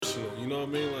know what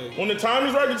I mean? Like when the time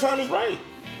is right, the time is right.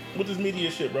 With this media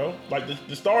shit, bro. Like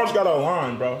the stars gotta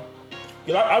align, bro.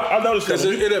 I noticed that because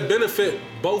it'll benefit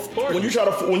both parties. when you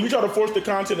try to force the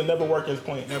content, it never works as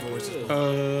planned. Never works.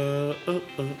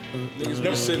 Niggas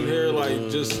be sitting here like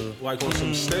just like on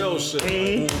some stale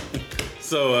shit.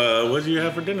 So, what did you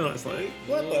have for dinner last night?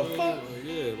 What the fuck?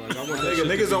 Yeah, like I want that shit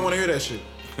Niggas don't want to hear that shit.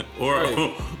 Or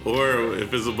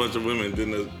if it's a bunch of women,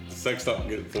 then the sex talk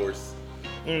get forced.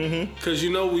 Because you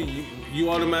know you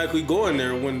automatically go in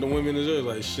there when the women is there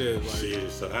like shit. Like, Shit,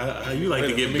 so how you like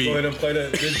to get let me beat? go ahead and play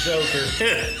that good Joker.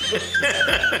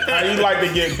 How you like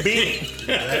to get beat?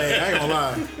 Hey, I ain't gonna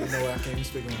lie. You know what? I can't even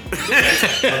speak on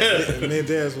it. Me and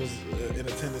Daz was in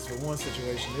attendance for one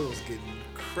situation. It was getting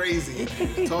crazy.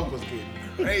 The talk was getting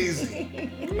crazy.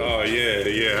 Oh yeah,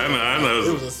 I It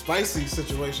know. was a spicy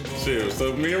situation going on. Shit,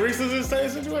 so me and Reese is in the same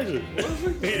situation.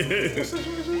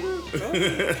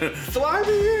 Fly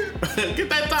me in. Get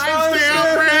that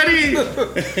timestamp ready.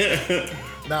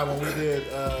 Nah, when we did,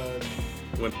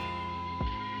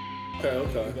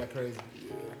 Okay. it got crazy.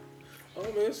 Oh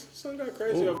man, son got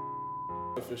crazy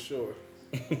for sure.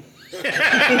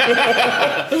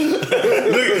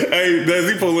 Look, hey,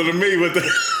 does he pulling to me with the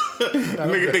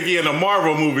nigga think he in a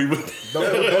Marvel movie? But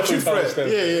Don't you fret.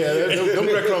 Yeah. Them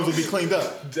breadcrumbs will be cleaned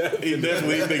up. he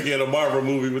definitely think he in a Marvel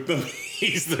movie with them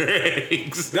Easter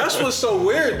eggs. That's what's so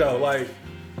weird though, like,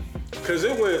 cause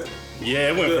it went Yeah,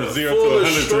 it went from 0 to full 100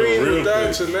 to extreme real with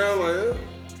that quick. to now like,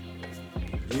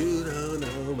 you don't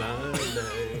know my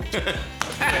name.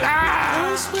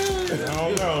 I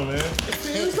don't know, man.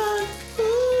 Feels like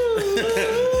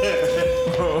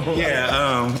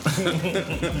Yeah,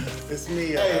 It's me.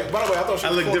 Hey, by the way, I thought she I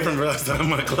was look corny. different last time in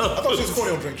my I thought club. she was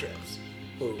corny on Drink Traps.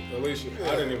 Ooh, Alicia,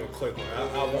 I didn't even click on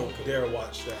it. I won't dare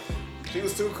watch that. She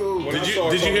was too cool. When I Did you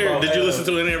started talking hear? about Did you Adam, listen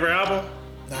to any of her album?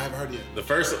 Nah, I haven't heard yet. The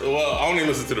first, well, I only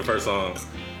listened to the first song.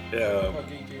 Yeah, How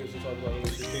geeky is to talk about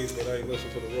Alicia Keys, but I ain't listen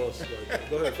to the Ross. Like,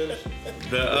 go ahead, finish.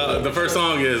 the first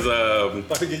song is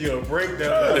About to give you a breakdown.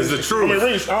 the I mean, truth.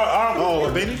 Reese,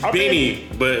 Beanie?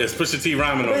 Beanie, but it's Pusha T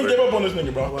rhyming I didn't over give it. up on this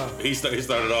nigga, bro. He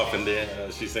started off and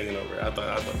then she's singing over it. I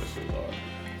thought this shit was hard.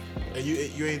 And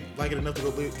you ain't like it enough to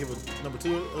go give a number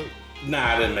 2?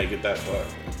 Nah, I didn't make it that far.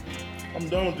 I'm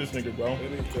done with this nigga, bro.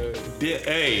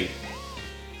 Hey,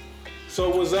 So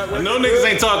was that? I know niggas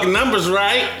ain't talking numbers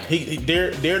right. He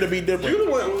dare to be different. You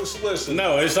the one. Listen.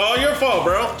 No, it's all your fault,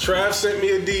 bro. Trav sent me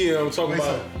a DM talking Wait,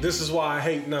 about so- this is why I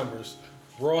hate numbers.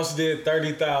 Ross did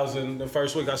 30,000 the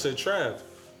first week. I said, Trav,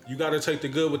 you got to take the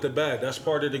good with the bad. That's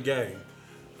part of the game.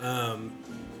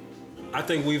 I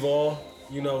think we've all,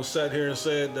 sat here and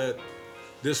said that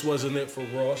this wasn't it for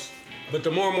Ross. But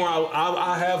the more and more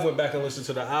I have went back and listened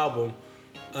to the album,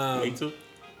 Me too.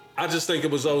 I just think it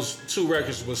was those two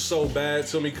records was so bad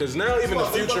to me because now even the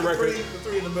Future record, The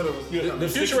three in the middle was the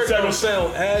Six Future and record seven. don't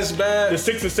sound as bad. The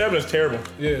 6 and 7 is terrible.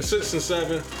 Yeah, 6 and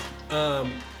 7.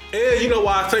 And you know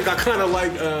why I think I kind of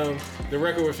like the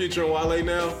record with Future and Wale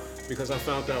now? Because I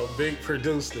found out Bink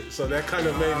produced it. So that kind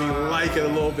of made me like it a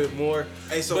little bit more.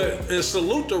 Hey, so- but and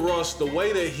salute to Ross, the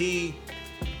way that he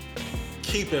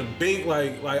keeping Bink,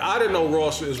 like I didn't know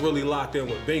Ross is really locked in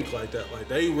with Bink like that. Like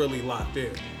they really locked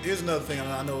in. Here's another thing.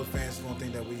 I know fans are gonna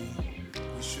think that we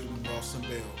shooting Ross and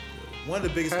Bell. One of the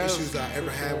biggest issues I ever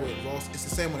had with Ross, it's the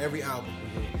same on every album.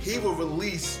 He will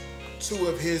release 2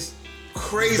 of his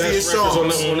craziest Best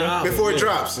records songs on the album, before it yeah.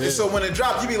 drops. Yeah. And so when it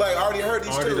drops, you be like, I already heard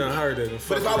these Already 2. done heard it.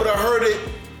 But if I would have heard it,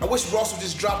 I wish Ross would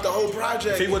just drop the whole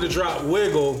project. If he would have dropped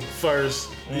Wiggle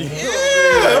first, yeah,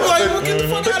 I'm like, well, get the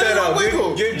fuck put out of that here, out.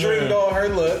 Wiggle. Get Dream Doll her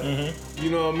look. You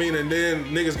know what I mean? And then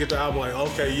niggas get the album like,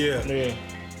 okay, yeah. Yeah.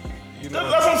 You know,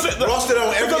 That's what I'm saying. Ross did it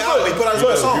on every Because album. He put out his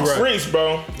best songs. You're right. Reese,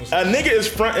 bro. A nigga is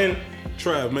fronting.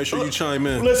 Trav, make sure you chime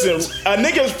in. Listen, a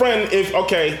nigga is fronting if,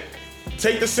 okay,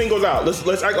 take the singles out.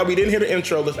 Let's act like we didn't hear the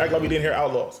intro. Let's act like we didn't hear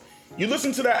Outlaws. You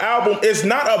listen to that album, it's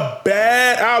not a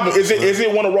bad album. Is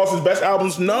it one of Ross's best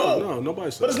albums? No,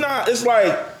 nobody said But it's not. It's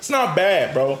like it's not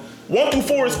bad, bro. 1 through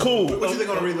 4 is cool. What you think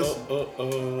on the re-listen?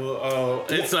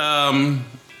 It's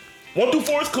 1 through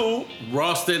 4 is cool.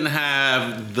 Ross didn't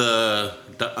have the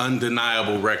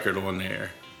undeniable record on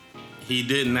there. He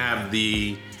didn't have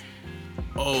the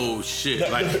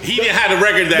like he didn't have the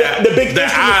record that the big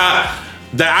that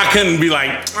I couldn't be like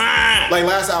ah. Like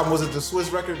last album, was it the Swiss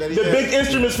record that he The had? big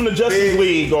instruments from the Justice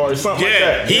League or something like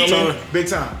Yeah, that. You know what I mean? Big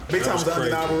Time. Big Time was the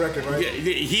crazy. undeniable record, right?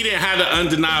 He didn't have the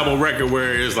undeniable record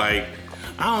where it's like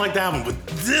I don't like that one, but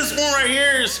this one right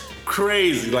here is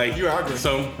crazy. Like I agree.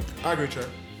 So I agree, Trey.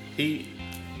 he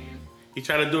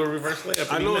tried to do a reverse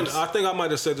layup. I and he know. missed. I think I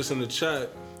might have said this in the chat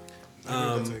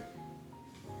I agree with that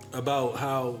take. about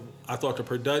how I thought the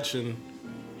production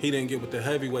he didn't get with the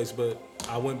heavyweights, but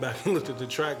I went back and looked at the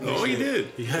track. Oh, he did.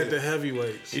 He had the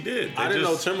heavyweights. He did. I didn't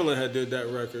know Timberland had did that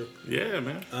record. Yeah,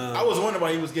 man. I was wondering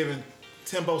why he was giving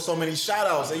Timbo so many shout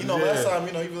outs. You know, last time,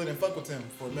 he really didn't fuck with Tim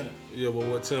for a minute. Yeah, but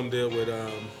what Tim did with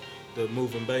the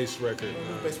Moving Bass record.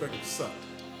 The bass record sucked.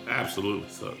 Absolutely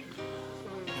sucked.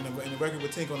 And the record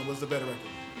with Tink on it was the better record.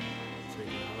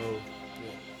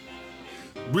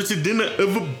 Richer than I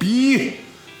ever been.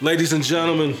 Ladies and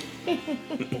gentlemen,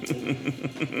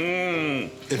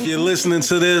 if you're listening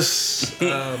to this,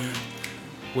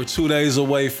 we're 2 days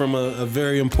away from a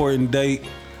very important date.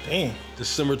 Damn.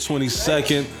 December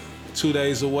 22nd, 2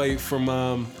 days away from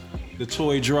the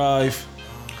Toy Drive.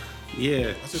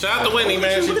 Yeah. Shout out to Whitney,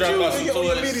 man. She dropped off some Your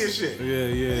toys. media shit.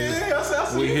 Yeah. I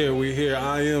see We it. here.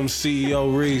 I am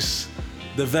CEO Reese,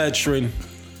 the veteran.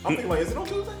 I'm thinking like, is it on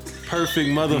Tuesday? Perfect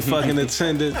motherfucking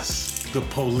attendance. The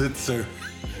Pulitzer.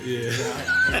 Yeah.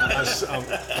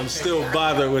 I'm still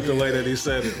bothered with the way that he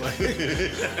said it. Like,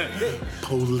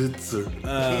 Pulitzer.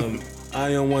 I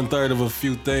am 1/3 of a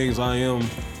few things. I am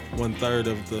 1/3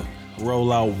 of the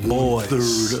Rollout Boys.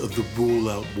 1/3 of the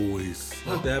Rollout Boys.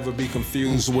 Not to ever be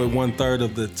confused with 1/3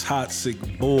 of the Toxic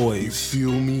Boys.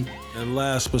 Feel me? And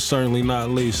last but certainly not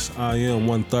least, I am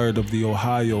 1/3 of the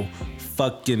Ohio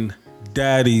fucking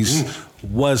Daddies.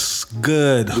 What's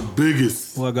good? The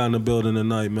biggest. Well, I got in the building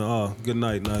tonight, man. Oh, good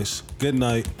night, nice. Good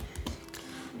night.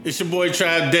 It's your boy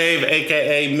Tribe Dave,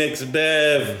 aka Mix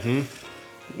Bev.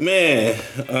 Man,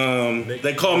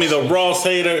 they call me the Ross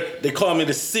hater. They call me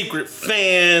the secret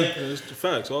fan. Yeah, it's the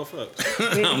facts, all facts.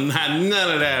 I'm not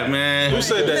none of that, man. Who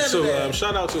said that too?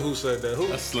 Shout out to who said that. Who?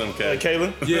 That's Slim Cat.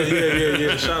 Kalen.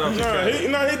 Yeah. Shout out to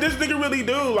Kat. This nigga really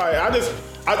do. Like,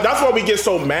 that's why we get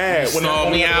so mad when Stall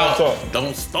me out. talk.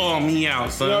 Don't stall me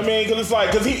out, son. You know what I mean? Because it's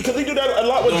like, because he do that a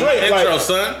lot with Drake. Intro, Like,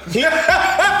 son.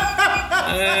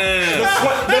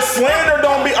 the slander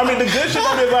don't be. I mean, the good shit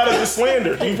don't be as loud as the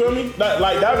slander. You feel me?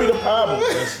 Like that be the problem.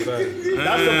 That's the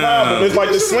problem. It's like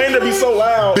the slander be so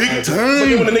loud. Big But then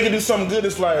time. when the nigga do something good,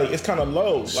 it's like it's kind of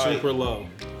low. Like, Super low.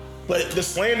 but the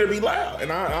slander be loud,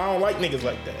 and I don't like niggas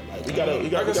like that. Like we gotta.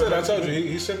 Like I said, I told you,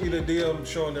 he sent me the DM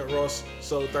showing that Ross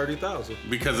sold 30,000.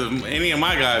 Because if any of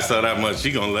my guys sell that much,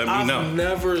 you gonna let me I've know.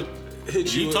 never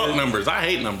hit you. You talk in- numbers. I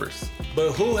hate numbers.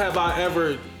 But who have I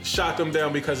ever shot them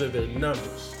down because of their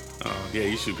numbers? Oh, yeah,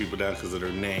 you shoot people down because of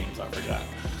their names. I forgot.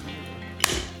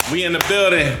 We in the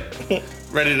building,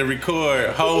 ready to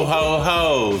record. Ho, ho,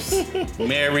 hoes.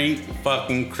 Merry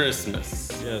fucking Christmas.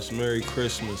 Yes, Merry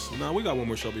Christmas. Nah, we got one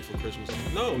more show before Christmas.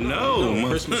 No. No.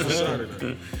 Christmas is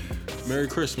Saturday. Merry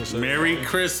Christmas. everybody. Merry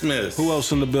Christmas. Who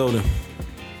else in the building?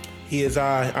 He is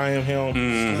I am him.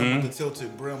 With the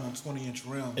tilted brim on 20-inch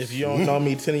rims. If you don't know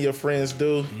me, 10 of your friends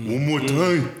do. One more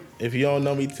time. If you don't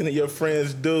know me, 10 of your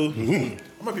friends do.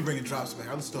 I might be bringing drops back.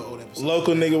 I listen to an old episode.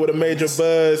 Local nigga with a major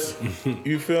buzz.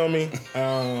 You feel me?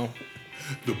 The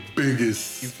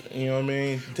biggest. You know what I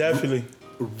mean? Definitely.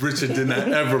 Richer than I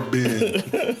ever been.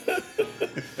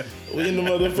 We in the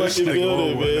motherfucking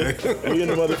building, man. We in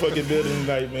the motherfucking building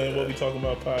tonight, man. What we talking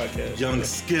about podcast? Young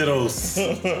Skittles.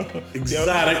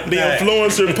 Exotic The pack.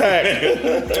 influencer pack.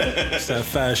 It's that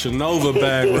Fashion Nova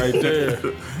bag right there.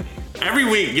 Every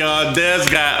week, y'all, Des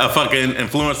got a fucking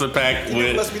influencer pack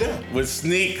Let's be down. with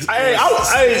sneaks. Hey,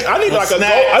 I need like a go.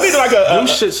 Snacks. I need like Them a.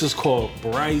 shits is called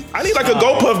Bright. I need like a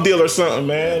GoPuff deal or something,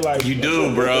 man. Like You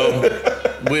do, bro.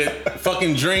 With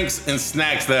fucking drinks and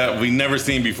snacks that we never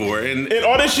seen before. And And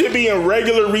all this shit be in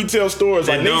regular retail stores.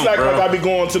 Like They niggas don't, act bro. like I be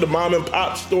going to the mom and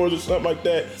pop stores or something like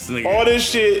that. nigga- All this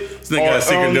shit. this nigga got a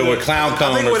secret deal with Clown I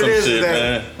Cone think or what some it is shit,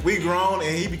 that man. we grown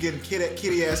and he be getting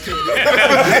kitty ass candy.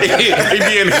 He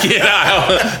be in the kid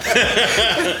aisle.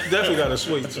 Definitely got a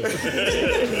sweet tooth.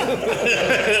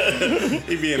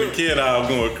 He be in the kid aisle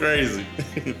going crazy.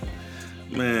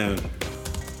 Man.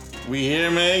 We here,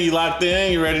 man. You locked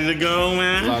in? You ready to go,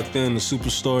 man? Locked in, the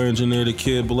superstar engineer, the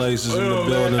Kid Blaze is in the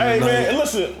building Hey tonight. man, and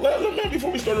listen, man,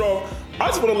 before we start off, I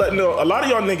just want to let you know a lot of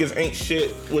y'all niggas ain't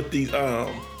shit with these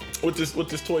with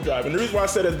this toy drive. And the reason why I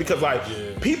said that is because like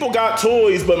people got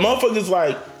toys, but motherfuckers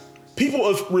like people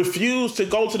have refused to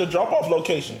go to the drop off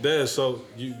location. There, so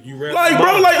you ran Like,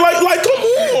 bro, like, come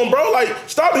on, bro. Like,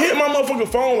 stop hitting my motherfucking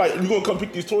phone. Like, you gonna come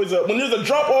pick these toys up when there's a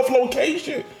drop off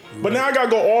location. But now I gotta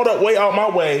go all the way out my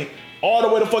way, all the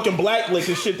way to fucking Blacklick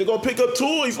and shit to go pick up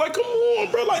toys. Like, come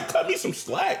on, bro. Like, cut me some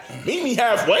slack. Meet me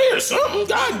halfway or something.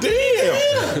 God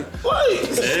damn. Like,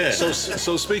 Yeah.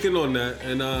 So speaking on that,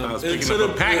 and was picking to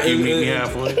up a pack, you meet me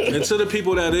halfway. And to the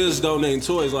people that is donating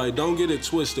toys, like don't get it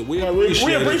twisted. We we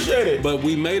appreciate, appreciate it. but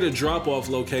we made a drop off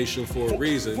location for a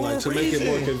reason, for like a to make it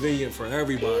more reason. convenient for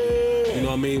everybody. You know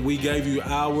what I mean? We gave you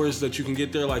hours that you can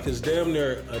get there. Like it's damn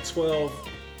near a 12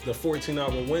 the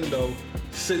 14-hour window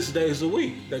 6 days a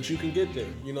week that you can get there.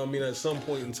 You know what I mean? At some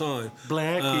point in time.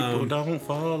 Black people don't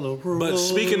follow rules. But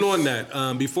speaking on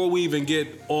that, before we even get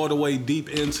all the way deep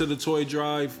into the toy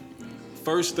drive,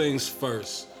 first things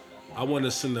first, I want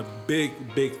to send a big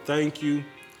thank you,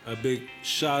 a big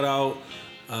shout out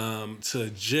to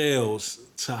Jails,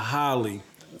 to Holly,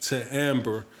 to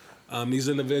Amber. These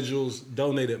individuals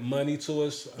donated money to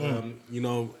us, you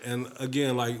know, and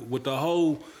again, like with the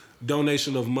whole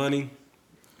donation of money,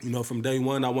 you know, from day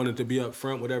one, I wanted to be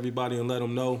upfront with everybody and let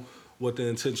them know what the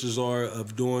intentions are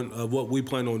of doing, of what we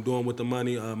plan on doing with the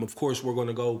money. Of course, we're going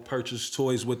to go purchase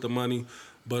toys with the money,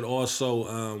 but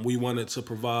also we wanted to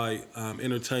provide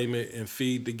entertainment and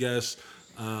feed the guests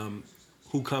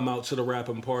who come out to the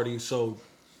rapping party. So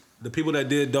the people that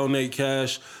did donate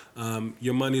cash,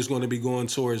 your money is going to be going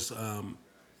towards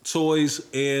toys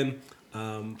and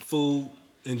food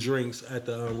and drinks at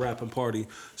the rapping party.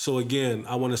 So again,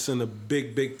 I want to send a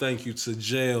big thank you to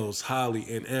Jails, Holly,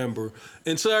 and Amber,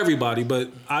 and to everybody.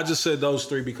 But I just said those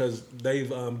three because they've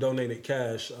donated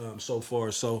cash so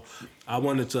far. So I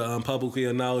wanted to publicly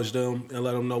acknowledge them and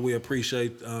let them know we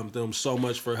appreciate them so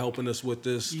much for helping us with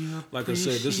this. Like I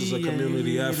said, this is a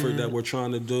community effort that we're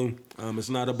trying to do.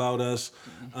 It's not about us.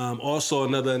 Also,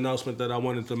 another announcement that I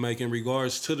wanted to make in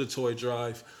regards to the toy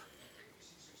drive.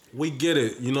 We get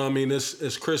it, you know what I mean?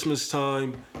 It's Christmas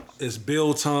time, it's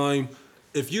bill time.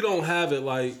 If you don't have it,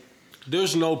 like,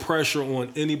 there's no pressure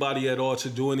on anybody at all to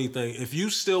do anything. If you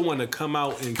still want to come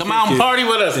out and party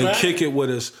with us, and man. kick it with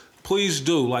us, please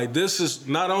do. Like, this is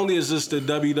not only is this the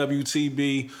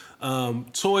WWTB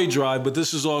toy drive, but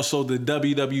this is also the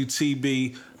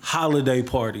WWTB holiday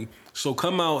party. So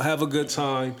come out, have a good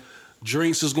time.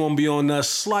 Drinks is gonna be on us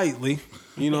slightly.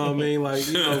 You know what I mean? Like,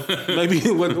 you know, maybe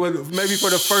maybe for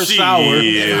the first hour.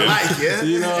 Yeah.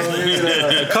 You know what I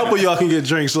mean? A couple of y'all can get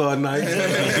drinks all night.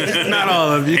 Not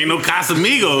all of you. Ain't no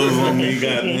Casamigos when we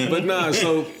got man. But nah,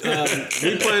 so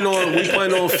we plan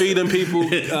on feeding people.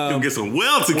 You'll get some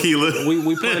well tequila.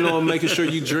 We plan on making sure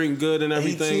you drink good and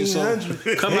everything. So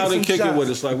come out and kick it with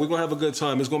us. Like, we're gonna have a good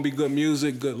time. It's gonna be good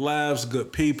music, good laughs,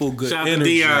 good people, good Shout out to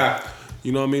energy. Dion.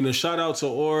 You know what I mean? And shout out to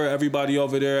Aura, everybody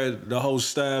over there, the whole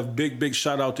staff. Big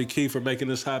shout out to Key for making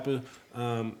this happen.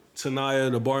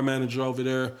 Tanaya, the bar manager over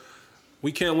there.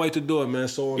 We can't wait to do it, man.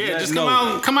 So on Yeah, that just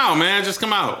note, come out, man. Just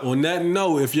come out. on that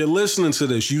note, if you're listening to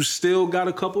this, you still got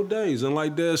a couple days. And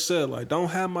like Dad said, like, don't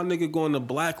have my nigga going to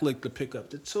Blacklick to pick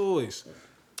up the toys.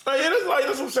 Yeah, that's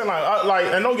what I'm saying.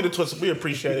 And don't get it twisted. We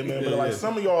appreciate it, man. But like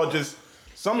some of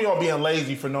y'all being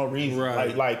lazy for no reason.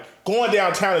 Right. Like going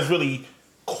downtown is really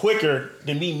quicker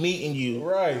than me meeting you.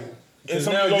 Right. And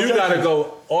some now of you your gotta judges-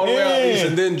 go all the way out Yeah. east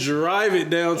and then drive it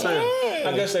downtown. Yeah.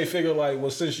 I guess they figure like,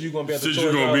 well, since you're gonna be at the Since toy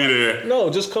you gonna drive, be there. no,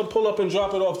 just come pull up and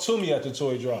drop it off to me at the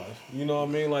toy drive. You know what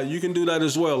I mean? Like, you can do that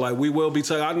as well. Like, we will be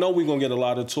I know we're gonna get a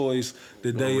lot of toys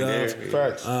the day of.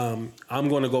 Facts. I'm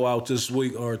gonna go out this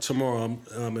week or tomorrow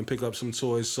and pick up some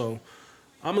toys. So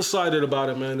I'm excited about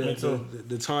it, man.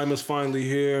 The time is finally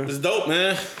here. It's dope,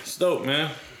 man. It's dope,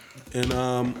 man. And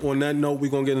on that note, we're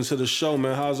gonna get into the show,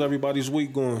 man. How's everybody's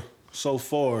week going so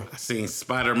far? I seen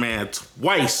Spider-Man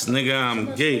twice, nigga.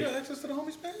 I'm gay. Access to the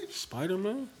homies page.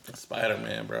 Spider-Man?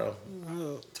 Spider-Man, bro.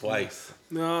 Twice.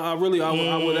 No, I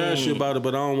would ask you about it,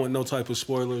 but I don't want no type of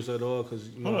spoilers at all because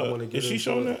I want to get. Is she into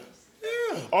showing it.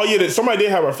 that? Yeah. Oh yeah, somebody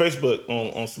did have her Facebook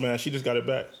on Smash. She just got it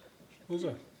back. Who's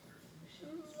that?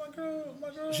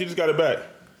 She just got it back.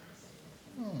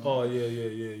 Oh yeah.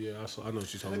 I know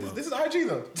what you're talking about. This is IG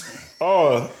though.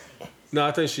 Oh No,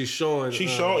 I think she's showing.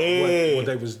 She's showing- what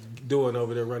they was doing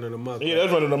over there running amok. yeah,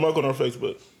 that's running amok on her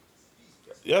Facebook.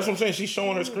 Yeah, that's what I'm saying. She's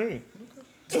showing her screen.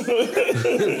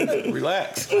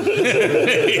 Relax.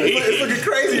 It's looking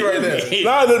crazy right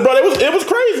now. Nah, bro, it was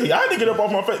crazy. I had to get up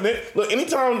off my face. Look,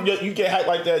 anytime you get hacked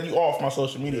like that, you off my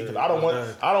social media because I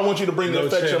don't want you to bring the No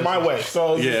affection chance. my way.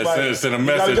 So it's Yeah, just like, send a you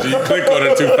gotta message. go- You click on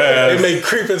it too fast. It may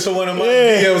creep into one of my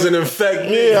Yeah. DMs and infect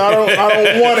me. Yeah, I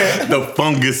don't want it. The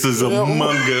fungus is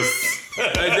among us.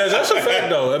 Hey, that's a fact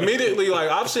though. Immediately, like,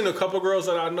 I've seen a couple girls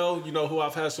that I know, you know, who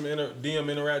I've had some DM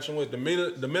interaction with. The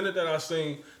minute that I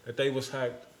seen that they was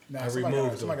hacked, Nah, I somebody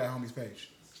removed them. got homies page.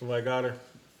 Somebody got her.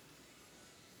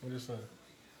 What is that?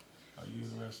 Are you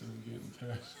interested in getting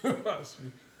cash?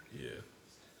 Yeah.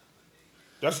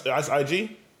 That's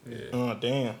IG? Yeah. Oh,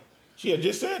 damn. She had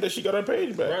just said that she got her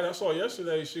page back. Right, I saw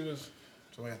yesterday she was.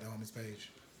 So I got the homies page.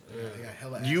 They got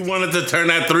hella You ads. wanted to turn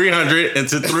that 300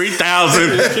 into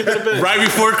 3,000 right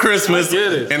before Christmas, I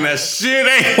get it. and that shit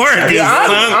ain't working, Yeah,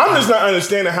 son. I'm just not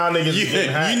understanding how niggas You,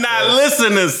 getting hacked. you're not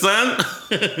listening, son.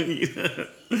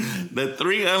 The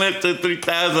 300 to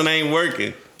 3,000 ain't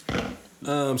working.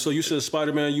 So you said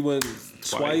Spider-Man, you went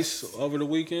twice over the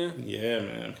weekend? Yeah,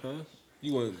 man. Huh?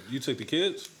 You took the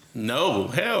kids? No,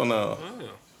 hell no. Oh.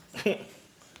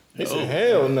 He said,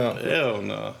 hell no. Hell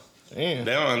no. Damn.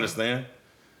 They don't understand.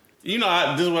 You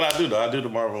know, this is what I do, though. I do the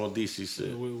Marvel and DC shit.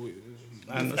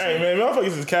 Hey, man,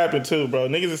 motherfuckers is capping too, bro.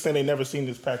 Niggas is saying they never seen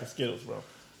this pack of Skittles, bro.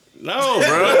 No,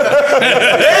 bro.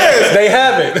 They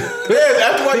haven't.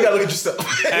 After a while, you gotta look at yourself.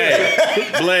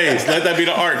 Hey, Blaze, let that be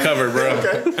the art cover, bro.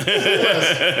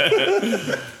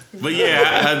 But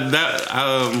yeah,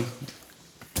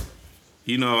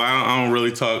 you know, I don't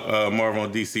really talk Marvel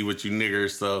and DC with you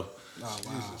niggers, so. Oh,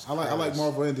 wow. I like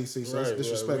Marvel and DC, so it's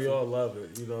disrespectful. We all love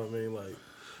it. You know what I mean? Like,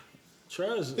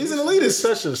 Trez, he's an elitist. He's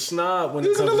such a snob when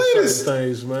it comes to certain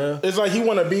things, man. It's like he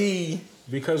want to be.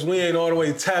 Because we ain't all the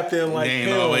way tapped in like They him.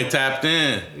 ain't all the way tapped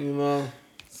in. You know?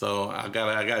 So I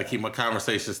gotta keep my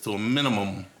conversations to a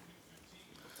minimum.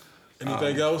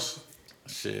 Anything else?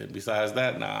 Shit, besides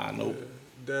that, nah, nope.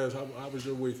 Dez, how was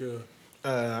your weekend?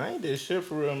 I ain't did shit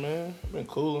for real, man. Been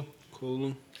cooling.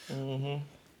 Cooling.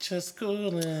 Just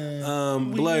cooling.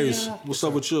 Blaze, what's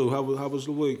up with you? How was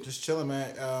the week? Just chilling,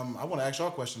 man. I want to ask y'all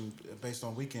a question based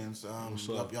on weekends. Y'all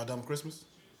done with Christmas?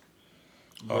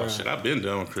 Oh shit, I've been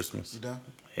done with Christmas. You done?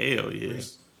 Hell yeah. Did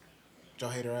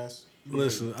y'all hate her ass?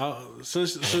 Listen,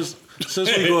 since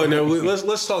we go in there,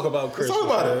 let's talk about Christmas.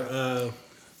 Let's talk about it.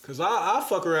 Cause I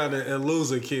fuck around and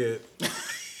lose a kid.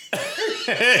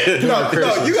 No,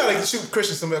 you gotta shoot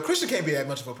Christian somewhere. Christian can't be that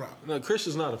much of a problem. No,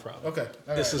 Christian's not a problem. Okay,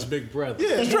 It's his big brother.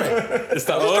 Yeah, it's right. It's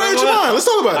the Let's older change your one? mind. Let's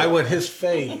talk about I it. want his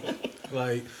fade.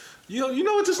 Like, you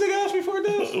know what this nigga asked me for,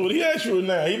 this? What he asked you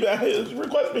now? His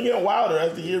request been getting wilder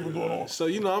as the year been going on. So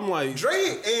I'm like, Dre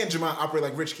and Jamont operate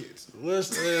like rich kids.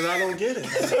 listen, I don't get it.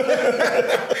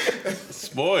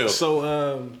 Spoiled.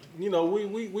 So,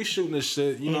 we shooting this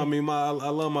shit. You know what I mean? I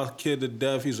love my kid to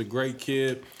death. He's a great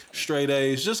kid. Straight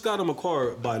A's. Just got him a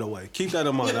car, by the way. Keep that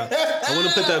in mind. I want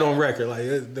to put that on record.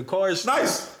 Like, the car is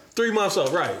Nice. 3 months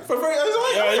old, right?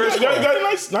 Yeah, you got a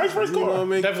nice first You know what I car.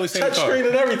 mean? Definitely seen the Touch car. screen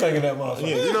and everything in that motherfucker.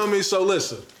 Yeah. You know what I mean? So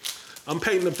listen, I'm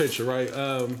painting the picture, right?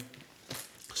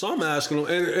 So I'm asking him,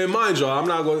 and mind y'all, I'm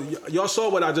not going. Y'all saw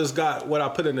what I just got, what I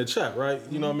put in the chat, right?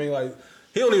 You know what I mean? Like,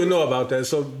 he don't even know about that.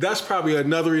 So that's probably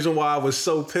another reason why I was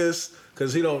so pissed,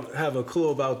 because he don't have a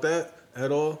clue about that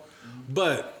at all.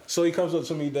 But so he comes up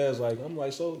to me, Dad's like, I'm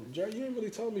like, so Jerry, you ain't really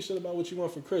telling me shit about what you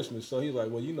want for Christmas. So he's like,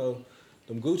 well, you know,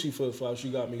 them Gucci flip flops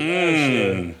you got me last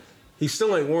year. He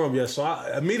still ain't worn them yet. So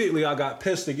I got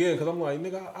pissed again, because I'm like,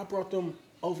 nigga, I brought them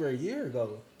over a year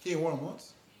ago. He ain't worn them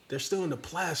once. They're still in the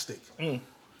plastic.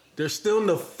 They're still in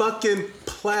the fucking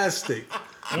plastic.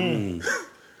 The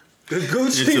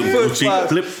Gucci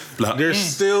flip flops. They're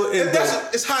still in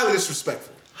It's highly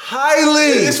disrespectful.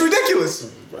 highly. It's ridiculous.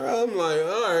 Bro, I'm like,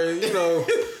 all right, you know.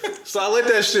 So I let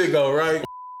that shit go, right?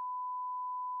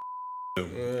 That's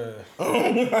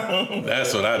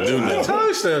what I do now.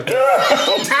 Timestamp that.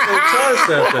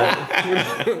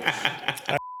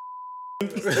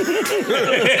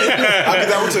 I'll get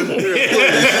that one too.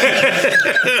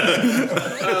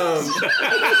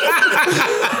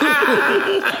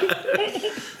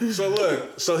 So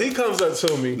look, so he comes up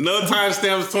to me. No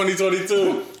timestamps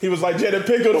 2022. He was like, Jada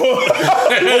Pinkett,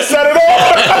 let's set it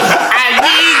off. I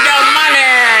need the money.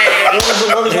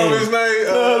 What was his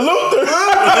name? Luther.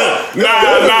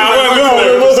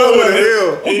 It was over the hill.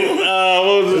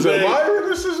 What was his name? Myron,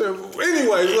 this is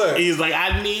anyway, look. He's like,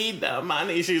 I need the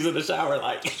money. She's in the shower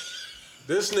like.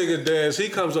 This nigga Daz, he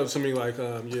comes up to me like,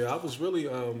 I was really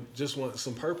just want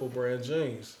some purple brand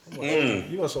jeans. I'm like,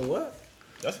 you want some what?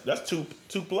 That's two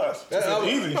plus.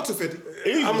 Easy. About 250.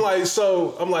 Easy. I'm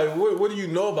like, what do you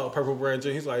know about purple brand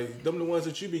jeans? He's like, them the ones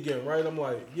that you be getting, right? I'm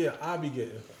like, yeah, I be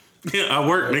getting. Yeah, I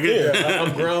work, nigga. Yeah,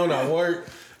 I'm grown, I work.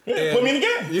 Yeah, put me in the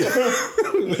game.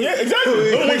 Yeah,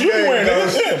 exactly. What you wearing?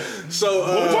 Yeah. So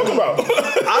What we talking about?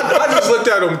 I just looked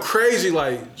at him crazy,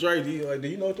 like, Dre, do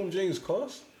you know what them jeans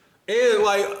cost? And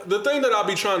like the thing that I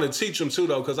be trying to teach him too,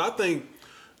 though, because I think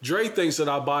Dre thinks that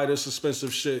I buy this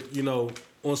expensive shit, you know,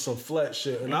 on some flat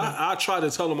shit, and I try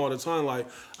to tell him all the time, like,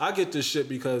 I get this shit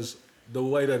because the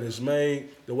way that it's made,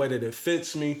 the way that it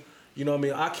fits me. You know what I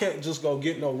mean? I can't just go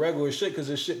get no regular shit because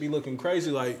this shit be looking crazy.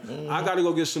 Like, I got to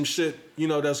go get some shit, you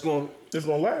know, that's going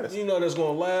to last. You know, that's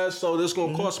going to last. So that's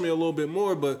going to cost me a little bit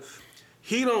more. But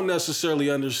he don't necessarily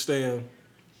understand,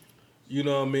 you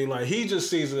know what I mean? Like, he just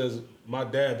sees it as my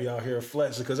dad be out here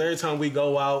flexing. Because every time we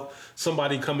go out,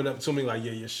 somebody coming up to me like,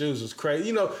 yeah, your shoes is crazy.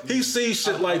 You know, he sees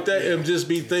shit like that and just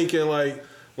be thinking like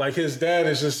his dad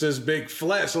is just this big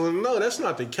flex. And no, that's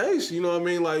not the case. You know what I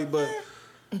mean? Like, but...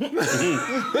 So yeah,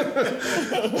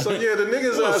 the niggas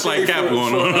Little asking slight me cap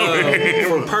going on over here.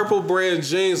 for purple brand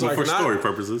jeans. Like, For and story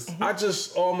purposes. I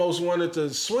just almost wanted to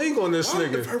swing on this Why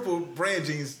did the nigga. purple brand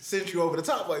jeans send you over the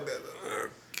top like that?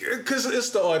 Because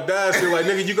it's the audacity. Like,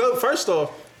 nigga, you go, first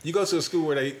off, you go to a school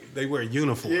where they wear a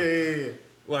uniform. Yeah.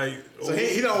 Like, So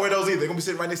he don't wear those either. They're gonna be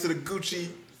sitting right next to the Gucci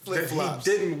flip flops.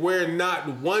 he didn't wear not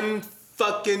one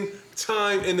fucking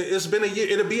time. And it's been a year.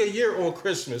 It'll be a year on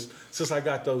Christmas since I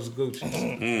got those Gucci's.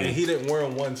 And he didn't wear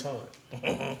them one time.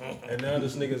 And now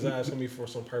this nigga's asking me for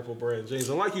some purple brand jeans.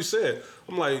 And like you said,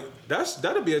 I'm like,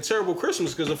 that'll be a terrible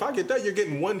Christmas because if I get that, you're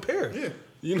getting one pair. Yeah.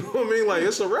 You know what I mean? Like,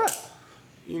 it's a wrap.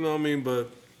 You know what I mean? But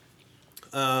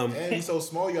And he's so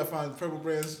small, you gotta find purple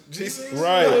brands jeans.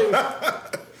 Right.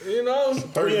 you know,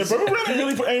 Oh, yeah, purple brand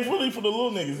ain't really for the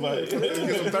little niggas. Like, Get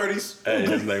some 30s. Hey,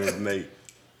 his name was Nate.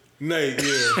 Nate,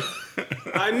 yeah.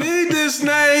 I need this,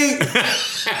 Nate.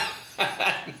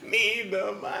 Need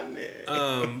the money.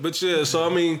 But yeah, so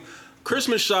I mean,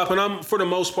 Christmas shopping. For the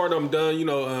most part, I'm done. You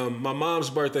know, my mom's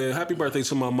birthday. Happy birthday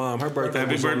to my mom. Her birthday.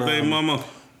 Happy was birthday, on, mama.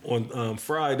 On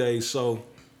Friday, so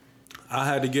I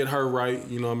had to get her right.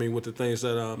 You know what I mean, with the things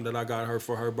that I got her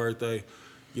for her birthday.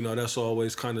 You know, that's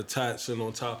always kind of taxing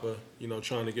on top of, you know,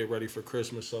 trying to get ready for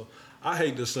Christmas. So I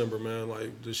hate December, man.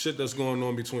 Like, the shit that's going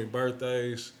on between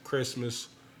birthdays, Christmas,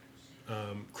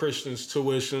 Christians'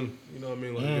 tuition, you know what I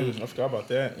mean? Like, I forgot about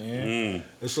that. Yeah.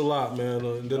 it's a lot, man.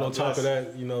 And then on top of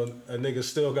that, you know, a nigga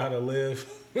still gotta live.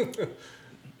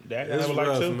 That It's I would like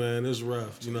rough, too. man. It's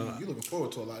rough. You know, You looking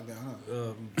forward to a lockdown,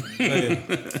 huh? man,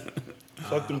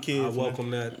 Fuck them kids. I man.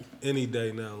 welcome that any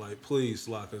day now. Like, please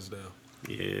lock us down.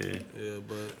 Yeah. Yeah,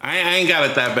 but I ain't got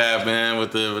it that bad, man,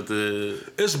 with the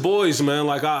it's boys, man.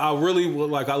 Like, I really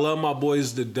like. I love my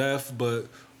boys to death, but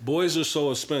boys are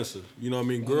so expensive. You know what I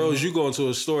mean? Girls, you go into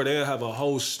a store, they have a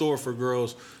whole store for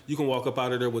girls. You can walk up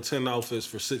out of there with 10 outfits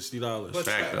for $60. But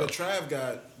Fact, though. Trav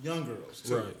got young girls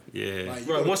too. Right. yeah. Like, you Right,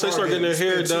 go to once they start getting their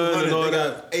hair spend done and 200, all they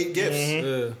that. got 8 gifts.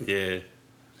 Yeah. Yeah.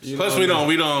 You Plus, know we what I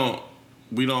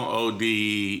mean? don't OD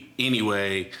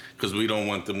anyway because we don't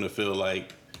want them to feel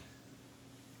like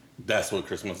that's what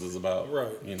Christmas is about.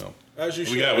 Right. You know. As you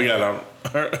We should. got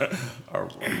our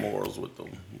morals with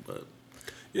them, but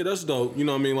Yeah, that's dope. You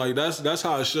know what I mean? Like, that's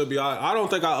how it should be. I don't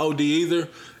think I OD either.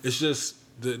 It's just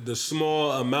the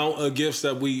small amount of gifts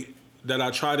that I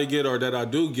try to get or that I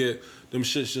do get, them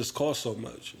shits just cost so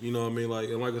much. You know what I mean? Like,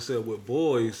 and like I said, with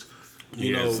boys,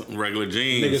 you know, some regular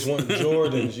jeans. niggas want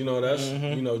Jordans. You know, that's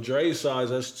you know, Dre's size,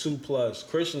 that's 2+.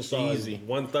 Christian size, Easy.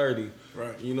 130.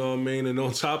 Right. You know what I mean? And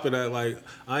on top of that, like,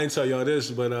 I ain't tell y'all this,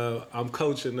 but I'm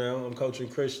coaching now. I'm coaching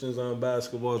Christians on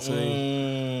basketball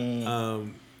team.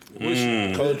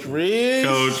 Coach Riggs.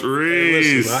 Coach Hey,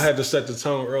 Reese. listen, I had to set the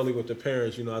tone early with the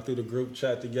parents. You know, I threw the group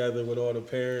chat together with all the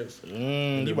parents. You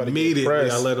about to get Immediately,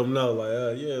 pressed. I let them know,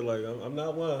 like, yeah, like, I'm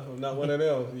not one. I'm not one of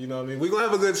them. You know what I mean? We're going to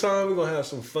have a good time. We're going to have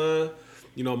some fun.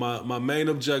 You know, my main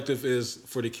objective is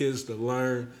for the kids to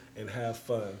learn and have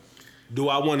fun. Do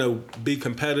I want to be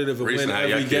competitive and Reese win and how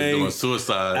y'all every kids game? doing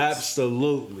suicides.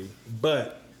 Absolutely.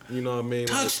 But, you know what I mean?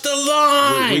 Touch the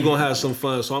line. We're going to have some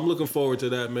fun. So I'm looking forward to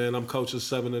that, man. I'm coaching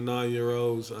 7 and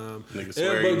 9-year-olds. Nigga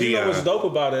swear But you know Deion. what's dope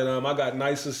about it? I got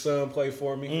Nice's son play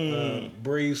for me.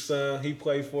 Bree's son, he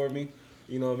played for me.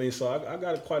 You know what I mean? So I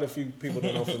got quite a few people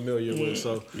that I'm familiar with.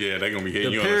 So Yeah, they're gonna be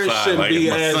hitting The you on the parents side. shouldn't Like, be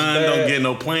if my as son bad. don't get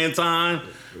no playing time,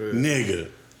 nigga,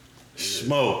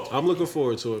 smoke. I'm looking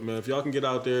forward to it, man. If y'all can get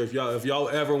out there, if y'all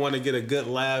ever want to get a good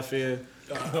laugh in,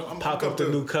 I'm pop up the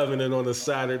New Covenant on a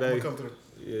Saturday. Come through.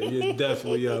 Yeah, you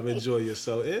definitely enjoy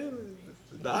yourself. Yeah,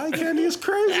 the eye candy is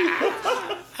crazy.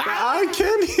 The eye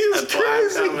candy is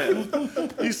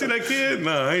crazy. You see that kid?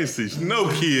 Nah, I ain't see no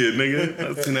kid,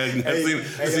 nigga.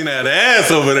 I seen that ass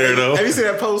over there though. Have you seen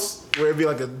that post where it'd be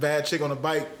like a bad chick on a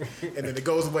bike and then it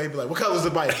goes away and be like, what color's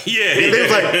the bike? Yeah, And they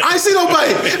was like, I ain't see no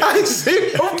bike. I ain't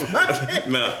see no bike.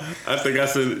 Nah, I think I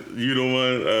said you the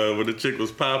one where the chick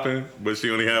was popping, but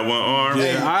she only had one arm.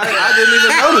 Yeah, I didn't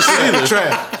even notice it either.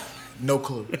 Trash. No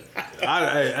clue.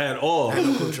 At all.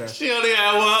 No clue, trash. She only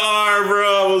had one arm,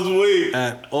 bro. I was weak.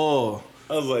 At all.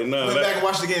 I was like, nah, Went back that and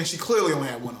watched it again. She clearly only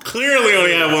had one on. clearly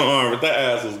only had one arm, but that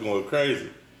ass was going crazy.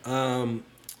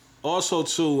 Also,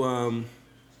 too,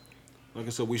 like I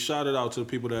said, we shouted out to the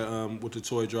people that with the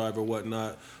toy drive or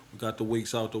whatnot. We got the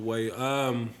weeks out the way.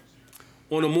 On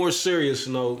a more serious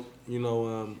note, you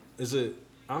know, is it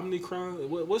Omicron?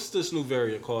 What's this new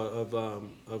variant called of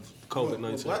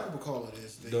COVID-19? What black people call it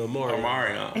is The Omarion.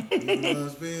 Marion.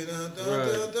 must be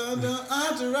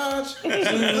entourage.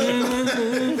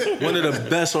 One of the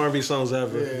best R&B songs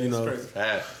ever. Yeah, you it's know, crazy.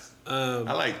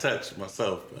 I like touch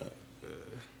myself, but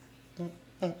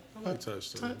I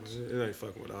touched it. It ain't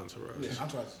fucking with Entourage. Yeah,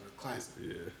 Entourage is a classic.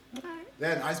 Yeah. They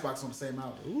had an Icebox on the same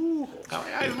album. Ooh.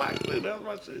 Icebox, that's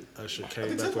my shit. That shit I came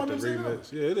think back that's with my the favorite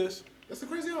remix. Yeah, it is. That's a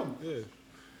crazy album. Yeah.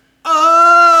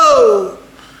 Oh.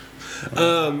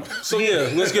 So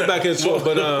yeah, let's get back into it.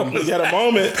 But He had a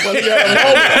moment. He had a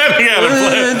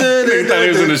moment. He thought he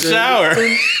was in the shower.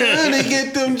 wanna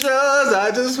get them drugs.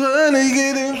 I just wanna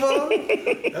get involved.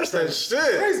 That's that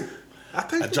shit. Crazy. I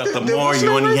think I dropped the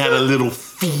Mario and he had a little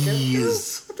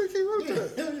fizz. I think he wrote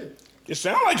that. Yeah. You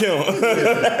sound like him.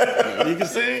 You can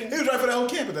sing? He was right for the whole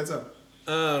camp at that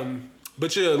time.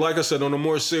 But yeah, like I said, on a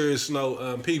more serious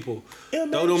note, people,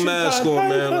 throw them masks on,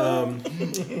 man.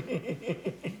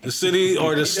 The city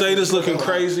or the state is looking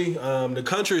crazy. The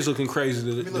country is looking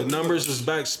crazy. The numbers is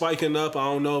back spiking up. I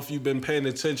don't know if you've been paying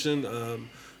attention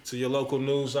to your local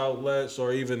news outlets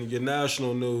or even your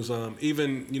national news.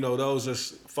 Even, those that's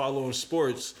following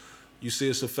sports, you see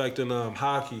it's affecting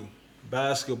hockey,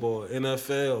 basketball,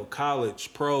 NFL,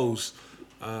 college, pros.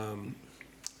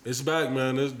 It's back,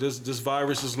 man. This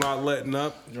virus is not letting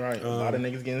up. Right. A lot of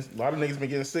niggas been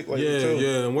getting sick lately Yeah, too.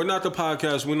 yeah. And we're not the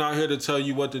podcast. We're not here to tell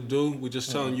you what to do. We're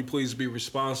just telling you, please be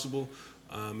responsible.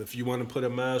 If you want to put a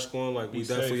mask on, we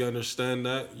definitely safe. understand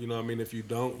that. If you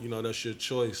don't, that's your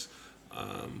choice.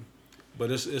 But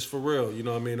it's for real.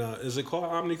 Is it called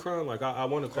Omicron? I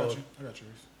want to call it. I got you.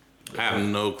 I have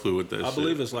no clue what that I shit.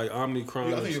 believe it's like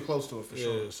Omicron. I think you're close to it for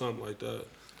sure. Yeah, something like that.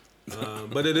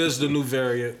 But it is the new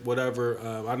variant, whatever.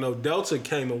 I know Delta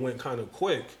came and went kind of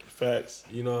quick. Facts.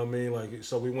 You know what I mean?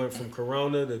 So we went from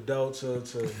Corona to Delta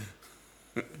to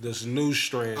this new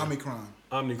strand.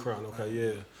 Omicron, okay,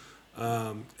 yeah.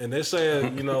 And they're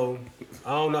saying, I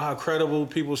don't know how credible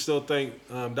people still think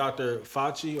Dr.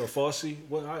 Fauci or Fauci,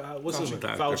 what's his name?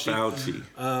 Dr. Fauci.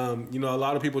 A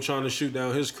lot of people trying to shoot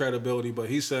down his credibility, but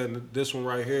he's saying that this one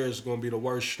right here is going to be the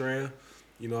worst strand.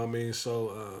 You know what I mean?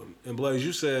 So, and Blaze,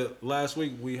 you said last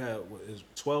week we had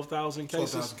 12,000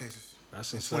 cases? 12,000 cases.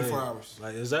 That's in insane. 24 hours.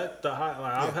 Is that the high?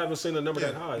 I haven't seen a number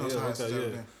that high. No, it's Yeah, the highest okay, it's ever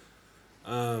yeah.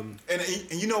 been.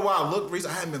 And you know why I looked, Reese?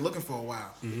 I hadn't been looking for a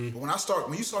while. Mm-hmm. But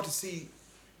when you start to see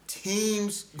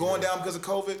teams going down because of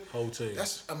COVID, Whole teams.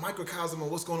 that's a microcosm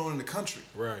of what's going on in the country.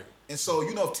 Right. And so,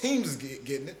 if teams is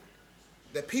getting it,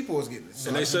 that people is getting it. So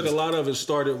And they said a lot of it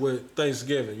started with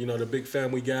Thanksgiving, the big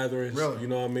family gatherings. Really? You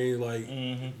know what I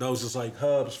mean? Those is like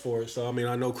hubs for it. So,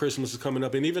 I know Christmas is coming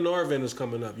up, and even our event is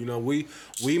coming up. We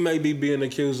may be being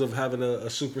accused of having a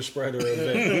super spreader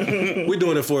event. We're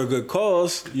doing it for a good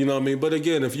cause, you know what I mean? But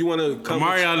again, if you want to come...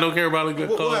 Mario don't care about a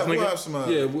good cause, we'll nigga. have some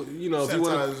Yeah, if you want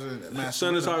sanitizer, to masks.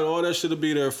 sanitize, all that shit will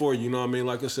be there for you. You know what I mean?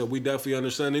 Like I said, we definitely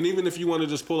understand. And even if you want to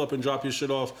just pull up and drop your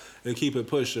shit off and keep it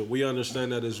pushing, we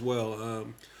understand that as well.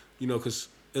 Because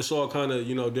it's all kind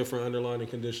of, different underlying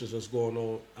conditions that's going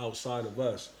on outside of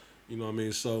us. You know what I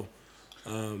mean? So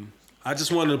I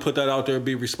just wanted to put that out there,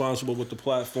 be responsible with the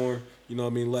platform. You know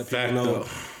what I mean? Let people know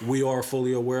we are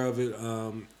fully aware of it.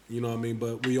 You know what I mean?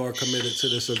 But we are committed to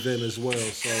this event as well.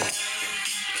 So.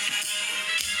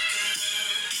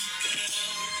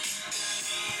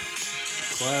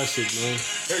 Classic, man.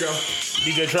 There you go.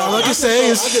 DJ Trump. All I can say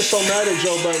is, I get so mad at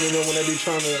Joe Budden when they be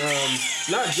trying to,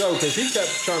 not Joe, because he kept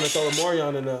trying to throw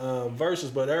Omarion in the verses,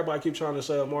 but everybody keep trying to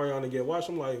say Omarion to get washed.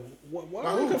 I'm like, why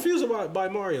are you confused by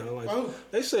Omarion? Like,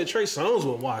 they said Trey Songz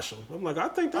would wash him. I'm like, I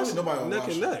think that's neck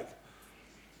and neck.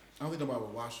 I don't think nobody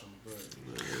would wash them. But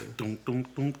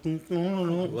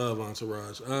Love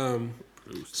Entourage.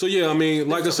 So yeah, I mean,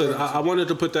 like I said, I wanted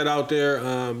to put that out there.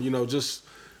 Just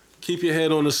keep your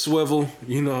head on the swivel.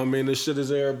 You know what I mean? This shit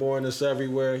is airborne. It's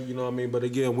everywhere. You know what I mean? But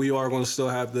again, we are going to still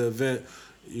have the event,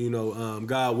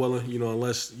 God willing,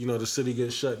 unless, the city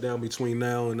gets shut down between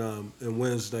now and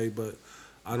Wednesday. But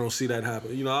I don't see that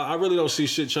happen. I really don't see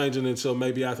shit changing until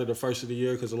maybe after the first of the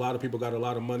year, because a lot of people got a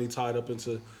lot of money tied up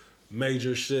into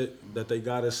major shit that they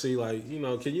got to see. Like,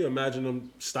 can you imagine them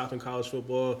stopping college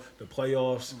football, the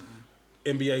playoffs,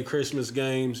 NBA Christmas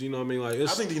games? You know what I mean? Like, I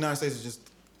think the United States is just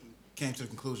came to the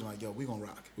conclusion like, yo, we're gonna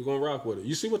rock. We're gonna rock with it.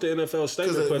 You see what the NFL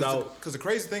statement put out? Because the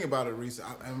crazy thing about it, Reese,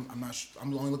 I'm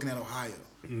only looking at Ohio.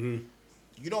 Mm-hmm.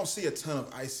 You don't see a ton of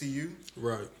ICU,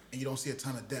 right? And you don't see a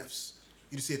ton of deaths.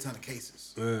 You just see a ton of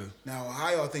cases. Yeah. Now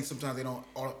Ohio, I think sometimes they don't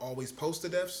always post the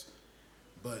deaths,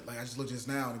 but like I just looked just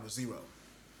now and it was 0.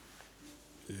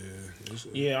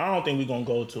 Yeah, I don't think we're gonna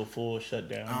go to a full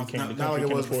shutdown. Not like it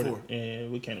was before. Yeah,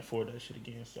 we can't afford that shit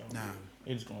again. So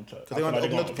it's gonna try. They're gonna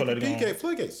open up the PPP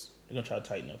floodgates. They're gonna try to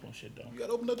tighten up on shit though. You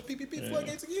gotta open up the PPP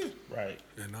floodgates again. Right.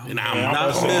 And I'm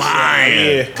not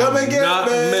lying. Come and get it,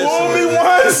 man. Fool me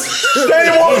once,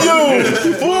 shame on you.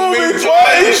 Fool me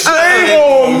twice, shame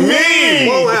on me.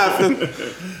 Won't happen.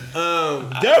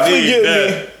 Definitely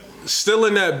getting me. Still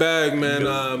in that bag, man.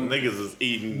 Niggas is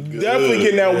eating good. Definitely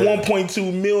getting that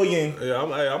 1.2 million. Yeah,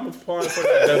 I'm applying for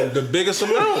that. The biggest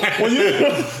amount. When you,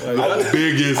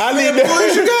 Biggest. I need that.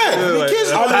 What you got?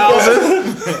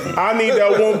 I need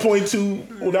that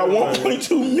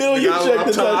 1.2 million check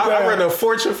to touch I down. ran a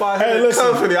Fortune 500 Hey, listen.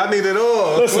 company. I need it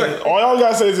all. Listen, all y'all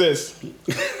gotta say is this.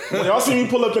 When y'all see me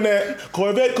pull up in that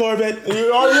Corvette,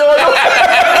 you already know.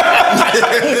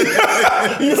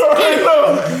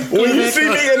 When you see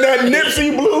me in that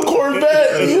Nipsey blue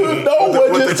Corvette, you know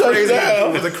what just touched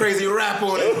down. With a crazy wrap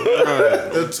on it.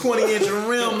 The 20-inch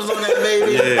rims on that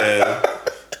baby. Yeah.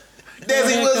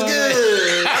 Desi, what's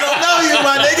good? I don't know you,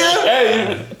 my nigga.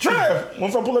 Hey, Trav,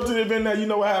 once I pull up to the event now, you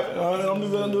know what happened. I'm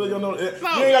just gonna do it. Y'all know.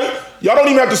 Y'all don't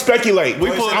even have to speculate. I'm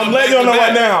letting y'all know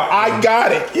right now. I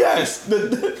got it. Yes.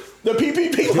 The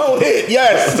PPP loan hit.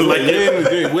 Yes. Like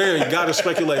We ain't got to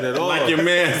speculate at all. Like your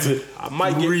man. I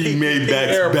might get remade back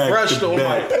airbrushed to on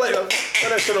my back. plate. Put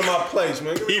that shit on my plates,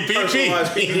 man.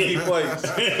 Personalized PPP plates.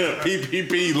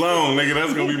 PPP loan, nigga.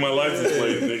 That's gonna be my license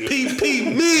plate, nigga.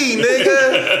 PP me,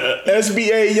 nigga.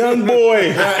 SBA young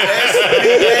boy.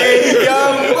 Hey,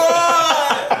 young boy.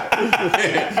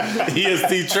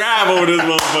 EST Trav over this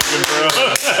motherfucker, bro.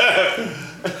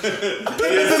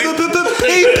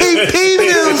 PPP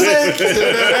music.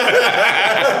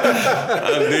 I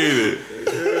need it.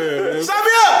 Sign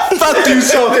me up. Fuck you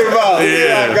talking about.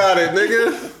 Yeah. I got it,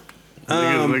 nigga.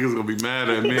 Niggas gonna be mad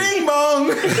at me. Bing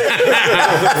bong.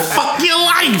 Fuck your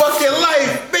life. Fuck your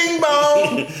life. Bing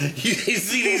bong. You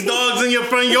see these dogs in your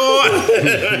front yard?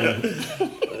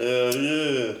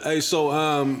 Yeah. Hey,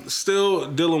 so still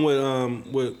dealing with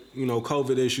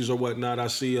COVID issues or whatnot. I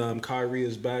see Kyrie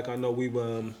is back. I know we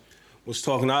was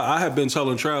talking. I have been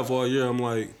telling Trav all year. I'm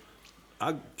like,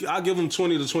 I give him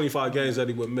 20 to 25 games that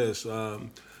he would miss.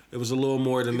 It was a little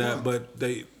more than that, but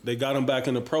they got him back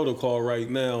in the protocol right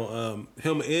now.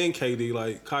 Him and KD,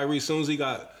 like Kyrie, as soon as he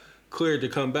got cleared to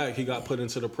come back, he got put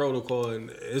into the protocol. And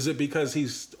is it because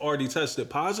he's already tested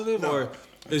positive, or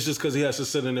it's just because he has to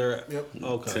sit in there? Yep.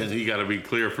 Okay. And he gotta be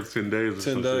clear for 10 days.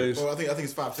 Or 10 days. Well, I think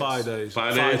it's 5 tests. 5 days.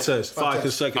 5 5 days? tests. 5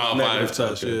 consecutive Oh, negative 5,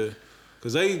 tests, okay. yeah.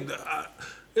 Because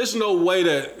there's no way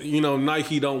that,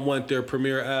 Nike don't want their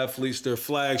premier athletes, their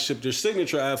flagship, their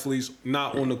signature athletes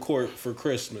not on the court for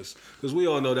Christmas. Because we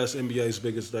all know that's NBA's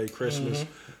biggest day, Christmas.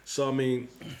 So, I mean,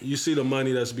 you see the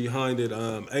money that's behind it.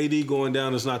 AD going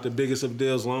down is not the biggest of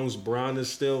deals as long as Bron is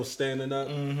still standing up.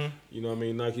 You know what I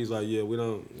mean? Nike's like, yeah,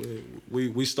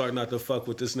 we start not to fuck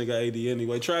with this nigga AD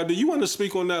anyway. Trav, do you want to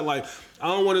speak on that? Like, I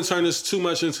don't want to turn this too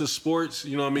much into sports,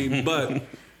 you know what I mean? But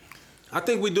I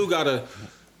think we gotta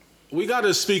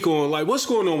speak on, like, what's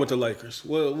going on with the Lakers?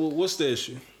 What's the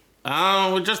issue?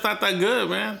 We're just not that good,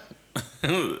 man.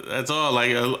 That's all.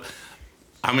 Like,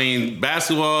 I mean,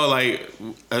 basketball, like,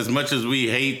 as much as we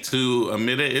hate to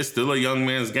admit it, it's still a young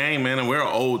man's game, man, and we're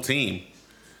an old team.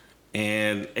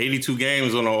 And 82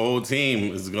 games on an old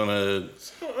team is gonna...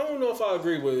 I don't know if I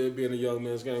agree with it being a young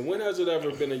man's game. When has it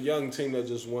ever been a young team that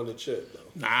just won the chip,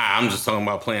 though? Nah, I'm just talking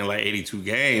about playing, like, 82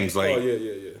 games. Like,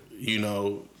 Yeah. you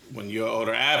know, when you're an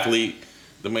older athlete,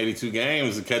 them 82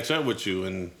 games to catch up with you,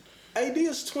 and AD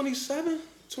is 27,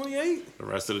 28. the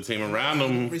rest of the team around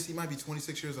him... Reese, he might be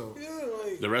 26 years old. Yeah,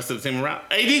 like... The rest of the team around...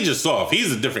 AD just soft.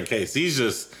 He's a different case. He's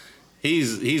just...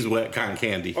 He's wet cotton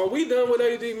candy. Are we done with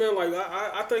AD, man? Like,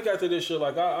 I think after this shit,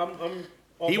 like, I'm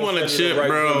He almost won a ready to chip, write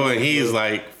bro, him and off, he's bro.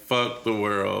 like, fuck the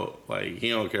world. Like, he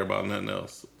don't care about nothing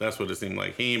else. That's what it seemed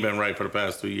like. He ain't been right for the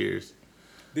past 2 years.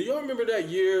 Do y'all remember that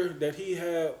year that he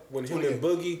had when him and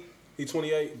Boogie, he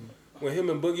 28, when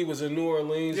him and Boogie was in New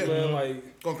Orleans, man?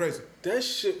 Like, Going crazy. that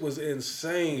shit was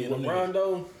insane. With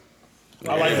Rondo.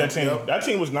 I like that team. That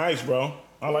team was nice, bro.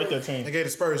 I like that team. They gave the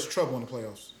Spurs trouble in the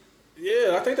playoffs.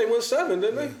 Yeah, I think they won 7,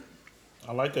 didn't they?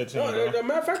 I like that team. No, as a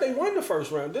matter of fact, they won the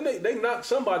first round. Then they knocked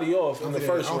somebody off in the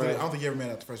first I round. don't think he ever made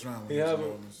it out the first round. When He he was in haven't?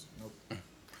 New Orleans. Nope.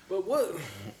 But what?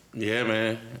 Yeah,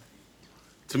 man.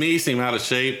 To me, he seemed out of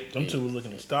shape. Them two was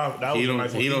looking to stop. That was He don't-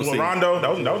 nice. he don't With see- Rondo, that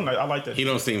was nice. I like that. He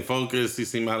don't seem focused. He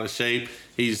seemed out of shape.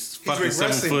 He's fucking He's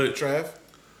 7 regressing, foot. Trav.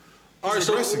 All right,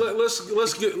 so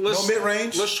regressing. let's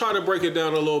mid-range. Let's try to break it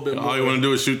down a little bit more. All you want to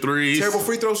do is shoot threes. Terrible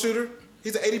free throw shooter.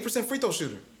 He's an 80% free throw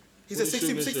shooter. He's at What he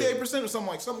shooting this 68% or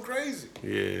something crazy.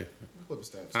 Yeah. Flip the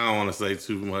stats. I don't want to say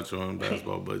too much on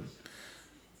basketball, but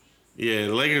yeah,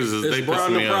 the Lakers is Is they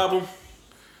Brown pissing the me off. problem?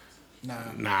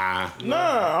 Nah.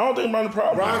 Nah, I don't think Brown the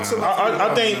problem. Brown's still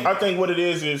I think what it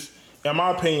is, in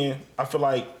my opinion, I feel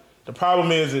like the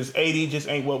problem is AD just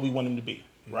ain't what we want him to be,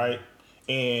 right?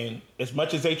 And as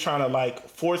much as they trying to like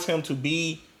force him to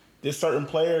be this certain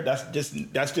player, that's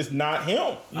just not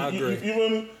him. I agree. You know what I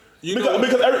mean? You know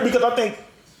Because I think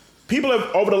people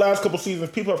have over the last couple seasons,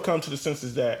 people have come to the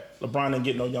senses that LeBron didn't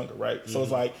get no younger, right? So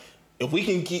it's like if we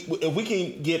can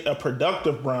get a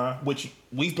productive Bron, which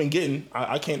we've been getting,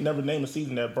 I can't never name a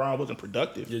season that Bron wasn't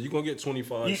productive. Yeah, you're gonna get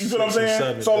 25. You see what I'm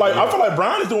saying? So like, I feel like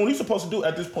Bron is doing what he's supposed to do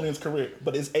at this point in his career,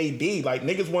 but it's AD. Like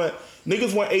niggas want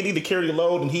AD to carry the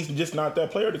load, and he's just not that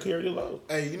player to carry the load.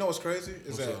 Hey, you know what's crazy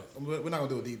is that we're not gonna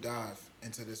do a deep dive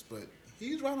into this, but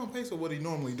he's right on pace with what he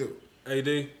normally do. AD,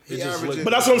 averaging- But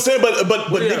that's what I'm saying. But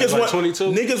yeah, niggas like want 22?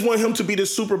 niggas want him to be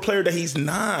this super player that he's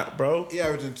not, bro. He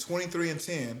averaging 23 and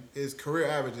 10. His career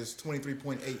average is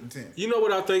 23.8 and 10. You know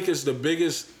what I think is the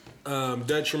biggest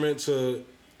detriment to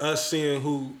us seeing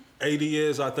who AD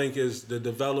is? I think is the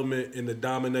development and the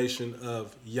domination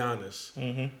of Giannis.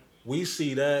 Mm-hmm. We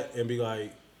see that and be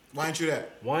like, Why ain't you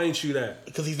that? why ain't you that?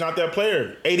 Because he's not that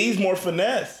player. AD's more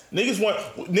finesse. Niggas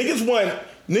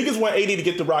want AD to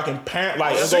get the rock and pant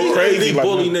like I've go seen crazy. AD Like,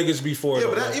 bully niggas before. Yeah,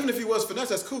 though, but like- even if he was finesse,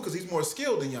 that's cool because he's more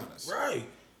skilled than Giannis. right.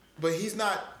 But he's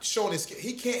not showing his skill.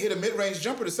 He can't hit a mid-range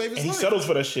jumper to save his and he life. settles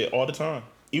for that shit all the time,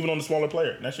 even on the smaller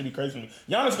player. That should be crazy to me.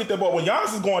 Giannis get that ball. When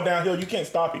Giannis is going downhill, you can't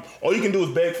stop him. All you can do is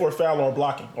beg for a foul or a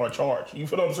blocking or a charge. You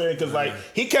feel what I'm saying? Because like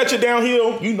he catch it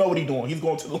downhill, you know what he's doing. He's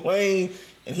going to the lane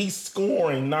and he's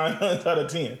scoring 9 out of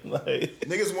 10. Like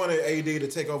Niggas wanted AD to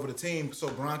take over the team so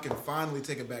Bron can finally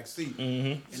take a back seat. Mm-hmm.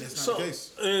 And it's not the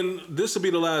case. And this will be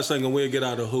the last thing, and we'll get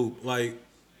out of hoop. Like,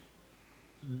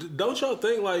 don't y'all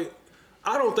think like?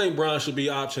 I don't think Bron should be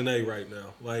option A right now.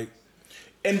 Like,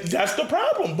 and that's the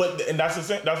problem. But that's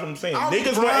what I'm saying.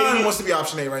 Niggas want Bron AD. wants to be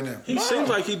option A right now. he seems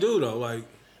like he do though. Like,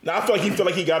 Now I feel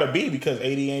like he gotta be because AD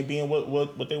ain't being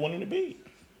what they want him to be.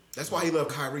 That's why he loved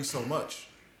Kyrie so much.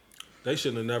 they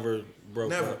shouldn't have never broke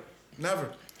Never. up.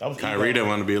 Never. That was Kyrie ego. didn't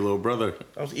want to be a little brother.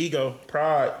 That was ego,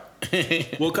 pride.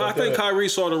 Well, I think Kyrie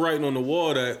saw the writing on the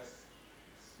wall that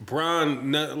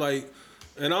Bron, like,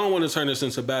 and I don't want to turn this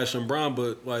into bashing Bron,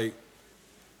 but like,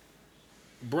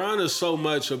 Bron is so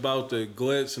much about the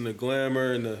glitz and the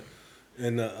glamour and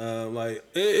the like.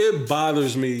 It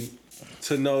bothers me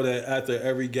to know that after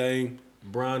every game,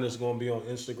 Bron is going to be on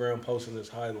Instagram posting his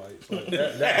highlights. Like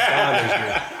that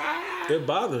bothers me. It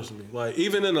bothers me. Like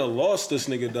even in a loss, this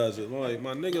nigga does it. Like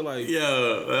my nigga, like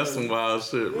Yo, that's some wild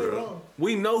shit, bro.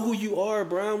 we know who you are,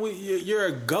 Bron. You're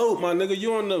a GOAT, my nigga.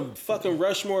 You're on the fucking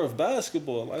Rushmore of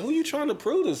basketball. Like who you trying to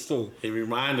prove this to? He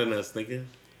reminding us, nigga.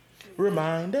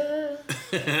 Reminder.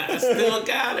 I still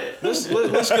got it. Let's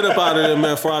get up out of there,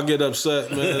 man, before I get upset,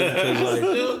 man. 'Cause,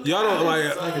 like, y'all don't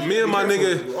like me and my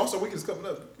nigga. Also, weekend's coming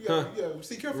up. You gotta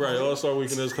see careful. Right, All-Star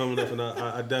Weekend is coming up, and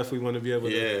I definitely want to be able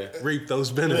to reap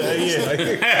those benefits.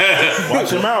 Yeah.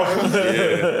 Watch your mouth.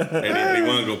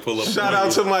 Anyone gonna pull up? Shout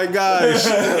out to my guys.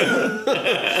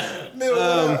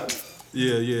 Middle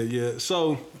Yeah.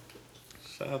 So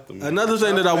Shout out to me. another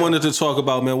thing that I wanted to talk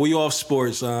about, man, we off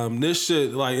sports. This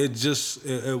shit, like,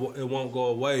 it won't go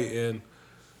away, and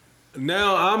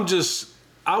now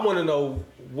I want to know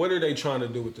what are they trying to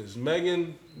do with this?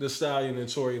 Megan Thee Stallion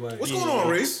and Tory Lanez. What's going on,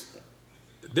 Reese?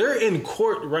 They're in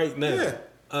court right now. Yeah.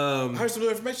 I heard some new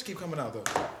information keep coming out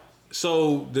though.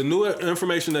 So the new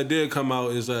information that did come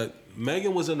out is that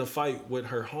Megan was in a fight with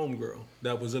her homegirl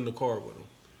that was in the car with him.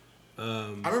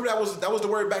 I remember that was the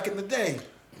word back in the day.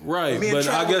 Right, Me and but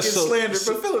I Travis guess get so. slandered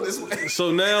for feeling this way.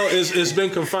 So now it's been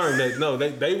confirmed that no,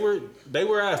 they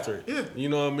were after it. Yeah. You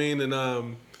know what I mean?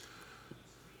 And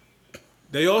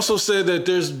they also said that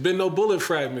there's been no bullet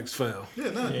fragments found.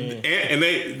 Yeah, none. And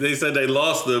they said they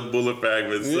lost the bullet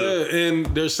fragments. Yeah, So. and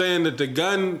they're saying that the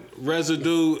gun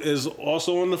residue is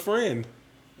also on the friend.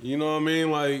 You know what I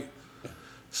mean? Like,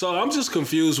 so I'm just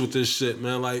confused with this shit,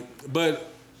 man. Like,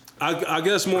 but I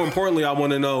guess more importantly, I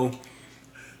want to know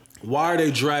why are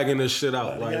they dragging this shit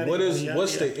out? Like,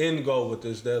 what's the end goal with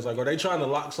this? Des? Like, are they trying to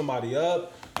lock somebody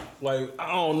up? Like,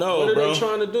 I don't know, what are bro. they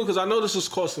trying to do? Because I know this is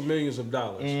costing millions of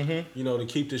dollars. You know, to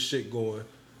keep this shit going.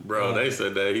 Bro, they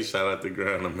said that he shot at the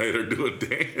ground and made her do a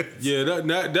dance. Yeah,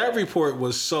 that report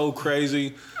was so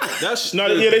crazy. That's No,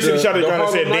 they said he shot at the ground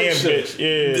and said, Harlem Night damn shit.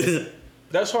 bitch. Yeah.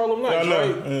 That's Harlem Nights, I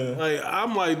know, right? yeah. Like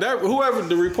I'm like that. Whoever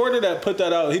the reporter that put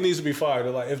that out, he needs to be fired.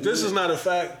 Like if this is not a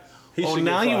fact, he should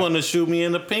get fired. to shoot me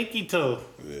in the pinky toe.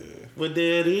 Yeah. But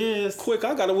there it is. Quick,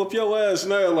 I gotta whoop your ass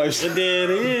now. Like, But there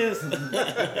it is.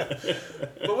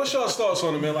 but what's y'all's thoughts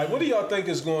on it, man? Like, what do y'all think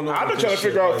is going on? I've been with trying this to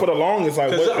figure shit? out for the longest,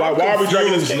 like, 'Cause I'm why are we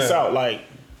dragging this confused case now. out? Like,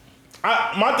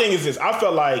 my thing is this: I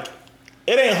felt like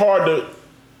it ain't hard to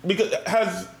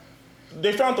because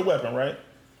they found the weapon, right?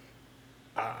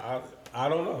 I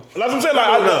don't know. That's what I'm saying.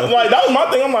 Like that was my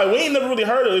thing. I'm like, we ain't never really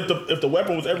heard of if the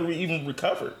weapon was ever even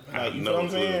recovered. Like, you know what I'm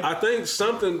saying? I think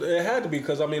something it had to be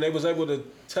because I mean they was able to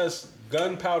test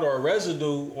gunpowder or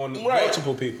residue on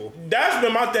multiple people. That's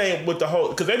been my thing with the whole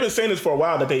because they've been saying this for a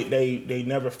while that they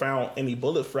never found any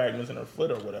bullet fragments in her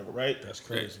foot or whatever, right? That's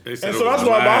crazy. And so that's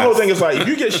why my whole thing is like, if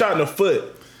you get shot in the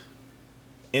foot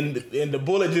and the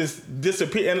bullet just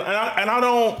disappear, and I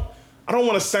don't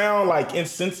want to sound like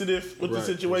insensitive with the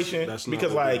situation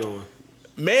because like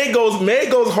Meg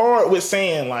goes hard with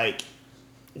saying like,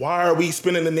 why are we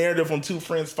spinning the narrative on two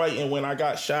friends fighting when I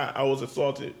got shot? I was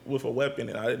assaulted with a weapon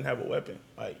and I didn't have a weapon.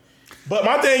 Like, but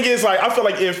my thing is like, I feel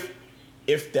like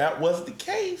if that was the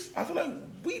case, I feel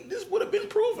like this would have been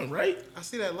proven, right? I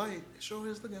see that light. It sure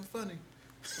is looking funny.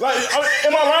 Like,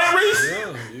 am I lying, Reese?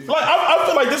 Yeah. Like, I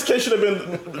feel like this case should have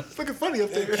been. It's looking funny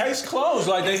up there. Case closed.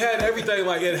 Like they had everything.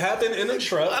 Like it happened in a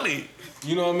truck.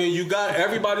 You know what I mean? You got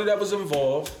everybody that was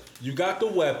involved. You got the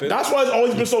weapon. That's why it's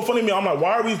always been so funny to me. I'm like,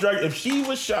 why are we dragging? If she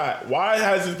was shot, why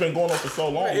has this been going on for so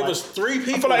long? It was 3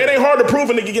 people. I feel like it ain't hard to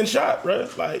prove a nigga getting shot, bro.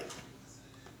 Like,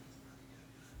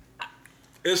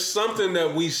 it's something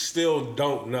that we still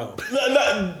don't know.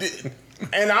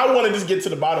 And I want to just get to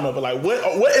the bottom of it. Like,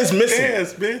 what is missing?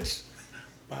 Yes, bitch.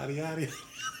 Body hottie.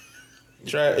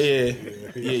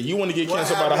 Yeah. You want to get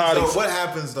canceled by the hotties. What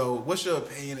happens though? What's your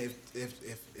opinion if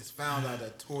it's found out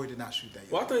that Tory did not shoot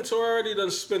that? Well, I think Tory already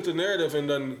done spent the narrative and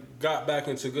done got back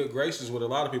into good graces with a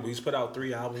lot of people. He's put out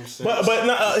 3 albums since.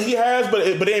 But he has, but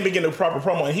they ain't been getting the proper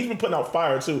promo, and he's been putting out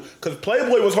fire too. Because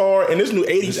Playboy was hard, and this new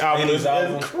 '80s album is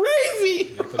crazy.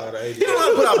 He put out an 80s. He don't know how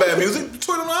to put out bad music.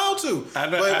 Tory don't know how to.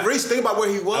 But Reese, think about where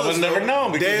he was. I would never know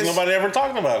because nobody ever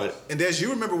talked about it. And Des, you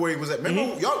remember where he was at?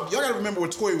 Remember, y'all gotta remember where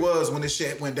Tory was when this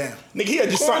shit went down. Nigga, he had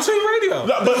just signed radio.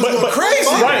 But crazy,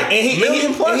 right?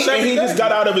 And he just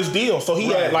got out of his deal, so he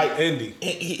had like indie.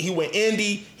 He went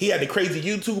indie. He had the crazy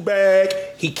YouTube bag.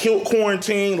 He killed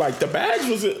quarantine. Like the bags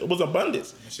was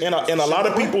abundance, and a lot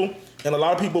of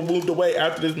people moved away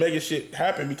after this mega shit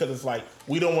happened because it's like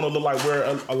we don't want to look like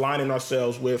we're aligning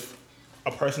ourselves with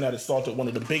a person that assaulted one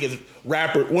of the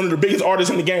biggest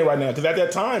artists in the game right now. Because at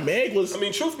that time, Meg was. I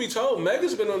mean, truth be told, Meg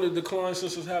has been on the decline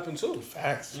since it's happened too.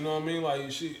 Facts. You know what I mean?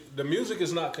 Like the music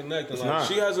is not connecting. It's like not.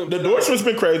 She hasn't. The endorsement's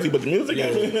been crazy, but the music.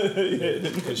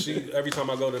 Cause every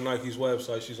time I go to Nike's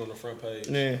website, she's on the front page.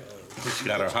 Yeah. She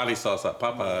got her hottie sauce at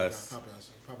Popeyes.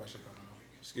 Popeyes.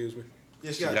 Excuse me.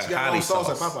 Yeah, she got her own sauce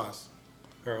at Popeyes.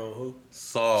 Her own who?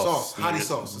 Sauce. Hottie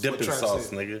sauce. Dipping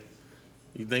sauce, nigga.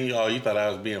 You thought I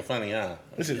was being funny, huh?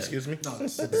 Excuse me? No,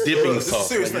 dipping sauce.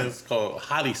 Serious Nigga. It's called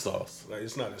hottie sauce. Like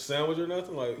it's not a sandwich or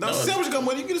nothing. Like no, sandwich come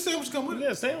with it. You get a sandwich come with it.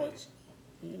 Yeah, sandwich.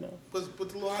 You know. Put the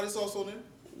little hottie sauce on there.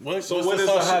 What is the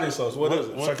hottie sauce? What is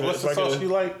it? What's the sauce you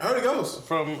like? I heard it goes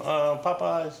From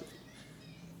Popeyes.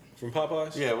 From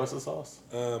Popeyes? Yeah, what's the sauce?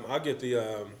 I get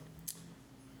the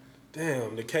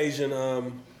the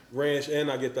Cajun ranch, and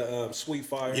I get the sweet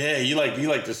fire. Yeah, you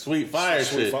like the sweet fire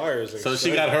Sweet shit. fire is so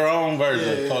she got her own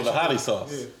version called the hottie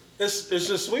sauce. Yeah. It's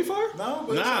just sweet fire? No,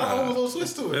 but it's her own little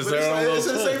twist to it. It's But their own it's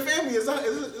in the little same family. It's not.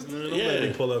 Let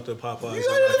me pull up the Popeyes. You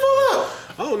gotta pull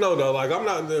up. I don't know though. Like I'm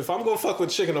not. If I'm gonna fuck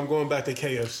with chicken, I'm going back to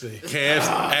KFC.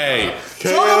 Hey,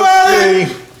 KFC.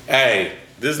 Hey,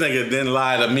 this nigga didn't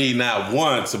lie to me not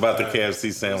once about the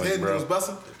KFC sandwich, bro. Was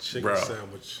busting. Chicken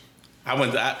sandwich. I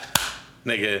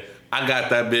got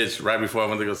that bitch right before I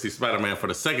went to go see Spider-Man for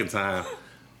the second time.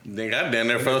 Nigga, I damn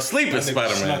near fell asleep in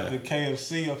Spider-Man. Snuck the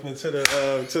KFC up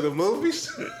into the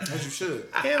movies. As you should.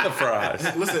 And the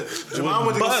fries. Listen, Jamal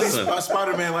went to go see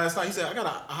Spider-Man last night. He said, I got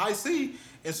a high C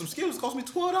and some Skittles. Cost me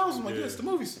 $12. I'm like, it's the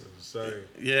movies. Same.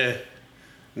 Yeah.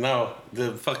 No,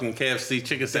 the fucking KFC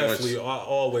chicken sandwich. Definitely, I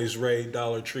always raid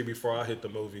Dollar Tree before I hit the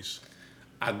movies.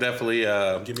 I definitely,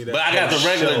 Give me that but I got the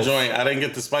regular shelf. joint. I didn't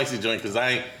get the spicy joint because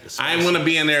I ain't want to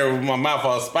be in there with my mouth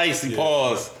all spicy. Yeah.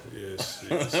 Pause. Yes.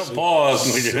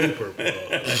 Pause, nigga. Super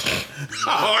pause.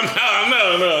 Oh,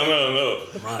 no.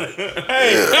 Right.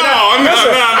 Hey,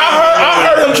 I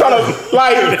heard him trying to,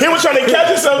 like, he was trying to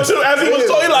catch himself too as he was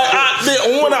talking, like,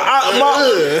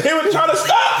 he was trying to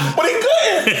stop, but he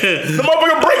couldn't. The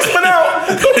motherfucker brakes went out.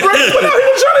 He was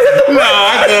trying to hit the brakes. No,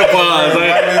 I couldn't pause.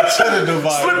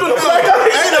 Slipped on the black eye.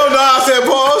 Ain't no I said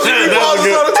pause. She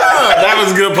pauses all the time. That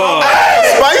was a good pause.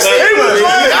 Spicy. He was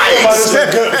like,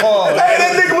 Good pause. hey,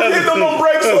 that nigga was hitting them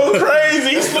brakes so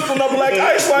crazy. He slipped on the black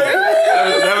ice like,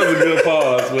 That was a good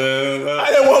pause, man. I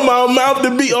didn't want my mouth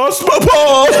to be on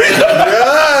pause. He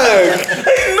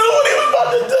knew what he was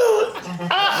about to do.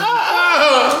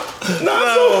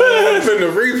 Not so bad. In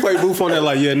the replay booth, on that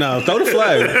like, yeah, no, throw the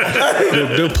flag.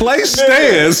 The play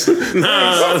stands.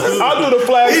 I'll do the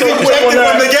flag so quick on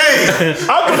From the that. game.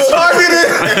 I'll do the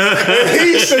targeted.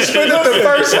 He suspended the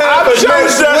first half. I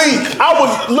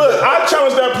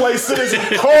challenged that play. Citizen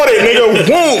caught it, nigga.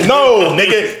 Boom. No,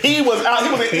 nigga. He was out. He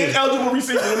was an ineligible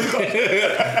receiver when he caught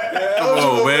it.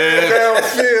 Oh, man.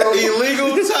 Downfield.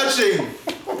 Illegal touching.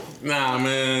 Nah,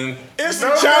 man. It's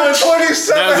the challenge.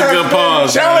 27. That was a good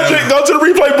pause. Challenge it. Go to the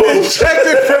replay booth. Check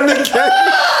it from the game.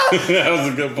 That was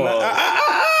a good pause.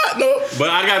 No. But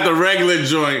I got the regular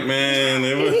joint, man.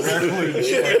 It was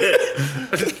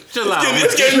chill out.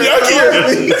 It's getting yuckier.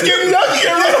 It's getting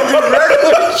yuckier.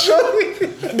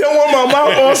 Don't want my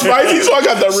mouth all spicy, so I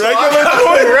got the regular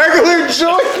joint. Regular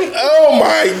joint. Oh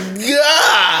my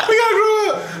god. We gotta grow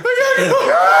up.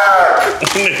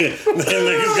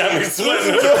 Niggas got me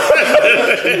sweating.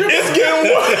 It's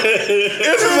getting wild.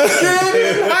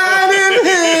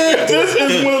 This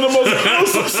is one of the most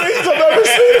gruesome scenes I've ever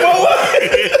seen in my life.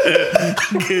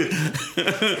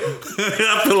 I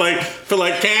feel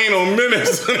like Kane on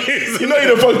Menace. You know you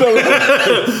done fucked up.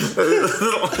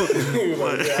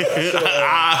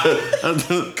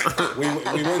 We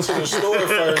went to the store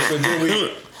first, and then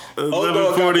we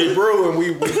 11:40 brew, and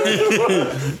we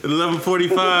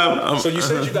 11:45. So you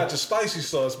said you got the spicy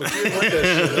sauce, but you didn't want that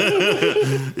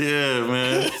shit. Yeah,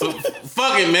 man. So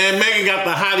fuck it, man. Megan got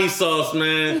the hottie sauce,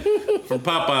 man, from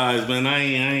Popeyes, man. I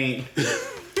ain't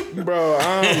Bro,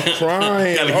 I'm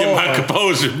crying. gotta get my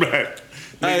composure back.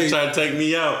 Hey. Nigga try to take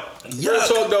me out. Real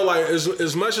talk though, like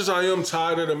as much as I am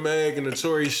tired of the Meg and the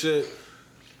Tory shit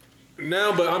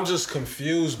now, but I'm just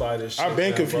confused by this shit. I've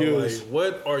been now, bro. confused. Like,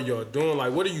 what are y'all doing?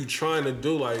 Like, what are you trying to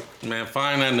do? Like, Man,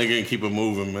 find that nigga and keep it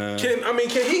moving, man. can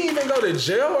he even go to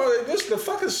jail? Or like, this the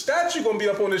fucking statue gonna be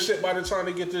up on this shit by the time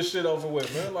they get this shit over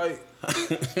with, man? Like,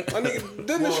 I mean,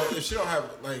 then Well, this if she don't have,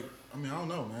 like, I mean, I don't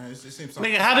know, man. It seems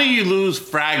something. Nigga, how do you lose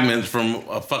fragments from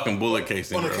a fucking bullet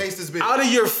casing? On a bro? case this big. out of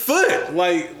your foot,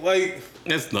 like.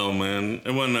 It's no, man.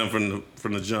 It wasn't nothing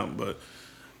from the jump, but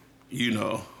you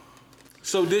know.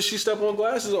 So did she step on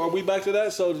glasses? Or are we back to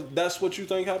that? So that's what you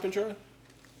think happened, Trey?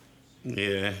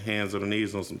 Yeah, hands on her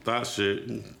knees on some thought shit.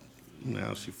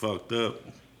 Now she fucked up.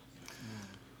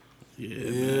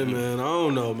 Yeah, man. I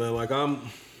don't know, man. Like I'm.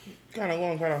 Kind of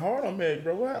going kind of hard on Meg,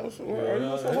 bro. What's so hard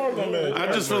on Meg? I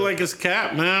just feel like it's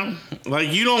cap, man.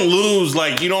 Like you don't lose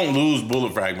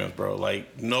bullet fragments, bro.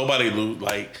 Like nobody lose.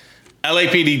 Like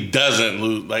LAPD doesn't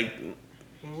lose. Like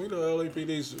We know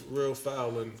LAPD's real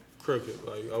foul and crooked.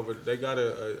 Like they got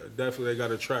definitely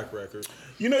a track record.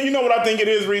 You know what I think it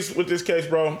is, Reese, with this case,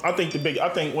 bro. I think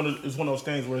it's one of those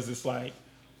things where it's just like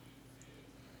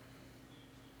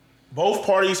both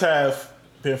parties have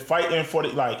been fighting for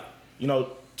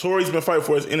Tory's been fighting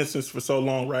for his innocence for so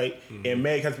long, right? Mm-hmm. And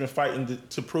Meg has been fighting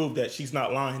to prove that she's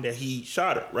not lying, that he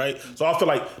shot her, right? So I feel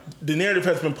like the narrative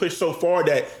has been pushed so far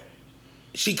that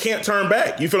she can't turn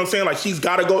back. You feel what I'm saying? Like she's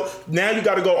got to go. Now you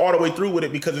got to go all the way through with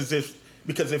it because if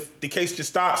the case just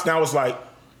stops, now it's like,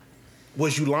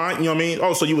 was you lying? You know what I mean?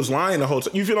 Oh, so you was lying the whole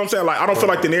time. You feel what I'm saying? Like I don't feel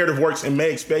like the narrative works in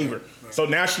Meg's favor. So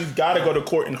now she's got to go to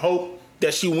court and hope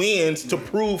that she wins to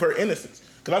prove her innocence.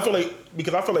 Because I feel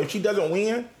like if she doesn't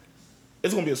win,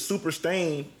 it's gonna be a super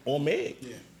stain on Meg.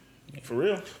 Yeah. For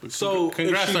real. So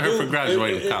congrats to her for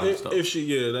graduating college, though. If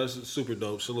she, that's super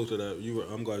dope. Salute to that.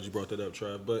 I'm glad you brought that up,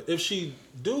 Trav. But if she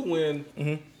do win,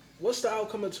 what's the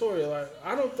outcome of Tory? Like,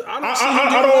 I don't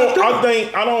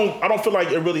feel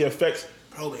like it really affects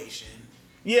Probation.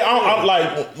 Yeah, I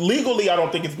like legally, I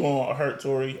don't think it's gonna hurt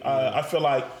Tory. I feel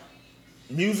like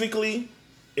musically,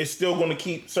 it's still going to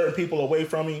keep certain people away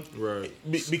from me, right?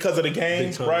 Because of the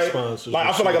game, right? Like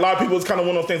I feel like a lot of people, it's kind of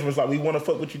one of those things where it's like we want to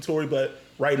fuck with you, Tory, but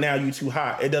right now you too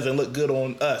hot. It doesn't look good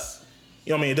on us.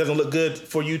 You know what I mean? It doesn't look good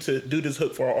for you to do this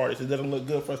hook for our artists. It doesn't look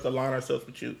good for us to align ourselves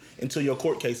with you until your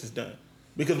court case is done.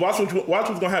 Because watch what's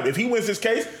going to happen. If he wins this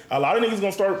case, a lot of niggas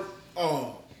going to start.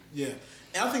 Oh yeah.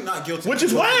 And I think not guilty. Which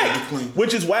is whack.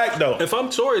 Which is whack, though. If I'm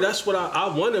Tory, that's what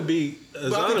I want to be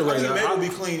exonerated. I think Meg would be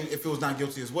clean if it was not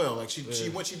guilty as well. Like she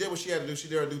did what she had to do. She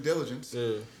did her due diligence.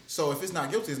 Yeah. So if it's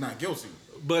not guilty, it's not guilty.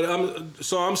 But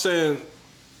I'm saying,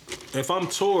 if I'm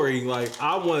Tory, like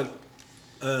I want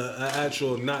an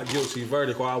actual not guilty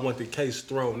verdict, or I want the case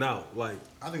thrown out. Like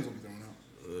I think it's gonna be thrown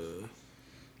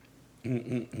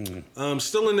out.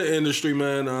 Still in the industry,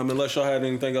 man. Unless y'all had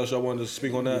anything else y'all wanted to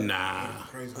speak on that. Nah.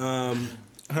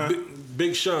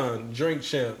 Big Sean, Drink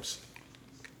Champs.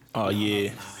 Oh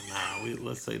yeah. Nah.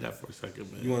 Let's say that for a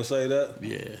second, man. You want to say that?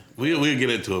 Yeah. We'll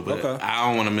get into it, but okay. I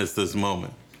don't want to miss this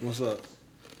moment. What's up?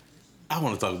 I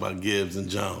want to talk about Gibbs and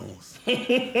Jones.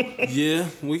 Yeah,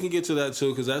 we can get to that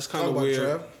too, because that's kind of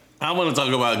weird. I want to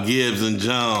talk about Gibbs and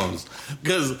Jones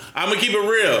because I'm gonna keep it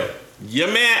real. Your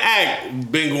man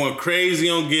Act been going crazy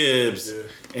on Gibbs,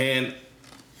 and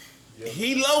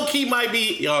he low key might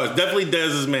be. Yo, it's definitely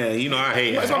Dez's man. You know I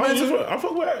hate Act. I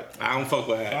fuck with Act. I don't fuck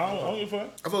with Act. I don't give a fuck.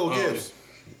 I fuck with Gibbs.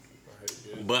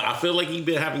 But I feel like he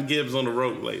been having Gibbs on the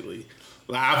rope lately.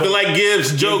 Like, I feel like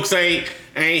Gibbs jokes ain't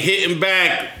hitting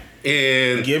back,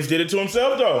 and Gibbs did it to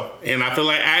himself though. And I feel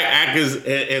like Ack is,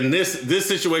 and this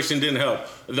situation didn't help.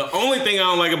 The only thing I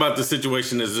don't like about the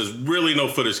situation is there's really no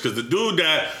footage because the dude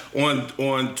that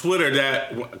on Twitter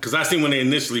because I seen when they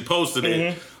initially posted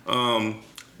it, nigga,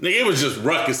 it was just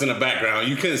ruckus in the background.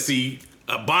 You couldn't see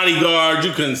a bodyguard,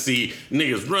 you couldn't see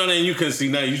niggas running, you couldn't see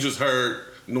nothing. You just heard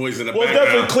noise in the background. Well,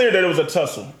 it's definitely clear that it was a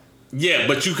tussle. Yeah,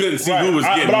 but you couldn't see who was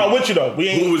getting. But I'm with you though.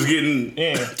 Who was getting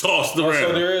tossed around?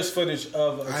 So there is footage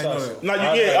of a tussle. No,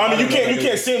 you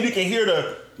can't see him. You can hear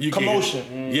the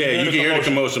commotion. You can hear the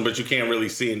commotion, but you can't really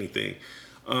see anything.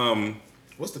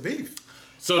 What's the beef?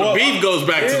 So the beef goes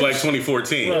back to like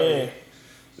 2014. Right.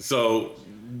 So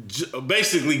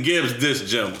basically, Gibbs dissed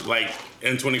Jim like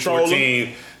in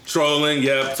 2014. Trolling,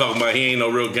 talking about he ain't no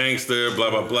real gangster,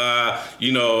 blah, blah, blah.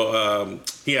 You know,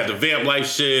 he had the Vamp Life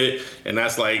shit, and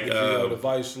that's like... the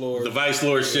Vice Lord. The Vice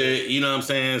Lord shit, you know what I'm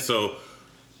saying? So,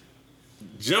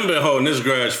 Jim been holding this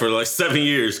grudge for like 7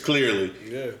 years, clearly.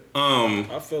 Yeah.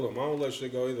 I feel him. I don't let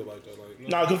shit go either like that. Like,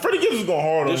 Nah, because Freddie Gibbs is going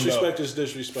hard on him. Disrespect is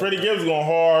disrespect. Freddie Gibbs is going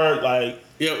hard, like...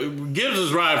 Yeah, Gibbs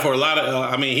was riding for a lot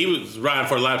of... he was riding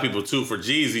for a lot of people, too, for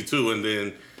Jeezy, too, and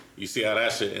then you see how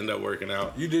that shit ended up working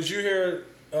out. Did you hear...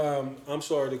 I'm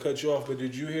sorry to cut you off, but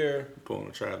did you hear Pulling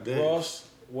a trap dead. Ross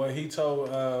when he told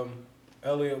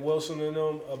Elliot Wilson and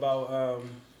them about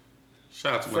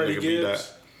Shout out to my Freddie nigga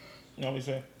Gibbs? You know what I'm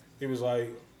saying? He was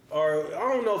like, or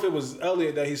I don't know if it was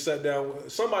Elliot that he sat down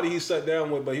with, somebody he sat down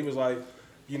with, but he was like,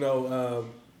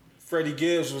 Freddie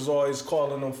Gibbs was always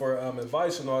calling him for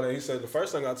advice and all that. He said the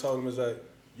first thing I told him is that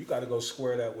you got to go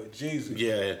square that with Jeezy.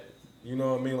 Yeah. You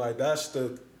know what I mean? Like that's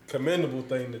the commendable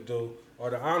thing to do. Or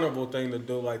the honorable thing to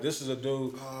do. Like, this is a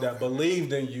dude that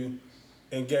believed in you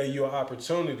and gave you an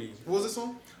opportunity. What was this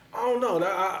song? I don't know.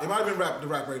 It might have been the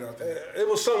rap radar thing. It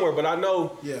was somewhere, but I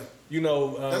know,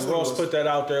 That's Ross put that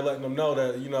out there letting them know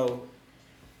that,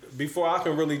 before I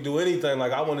can really do anything,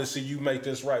 like, I want to see you make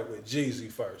this right with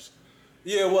Jeezy first.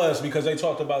 Yeah, it was, because they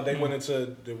talked about, they went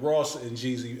into the Ross and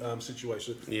Jeezy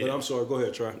situation. Yeah. But I'm sorry, go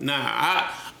ahead, Try. Nah,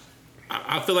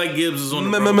 I feel like Gibbs is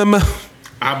on the road.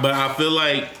 But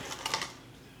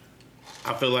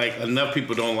I feel like enough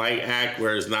people don't like Act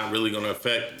where it's not really going to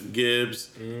affect Gibbs.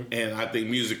 Mm-hmm. And I think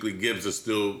musically Gibbs is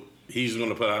he's going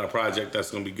to put out a project that's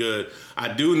going to be good.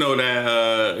 I do know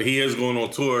that he is going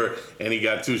on tour and he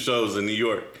got 2 shows in New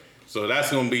York. So that's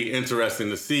going to be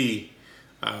interesting to see.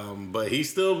 But he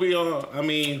still be on,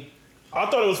 I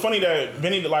thought it was funny that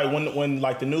Benny, like when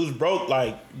like the news broke,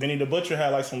 like Benny the Butcher had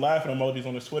like some laughing emojis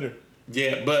on his Twitter.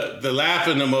 Yeah, but the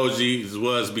laughing emojis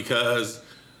was because...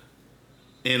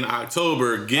 in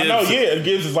October, Gibbs...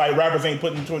 Gibbs is like rappers ain't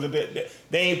putting towards they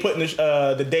ain't putting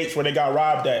the dates where they got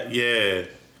robbed at. Yeah.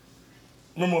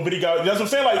 Remember when Benny got... That's what I'm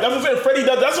saying. Like, that's what I'm saying. Freddie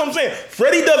does... That's what I'm saying.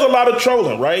 Freddie does a lot of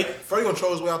trolling, right? Freddie gonna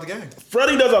troll his way out the game.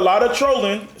 Freddie does a lot of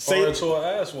trolling. Or into an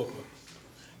ass whooping.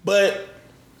 But...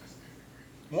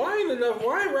 Why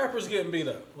ain't rappers getting beat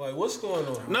up? Like, what's going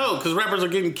on? No, because rappers are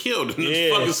getting killed.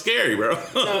 It's fucking scary, bro.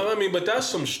 No, but that's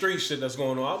some street shit that's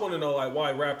going on. I want to know, like,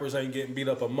 why rappers ain't getting beat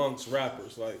up amongst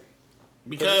rappers. Like,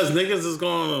 because niggas is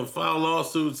going to file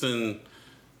lawsuits and...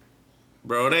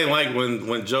 Bro, it ain't like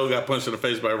when Joe got punched in the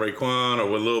face by Raekwon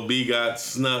or when Lil B got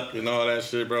snuck and all that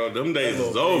shit, bro. Them days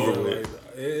is over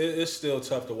with. It's still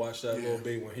tough to watch that Lil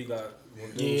B when he got...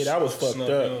 that was fucked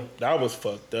up. Him. That was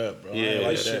fucked up, bro. Yeah,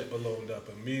 like shit ballooned up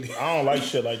immediately. I don't like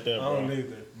shit like that, bro. I don't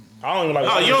either. I don't even like.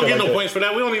 Oh, you don't get no points for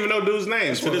that. We don't even know dude's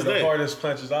names to this day. The hardest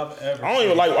punches I've ever. I don't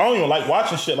even like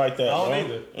watching shit like that. I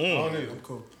don't either. I'm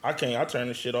cool. I can't. I turn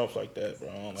this shit off like that, bro.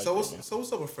 I don't like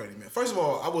what's up with Freddie, man? First of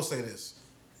all, I will say this: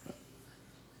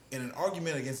 in an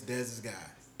argument against Dez's guy,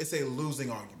 it's a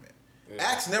losing argument. Yeah.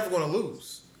 Act's never going to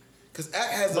lose. Because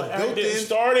Act has a built-in...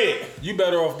 started. You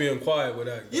better off being quiet with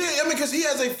Act. Yeah, because he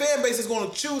has a fan base that's going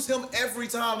to choose him every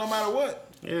time, no matter what.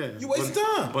 Yeah. You waste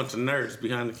time. A bunch of nerds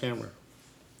behind the camera.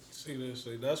 See,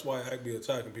 that's why Act be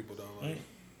attacking people, though. Like.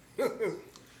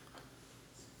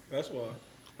 That's why.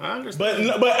 I understand.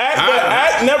 But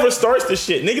Act never starts the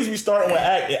shit. Niggas be starting with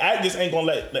Act. Act just ain't gonna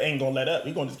let up.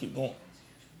 He gonna just keep going.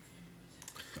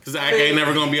 Because Act ain't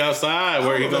never gonna be outside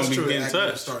where he gonna be getting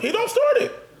touched. He don't start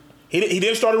it. He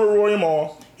didn't start it with Rory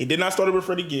Mal. He did not start it with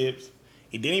Freddie Gibbs.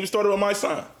 He didn't even start it with my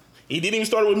son. He didn't even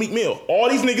start it with Meek Mill. All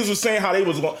these niggas was saying how they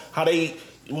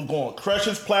He was going to crush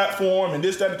his platform and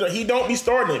this, that, and that. He don't be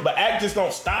starting it, but Act just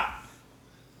don't stop.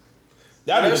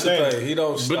 That's the thing. He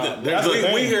don't stop.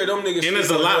 We hear them niggas. And there's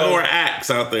a lot more acts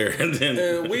out there.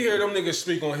 And we hear them niggas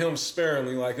speak on him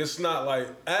sparingly. Like, it's not like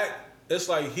Act. It's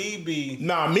like he be.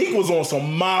 Nah, Meek was on some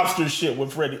mobster shit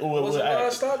with Freddie. Was it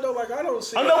non-stop though? Like, I don't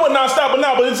see. I know what non-stop,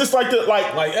 but it's just like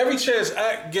like every chance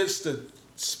Act gets to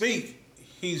speak,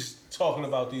 he's talking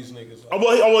about these niggas.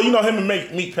 Well, you know him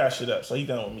and Meek pass shit up, so he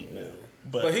done with Meek now.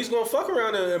 But he's gonna fuck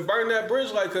around and burn that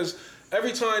bridge, like, cause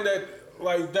every time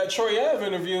that Troy Ave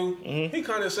interview, he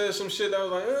kind of said some shit that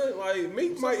was like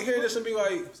Meek might hear this and be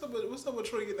like, what's up with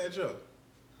Troy getting that joke?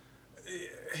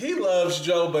 He loves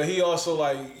Joe, but he also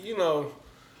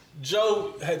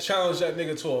Joe had challenged that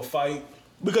nigga to a fight.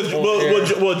 Because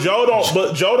Joe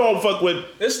don't fuck with.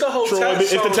 It's the whole Troy.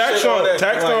 tax It's the tax song.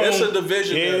 It's a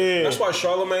division. Yeah. That's why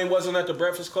Charlamagne wasn't at the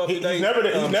Breakfast Club today. He's never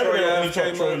there. He's never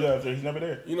there. He's never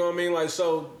there. You know what I mean? Like,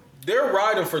 so they're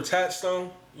riding for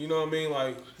Taxstone. You know what I mean?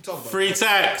 Like, free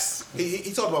tax.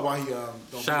 He talked about why he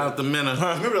don't. Shout out to Minna.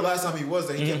 Remember the last time he was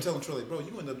there? He kept telling Troy, like, bro,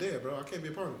 you end up there, bro. I can't be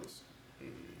a part of this.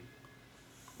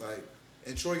 Like,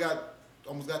 and Troy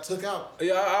almost got took out.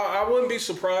 Yeah, I wouldn't be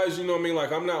surprised. You know what I mean?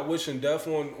 Like, I'm not wishing death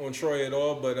on Troy at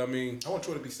all, but I mean, I want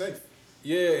Troy to be safe.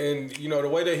 Yeah, and the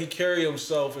way that he carry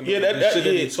himself and the shit that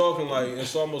he talking, like,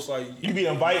 it's almost like you be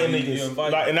inviting niggas,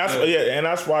 and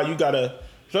that's why you gotta,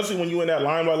 especially when you in that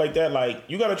limelight like that, like,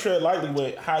 you gotta tread lightly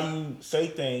with how you say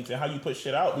things and how you put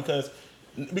shit out because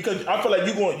I feel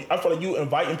like you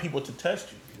inviting people to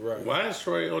test you. Right. Why is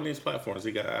Troy on these platforms?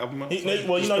 He got an album out? He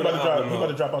about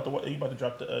to drop the he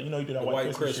did that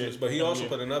White Christmas, but he also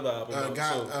put another album out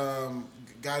too.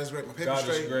 God is great. My paper God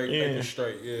straight. is great. Paper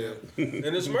straight. Yeah.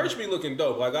 And his merch be looking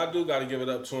dope. Like, I do got to give it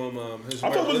up to him. His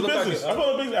I fuck with his business. I fuck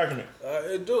with business acumen.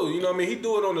 It do. You know what I mean? He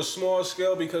do it on a small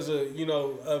scale because of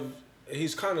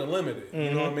he's kind of limited.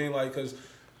 You know what I mean? Like, because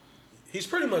he's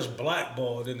pretty much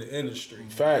blackballed in the industry.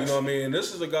 Facts. You know what I mean? And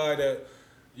this is a guy that,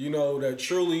 that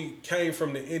truly came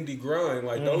from the indie grind.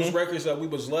 Like, those records that we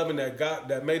was loving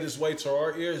that made its way to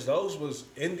our ears, those was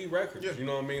indie records. Yeah. You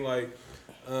know what I mean? Like,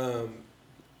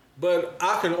 but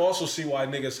I can also see why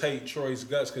niggas hate Troy's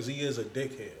guts because he is a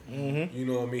dickhead. You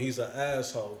know what I mean? He's an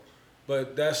asshole.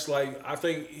 But that's like, I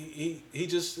think he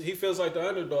feels like the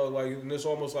underdog. Like, and it's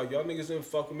almost like, y'all niggas didn't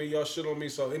fuck with me, y'all shit on me,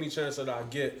 so any chance that I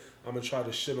get, I'm gonna try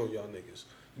to shit on y'all niggas.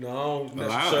 I don't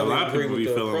necessarily agree with the approach. A lot of people be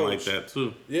feeling like that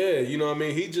too. Yeah, you know what I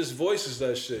mean? He just voices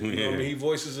that shit. You know what I mean? He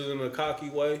voices it in a cocky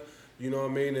way. You know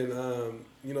what I mean? And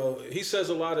he says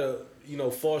a lot of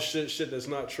false shit that's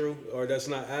not true or that's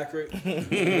not accurate. You know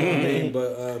what I mean?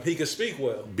 But he can speak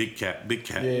well. Big cat.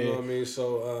 Yeah. You know what I mean?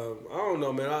 So I don't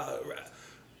know, man.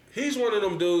 He's one of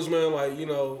them dudes, man. Like,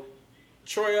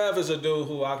 Troy Ave is a dude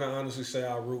who I can honestly say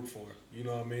I root for. You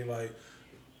know what I mean? Like,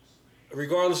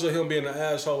 regardless of him being an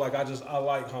asshole, like, I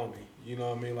like homie. You know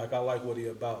what I mean? Like, I like what he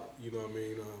about. You know what I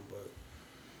mean? But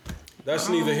that's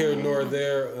neither here nor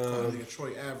there.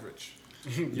 Troy average.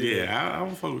 Yeah, I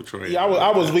don't fuck with Troy. Yeah,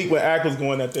 I was weak when Act was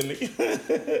going at that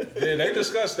nigga. Yeah, they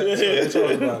discussed that. They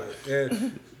talked about it.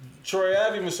 And Troy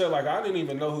Ave even said, like, I didn't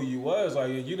even know who you was. Like,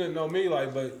 you didn't know me.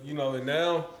 Like, but, and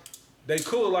now they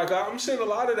cool. Like, I'm seeing a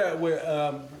lot of that with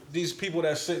these people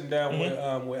that's sitting down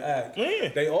with Act. Yeah.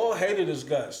 They all hated his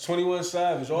guts. 21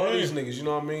 Savage, all these niggas, you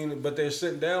know what I mean? But they're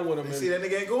sitting down with him. And see, that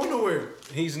nigga ain't going nowhere.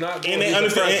 He's not going. And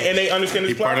they understand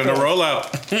his platform. Part of the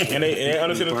rollout. and they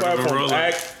understand his platform.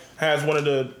 Act has one of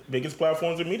the biggest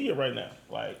platforms in media right now.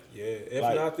 Like, if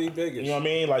not the biggest. You know what I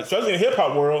mean? Like, especially in the hip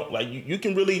hop world, like, you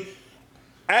can really,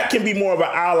 Act can be more of an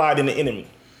ally than the enemy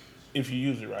if you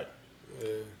use it right. Yeah.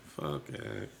 Fuck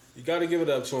Act. You got to give it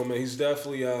up to him, man. He's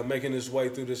definitely making his way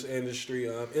through this industry.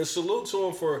 And salute to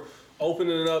him for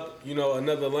opening up,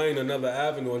 another lane, another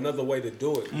avenue, another way to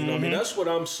do it. You know what I mean? That's what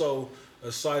I'm so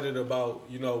excited about,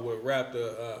 with rap,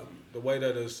 the way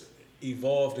that it's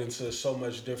evolved into so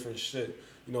much different shit.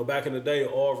 Back in the day,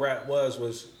 all rap was,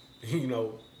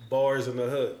 bars in the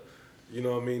hood. You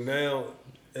know what I mean? Now,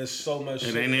 it's so much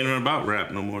shit. It ain't even about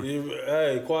rap no more.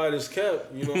 Hey, quiet as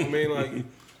kept. You know what I mean? Like,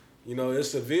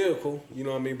 it's a vehicle, you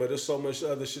know what I mean? But there's so much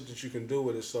other shit that you can do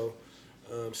with it. So,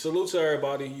 salute to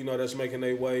everybody, that's making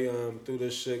their way through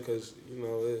this shit because,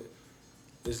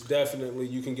 it's definitely,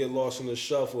 you can get lost in the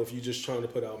shuffle if you're just trying to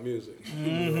put out music.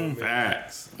 You know what I mean?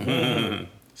 Facts.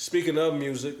 Speaking of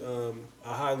music, a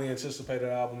highly anticipated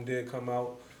album did come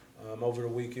out over the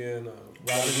weekend.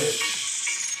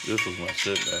 This was my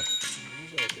shit, though.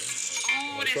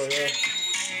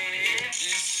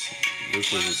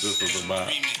 This was about.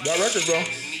 That record, bro. Oh,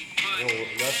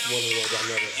 that's one of those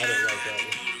I didn't like that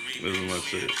one. This was my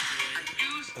shit.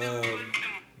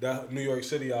 That New York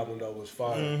City album though was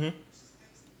fire.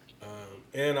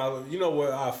 And you know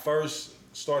where I first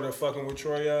started fucking with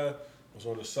Troy was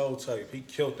on the Soul tape. He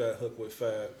killed that hook with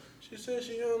Fab. She said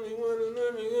she only wanted to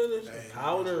let me in this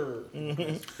powder.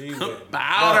 He went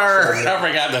Powder. I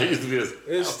forgot that used to be this.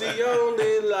 It's the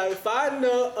only life I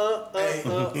know.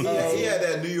 He had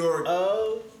that New York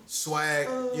swag.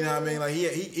 You know what I mean? Like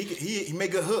he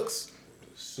made good hooks,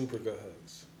 Super good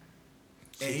hooks.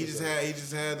 and he just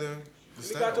had the.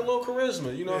 He got the little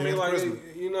charisma. You know what I mean? Like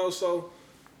you know, so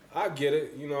I get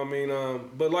it. You know what I mean?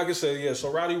 But like I said, yeah.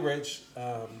 So Roddy Ricch,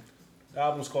 the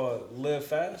album's called Live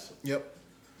Fast. Yep.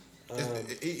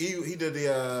 He did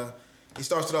the. He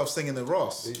started off singing the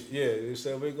Ross. Yeah, he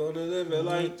said we're gonna live it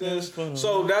like this.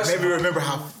 So that's Maybe remember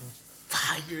how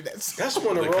fire that's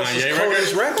one of The Ross's Kanye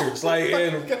coldest records. Like,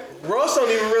 and Ross don't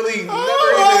even really never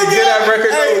my even get that God.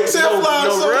 record Hey, no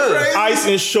Teflon so run. crazy. Ice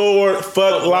insured,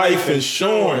 fuck life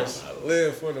insurance. I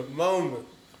live for the moment.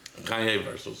 Kanye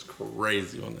verse was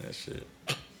crazy on that shit.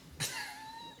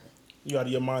 You out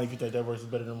of your mind if you think that verse is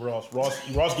better than Ross.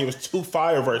 Ross gave us 2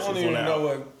 fire verses I don't on even that. know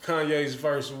what Kanye's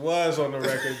verse was on the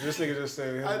record. This nigga just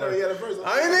said his I know verse. he had a verse.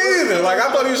 I ain't either. Like,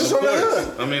 I thought he was just on the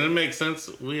hood. I mean, it makes sense.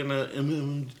 We in a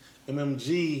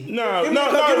MMG. No, Give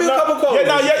me a couple quotes.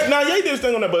 Yeah, Ye did his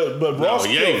thing on that, but Ross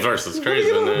Ye killed. verse is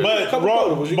crazy on that. But Couple Ross,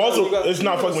 quotables. You got- it's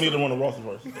not fucking with either one of Ross's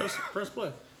verses. Press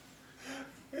play.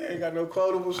 He ain't got no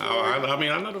quotables. I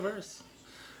mean, I know the verse.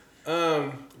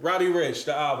 Roddy Ricch,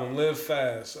 the album, Live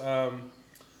Fast.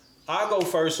 I'll go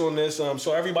first on this.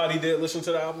 So everybody did listen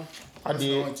to the album? I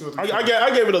did. only 2 or 3 I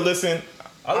gave it a listen.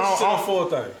 I listened to the full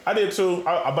thing. I did too,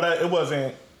 but it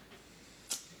wasn't.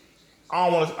 I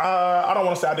don't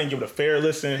want to say I didn't give it a fair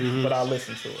listen, but I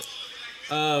listened to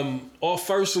it. Off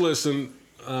first listen,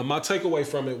 my takeaway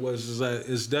from it was that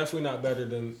it's definitely not better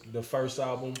than the first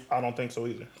album. I don't think so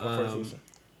either. My first listen.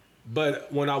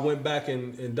 But when I went back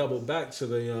and doubled back to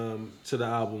the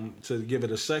album to give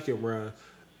it a second run,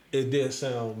 it did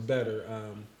sound better.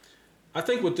 I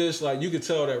think with this, like, you could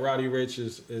tell that Roddy Ricch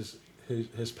is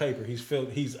his paper.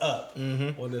 He's up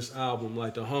on this album.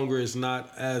 Like, the hunger is not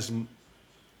as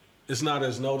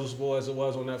noticeable as it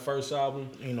was on that first album.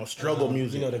 You know, struggle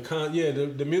music. You know,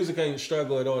 the music ain't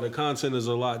struggle at all. The content is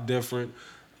a lot different.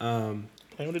 Playing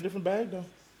with a different bag though.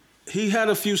 He had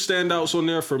a few standouts on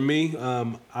there for me.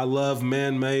 I love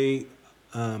Man Made,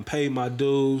 Paid My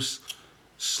Dues,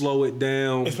 Slow It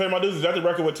Down. It's Pay My Dues. Is that the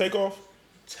record with Takeoff?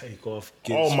 Takeoff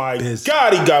gets Oh my busy.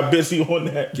 God, he got busy on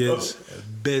that. Gets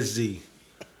busy.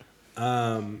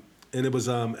 And it was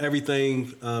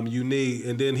Everything You Need.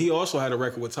 And then he also had a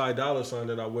record with Ty Dolla $ign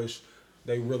that I wish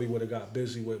they really would have got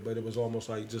busy with, but it was almost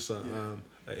like just an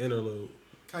interlude.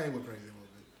 Kanye went crazy a little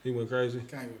bit. He went crazy?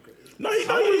 Kanye went crazy. No,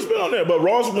 he's been on there, but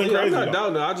Ross went Yeah, I'm crazy. not though.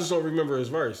 doubting it. I just don't remember his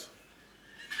verse.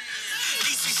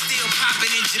 Least we still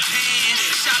popping in Japan,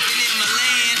 shopping in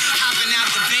Milan, hopping out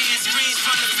the van, screens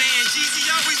from the fans. Jeezy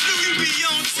always knew you'd be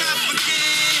on top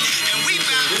again, and we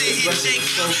bout to hit Jake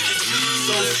so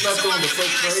slept on, but so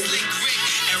crazy. Slick Rick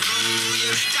and rule ya.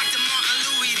 Dr. Martin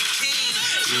Louis the King,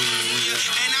 Junior,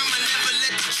 and I'ma never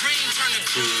let the dream turn to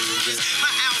cruise. My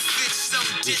outfit's so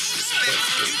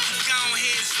disrespectful. You can go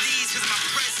ahead and sneeze 'cause my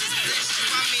presence bless you.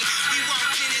 I mean, we walk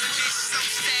in this bitch so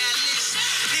stylish.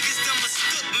 Niggas done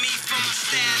mistook me for my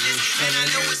stylist, and I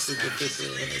know it's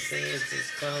superficial and it says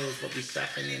it's closed, but we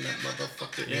shopping in that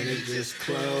motherfucker And it just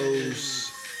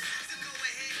close.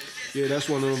 Yeah, that's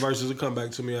one of the verses that come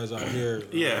back to me as I hear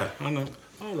it. Yeah, I know.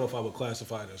 I don't know if I would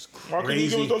classify it as Why couldn't you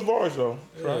give crazy. us those bars though?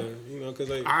 Yeah, you know, because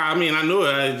they I mean, I knew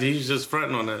it. He's just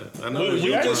fronting on that. I know. We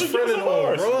you actually just should fronted give us on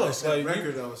bars. Ross. That Like,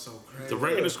 record though was so crazy. the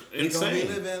record is We gonna be insane.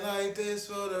 living like this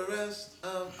for the rest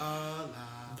of our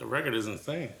lives. The record is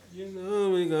insane. you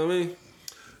know we got me.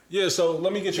 Yeah, so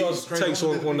let me get y'all's Straight takes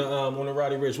on on the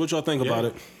Roddy Ricch. What y'all think about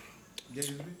it? Yeah,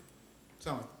 you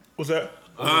Tell me. What's that?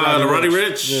 The Roddy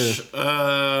Ricch.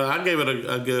 I gave it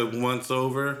a good once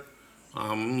over.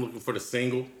 I'm looking for the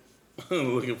single.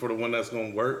 I'm looking for the one that's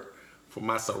gonna work for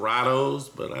my Seratos,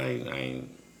 but I ain't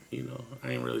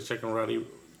really checking for Roddy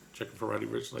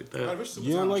Ricch like that.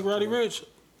 You don't like Roddy Ricch?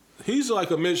 He's like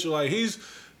a mixture. Like, he's,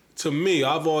 to me,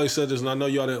 I've always said this, and I know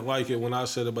y'all didn't like it when I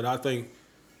said it, but I think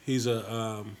he's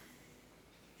a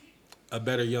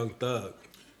better Young Thug.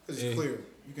 It's clear.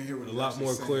 You can hear what A lot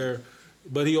more clear.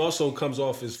 But he also comes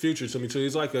off as Future to me too.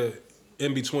 He's like a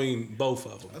in between both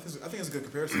of them. I think it's a good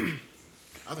comparison.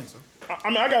 I think so. I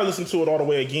mean, I gotta listen to it all the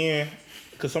way again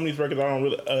because some of these records I don't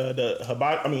really. The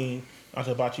Hibachi, I mean, not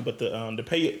Hibachi, but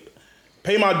the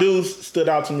Pay My Dues stood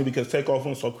out to me because Takeoff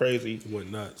went so crazy. He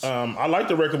went nuts. I like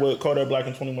the record with Kodak Black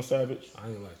and 21 Savage. I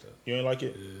ain't like that. You ain't like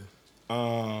it?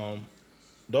 Yeah.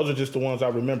 Those are just the ones I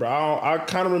remember. I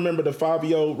kind of remember the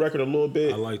Fabio record a little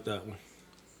bit. I like that one.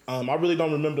 I really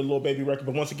don't remember the Lil Baby record,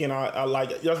 but once again, I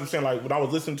like it. You know what I'm saying? Like when I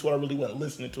was listening to it, I really wasn't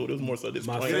listening to it. It was more so this.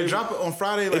 My Did favorite- it drop it on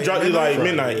Friday? It dropped it like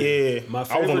midnight. Yeah, My I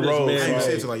was on favorite the is road. Man I didn't Made.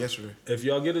 say it till like yesterday. If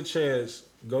y'all get a chance,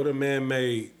 go to Man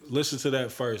Made. Listen to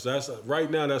that first. That's right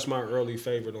now. That's my early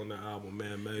favorite on the album,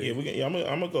 Man Made. I'm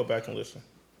gonna go back and listen.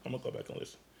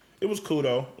 It was cool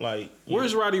though. Like,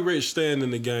 Where's Roddy Ricch stand in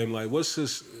the game? Like, what's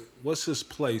his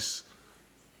place?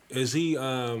 Is he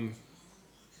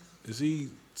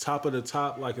top of the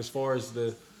top? Like as far as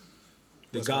the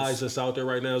guys that's out there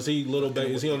right now, is he Little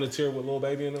Baby? Is he on the tier with Lil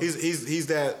Baby in them? He's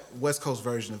that West Coast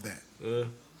version of that. Yeah.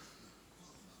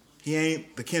 He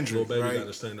ain't the Lil Kendrick, Baby right? got a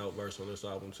standout verse on this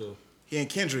album too. He ain't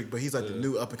Kendrick, but he's like the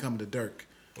new up and coming to Dirk.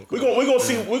 we're gonna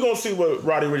see what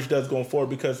Roddy Ricch does going forward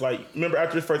because like remember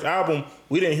after his first album,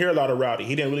 we didn't hear a lot of Roddy.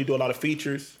 He didn't really do a lot of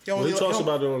features. Well, he talks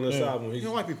about it on this album. He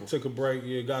don't like people. took a break.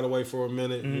 Yeah, got away for a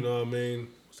minute. Mm-hmm. You know what I mean?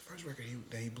 What's the first record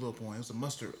that he blew up on? It was a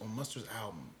Mustard's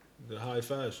album. The high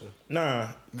fashion. Nah,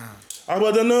 Nah, I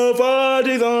wasn't no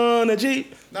fudges on the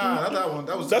Jeep. not that one.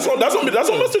 That's on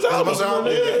Mustard's album. Mustard's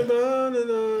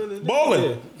album.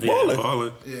 Ballin'.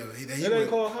 Ballin'. Yeah, he It ain't went,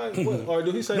 called high. What? Or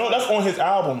do he say? No, that's on his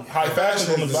album. High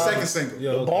Fashion on is his the album. second single.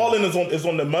 Yeah, The okay. Ballin' is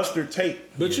on the Mustard tape.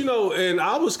 But you know, and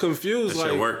I was confused. That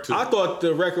shit Like worked, too. I thought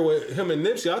the record with him and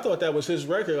Nipsey, I thought that was his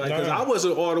record. Like, cause Nah. I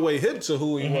wasn't all the way hip to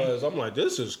who he was. I'm like,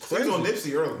 this is He crazy. was on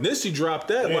Nipsey early. Nipsey dropped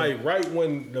that like right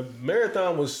when the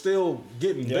marathon was still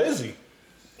getting busy.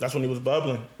 That's when he was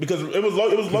bubbling because it was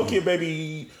low key,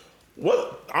 baby.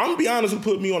 What I'm gonna be honest, who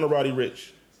put me on the Roddy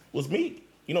Ricch was Meek.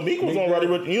 You know, Meek was on Roddy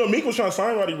Ricch. You know, Meek was trying to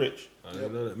sign Roddy Ricch. I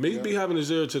didn't know that. Meek be having his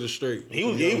ear to the street. He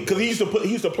used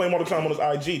to play him all the time on his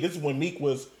IG. This is when Meek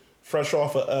was fresh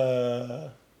off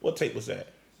of what tape was that?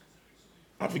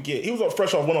 I forget. He was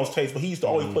fresh off one of those tapes, but he used to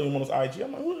always play him on his IG.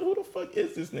 I'm like, who the fuck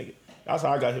is this nigga? That's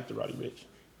how I got hip to Roddy Ricch.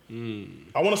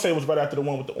 I want to say it was right after the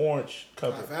one with the orange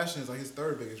cover. High Fashion is like his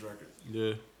third biggest record.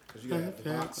 Yeah. Cause you got the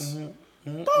Box.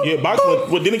 Yeah, Box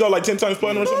didn't he go like 10 times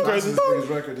platinum or something Box is crazy? his biggest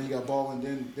record. Then you got Ballin',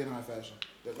 then High Fashion.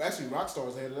 Actually, Rockstar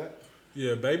was ahead of that.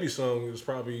 Yeah, Baby Song is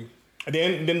probably And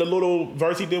then the little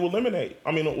verse he did with Lemonade.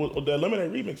 I mean, with the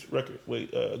Lemonade remix record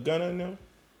with Gunna and them.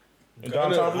 And Don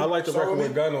Gunna, Thompson. I like the Start record with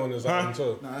with Me? Gunna on his album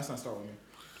too. Nah, that's not Start With Me.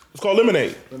 It's called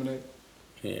Lemonade. Lemonade.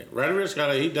 Yeah, Roddy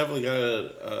Ricch he definitely got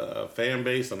a fan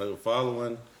base and a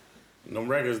following. And them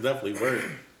records definitely work.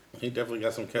 He definitely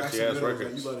got some catchy Actually, ass you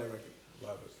records. love that record.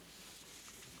 Love it.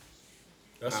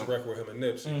 That's the record with him and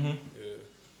Nipsey. Yeah.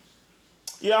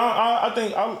 Yeah, I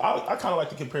think I kind of like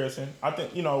the comparison. I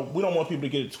think we don't want people to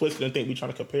get it twisted and think we're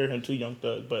trying to compare him to Young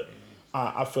Thug, but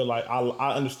I feel like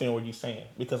I understand what you're saying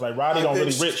because like Roddy don't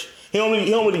really rich. He don't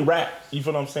really rap. You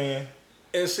feel what I'm saying?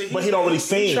 And see, But he don't really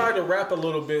sing. He tried to rap a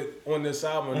little bit on this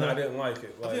album, and I didn't like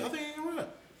it. Like, I think he can rap.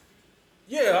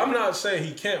 yeah, I'm not saying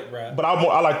he can't rap. But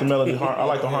I like the melody. I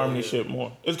like the harmony shit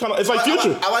more. It's like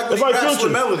Future. I like when it's he like raps Future.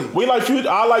 with melody. We like Future.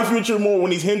 I like Future more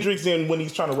when he's Hendrix than when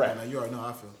he's trying to rap. Now you already know how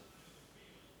I feel.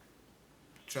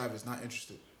 Travis not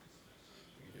interested.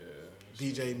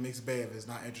 DJ Mix Bev is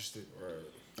not interested.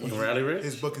 And Roddy Ricch?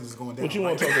 His bookings is going down. What you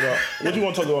want to talk about? What you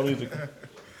want to talk about music?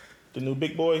 The new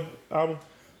Big Boy album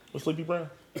with Sleepy Brown.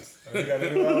 He got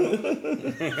a new album.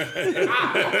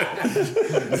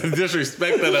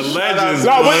 Disrespect of the legends.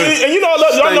 No, but, man. and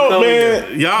y'all know,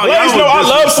 man. Y'all Ladies would know I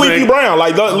love disrespect- Sleepy Brown.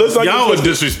 Like, let's not Y'all get would twisted.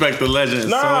 disrespect the legends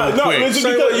so quick. it's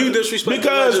Same way you disrespect the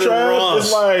because legend of Trav, Ross.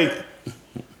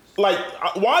 it's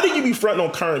like, why do you be fronting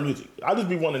on current music? I just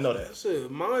be wanting to know that. That's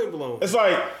it. Mind blown. It's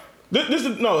like this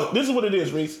is what it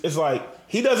is, Reese. It's like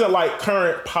he doesn't like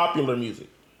current popular music.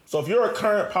 So if you're a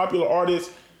current popular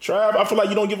artist, Trav, I feel like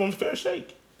you don't give him a fair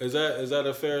shake. Is that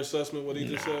a fair assessment? What he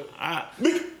just said?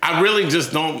 I really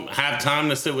just don't have time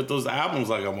to sit with those albums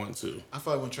like I want to. I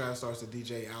feel like when Trav starts to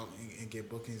DJ out and get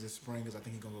bookings this spring, because I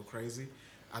think he's gonna go crazy.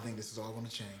 I think this is all gonna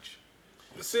change.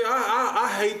 See,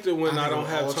 I hate that when I I think don't it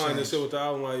have will time to change. sit with the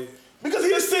album. Like, Because he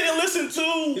just sit and listen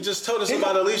to. he just told us He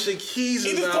about don't- Alicia Keys'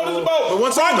 He just album. told us about But one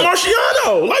Rock song,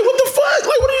 Marciano. Like, what the fuck?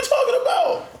 Like, what are you talking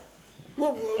about?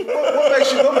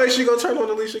 What makes you go turn on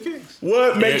Alicia Keys?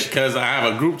 What makes Because I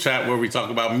have a group chat where we talk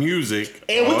about music.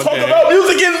 and we all talk day. about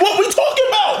music and what we talking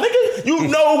about, nigga. You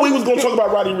know we was gonna talk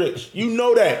about Roddy Ricch. You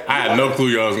know that. I had no clue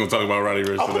y'all was gonna talk about Roddy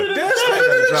Ricch I'll put it in today. the chat. Put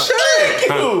it in the chat.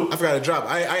 Thank you. I forgot to drop.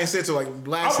 I ain't said till like I'll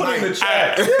last put it in the night.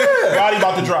 chat. Roddy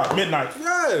about to drop midnight.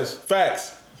 Yes.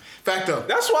 Facts. Fact up.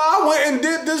 That's why I went and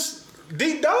did this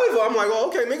deep dive. I'm like, oh,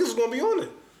 okay, niggas is gonna be on it.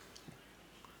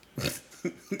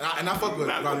 And I fuck with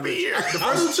Not Roddy gonna be Ricch. here.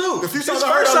 I do too. The few His songs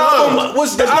I heard, first I love. album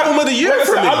was the album of the year Like I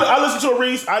for said, me. I listened to a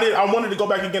Reese. I wanted to go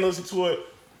back again and listen to it.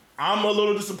 I'm a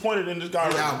little disappointed in this guy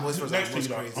His album was next to you.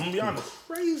 Though. I'm crazy. gonna be honest.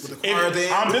 With the choir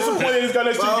thing. I'm disappointed in this guy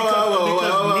next to you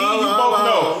because me and you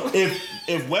both know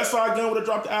if Westside Gun would have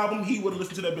dropped the album, he would have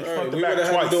listened to that bitch Right, front to we back would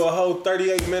have had to twice. do a whole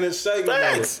 38-minute segment.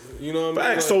 Facts. On it. You know what I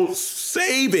mean? Facts. Like, So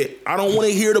save it. I don't want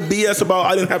to hear the BS about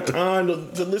I didn't have time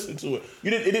to listen to it.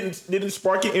 It didn't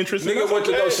spark your interest. nigga That's went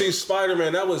to go okay. see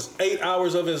Spider-Man. That was 8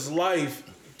 hours of his life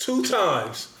 2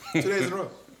 times. 2 days in a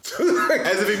row.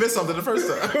 As if he missed something the first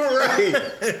time. Right.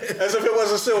 As if it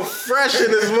wasn't still fresh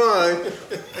in his mind.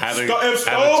 If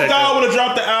Stove God would have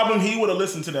dropped the album, he would have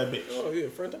listened to that bitch. Oh yeah,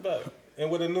 front to back.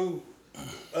 And with a new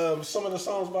some of the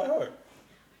songs by heart.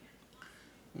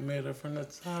 Made it from the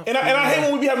top. And I hate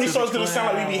when we be having these songs because it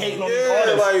sound like we be hating on these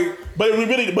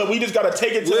artists. But we just gotta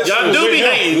take it to Y'all do be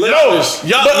hating. No,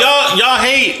 Y'all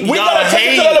hate. we y'all gotta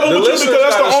take it to that hate. level with you because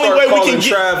that's the only way we can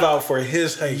get. Trav out for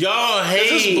his hate. Y'all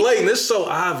It's hate. blatant. It's so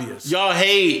obvious. Y'all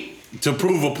hate to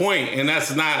prove a point, and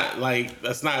that's not.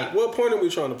 What point are we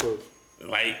trying to prove?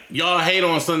 Like y'all hate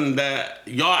on something that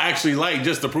y'all actually like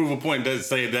just to prove a point. Doesn't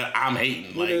say that I'm hating.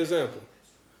 Give me an example.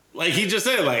 Like he just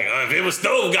said, like if it was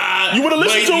Stove God, You would've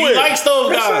listened to you it. like Stove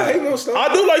That's not God. hating on Stove.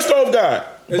 I do like Stove God,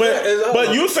 that-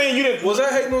 but you saying you didn't. Was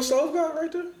that hating on Stove God right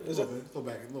there? Is it A little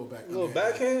back. a little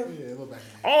backhand? Yeah, a little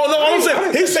backhand. Oh no, I'm I saying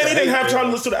didn't he think said he so. didn't have time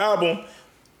to listen to the album,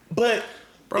 but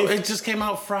Bro, it just came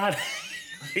out Friday.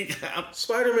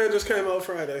 Spider-Man just came out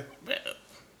Friday.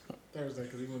 Thursday,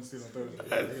 because he wouldn't see it on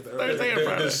Thursday. Thursday and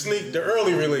Friday. The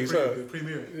early release, huh? The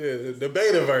premiere. Yeah, the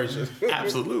beta version.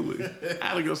 Absolutely. I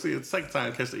had to go see it the second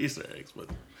time, catch the Easter eggs, but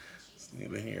it's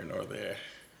neither here nor there.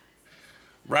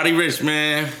 Roddy Ricch,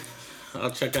 man.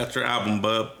 I'll check out your album,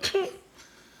 bub.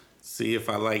 See if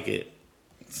I like it.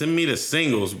 Send me the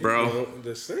singles, bro.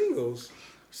 The singles.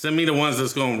 Send me the ones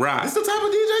that's gonna rock. It's the type of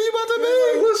DJ you about to Man,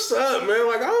 be. like, what's up, man?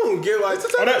 Like, I don't get like.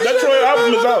 that Troy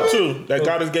album is out too. That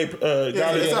God is Gay. God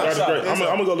it's is out, it's out, Great. it's I'm out.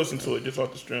 gonna go listen to it just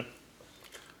off the stream,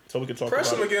 so we can talk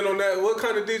Press him about it. again on that. What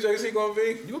kind of DJ is he gonna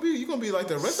be? You gonna be like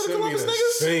the rest of the Send me Columbus the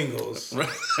niggas? singles.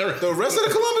 The rest of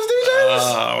the Columbus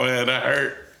DJs? Oh man, that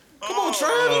hurt. Come on,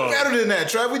 Trav. You better than that,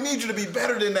 Trav. We need you to be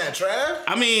better than that, Trav.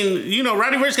 I mean, you know,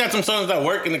 Roddy Ricch got some songs that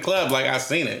work in the club. Like I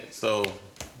seen it, so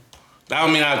that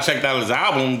don't mean I checked out his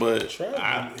album, but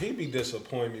He be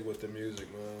disappointing me with the music,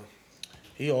 man.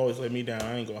 He always let me down.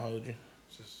 I ain't gonna hold you.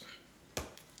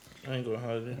 I ain't gonna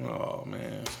hold you. oh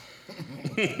man.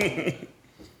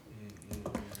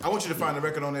 I want you to find a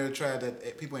record on there, Trav,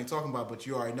 that people ain't talking about, but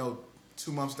you already know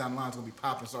 2 months down the line it's gonna be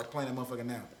popping. Start playing that motherfucker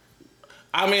now.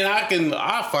 I mean,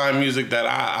 I find music that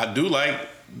I do like.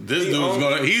 This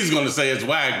he's gonna say it's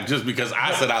whack just because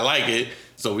I said I like it.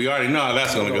 So we already know how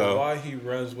that's I gonna don't know go. why he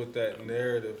runs with that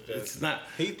narrative. That It's not.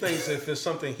 He thinks if it's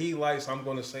something he likes, I'm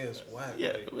gonna say it's whack.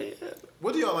 Yeah, Like,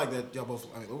 What do y'all like that y'all both?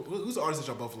 I mean, who's the artist that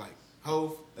y'all both like?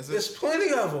 Hove. That's it. there's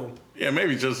plenty of them. yeah.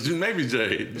 Maybe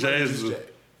Jay. Jay is. Jay.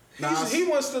 Nas. He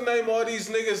wants to name all these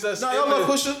niggas that's. No, y'all in love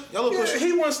the- Pusha. Y'all love Yeah, Pusha.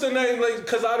 he wants to name like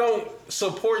because I don't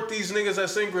support these niggas that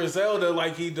sing Griselda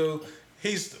like he do.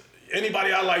 He's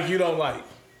anybody I like, you don't like.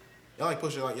 Y'all like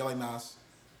Pusha. Y'all like Nas.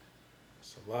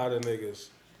 It's a lot of niggas.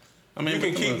 I mean, You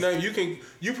can keep name.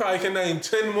 You probably can name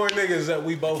 10 more niggas that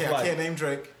we both I like. can't name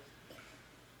Drake.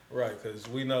 Right, because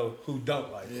we know who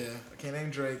don't like. Yeah, I can't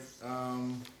name Drake.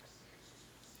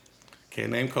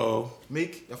 Can't name Cole.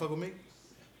 Meek. Y'all fuck with Meek?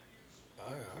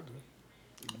 I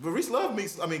do. But Reese loved Meek.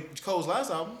 I mean, Cole's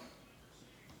last album.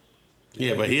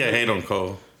 Yeah, but he had hate on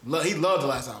Cole. He loved the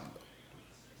last album.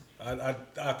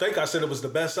 I think I said it was the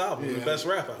best album, the Yeah. best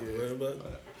rap album. Yeah. But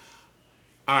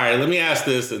All right, let me ask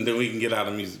this, and then we can get out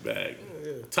of music bag.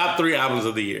 Top 3 albums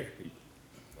of the year.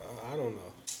 I don't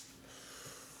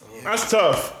know. That's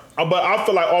tough. But I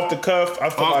feel like off the cuff. I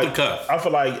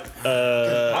feel like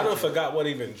I don't forgot what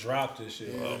even dropped this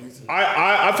shit.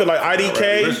 I feel like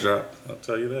IDK. I'll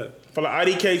tell you that. I feel like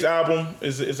IDK's album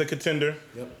is a contender.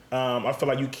 Yep. I feel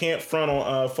like you can't front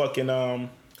on fucking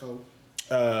Cole.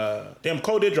 damn,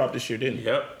 Cole did drop this year, didn't he?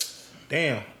 Yep.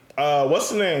 Damn. What's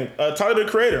the name? Tyler the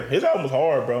Creator. His album was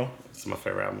hard, bro. It's my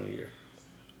favorite album of the year.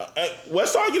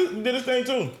 Westside did his thing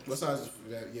too. What size?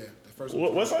 Yeah, the first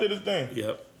one. Westside did his thing.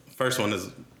 Yep. First one is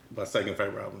my second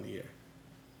favorite album of the year.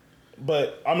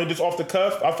 But I mean, just off the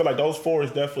cuff, I feel like those 4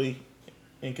 is definitely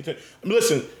in contention. I mean,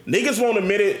 listen, niggas won't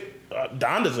admit it.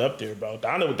 Donda's up there, bro.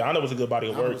 Donda was a good body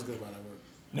of That work. was good about that work.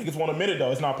 Niggas won't admit it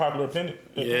though. It's not popular opinion.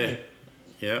 Yeah.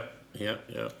 Yep.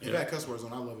 If had cuss words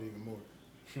on, I love it even more.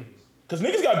 Cause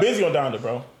niggas got busy on Donda,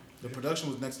 bro. The production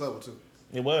was next level too.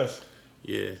 It was.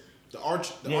 Yeah. The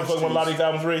arch. You ain't fucking with a lot of these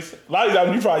albums, Reese. A lot of these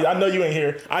albums, you probably. I know you ain't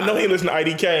here. I know he listen to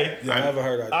IDK. I haven't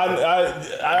heard that.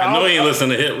 I know he ain't listen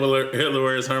to Hitler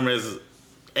Wears Hermes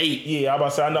 8. Yeah, I about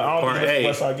to say I know. I don't Part think A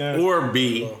Westside Gun. or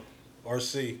B. or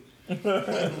C. Yeah,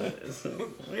 Tyler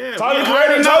we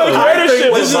already Creator know.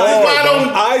 shit was hard.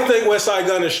 I think West Side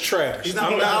Gun is trash. He's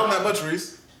not on the album that much,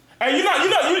 Reese. And you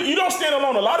don't stand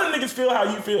alone. A lot of niggas feel how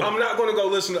you feel. I'm not gonna go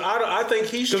listen to. I think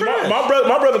he's 'Cause trash. my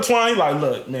brother Twine, he like,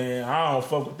 look, man, I don't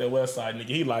fuck with that West Side nigga.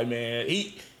 He like, man,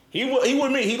 he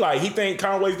with me. He think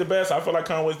Conway's the best. I feel like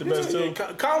Conway's the best too.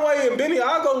 Conway and Benny,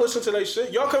 I'll go listen to their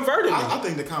shit. Y'all converted me. I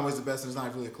think that Conway's the best, and it's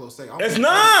not really a close second. It's I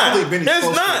not. think Benny's It's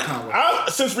close to not. Conway.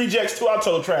 Since Rejects 2, I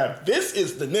told Trav, this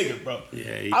is the nigga, bro.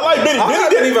 Yeah, I like Benny. I Benny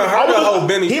haven't did- even heard I was- the whole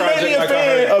Benny He made project me a like I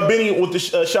fan heard. of Benny with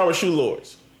the Shower Shoe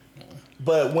Lords.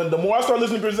 But when the more I start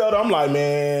listening to Griselda, I'm like,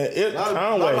 man, A lot of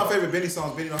Conway. my favorite Benny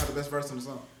songs, Benny don't have the best verse in the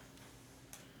song.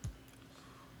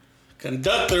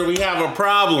 Conductor, we have a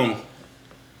problem.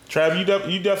 Trav,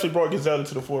 you definitely brought Griselda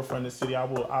to the forefront of the city. I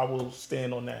will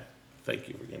stand on that. Thank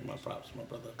you for giving my props, my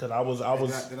brother. Cause I was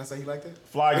Did I say he liked it?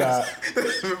 Fly God.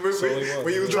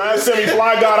 When you was Trying to send me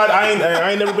Fly God. I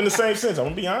ain't never been the same since. I'm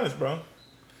gonna be honest, bro.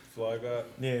 Fly God.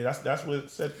 Yeah, that's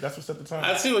what set the tone.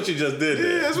 I see what you just did Yeah,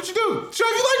 there. that's what you do. Show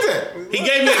if you like that. He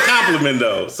gave me a compliment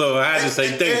though, so I had to say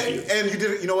thank you. And you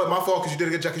did it. You know what? My fault because you did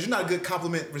a good job. Because you're not a good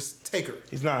compliment taker.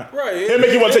 He's not. Right. He'll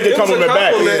make you want to take your It was a compliment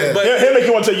back. compliment, but- He'll make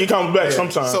you want to take your compliment back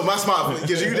sometimes. So my smart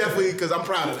because you definitely because I'm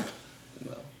proud of that.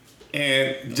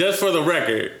 And just for the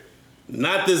record,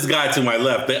 not this guy to my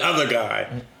left, the other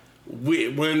guy.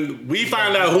 When we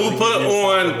find out who put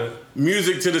on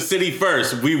Music to the City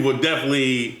first, we will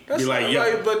definitely That's be like, not yo.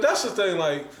 right, but that's the thing.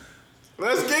 Like,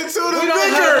 Let's get to we the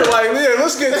don't have to. bigger. Like, yeah,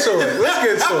 let's get to it. Let's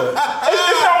get to it.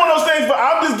 It's not one of those things, but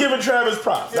I'm just giving Travis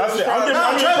props. That's it. I'm giving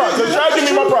props. So Travis give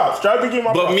me my props. Travis give me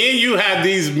my But props. me and you had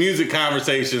these music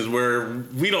conversations where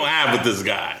we don't have with this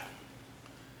guy.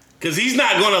 Because he's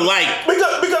not going to like. Because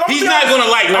I'm He's be not honest,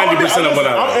 gonna like 90% of what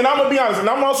I like. And I'm gonna be honest, and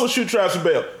I'm also shoot Trav some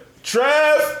bail.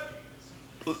 Trav,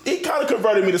 he kind of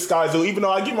converted me to Sky Zoo, even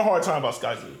though I give him a hard time about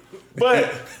Sky Zoo.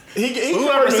 But he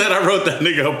Whoever converted me. said I wrote that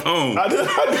nigga a poem. I did.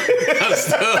 I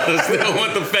still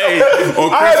want the fade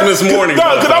on Christmas morning.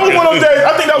 No, because I was one of those days.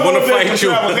 I think that was one Wanna of those days fight when you.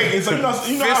 Trav was hating. So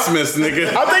you know, Christmas, nigga.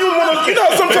 I think it was one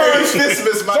of sometimes.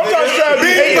 Christmas, my Sometimes nigga. Trav be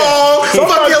Bing hating. bong. Fuck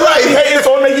Sometimes your Trav be life. hating, so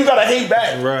it make you gotta hate back.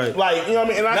 Right. Like, you know what I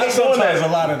mean? And I Not hate doing sometimes, that.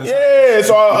 a lot of the time. Yeah,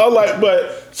 so I like,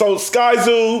 so Sky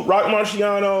Zoo, Rock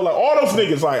Marciano, like all those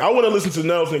niggas, like I wouldn't listen to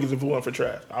none of those niggas if it wasn't for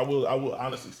Trav. I will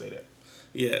honestly say that.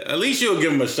 Yeah, at least you'll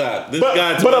give him a shot. This But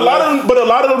guy a lot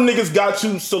of them niggas got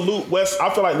to salute West. I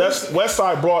feel like West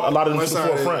Side brought a lot of them West to the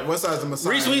forefront. Side's the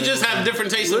Messiah. Reese, we just have different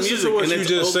tastes in Listen music. to what and you it's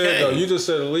just okay. said, though. You just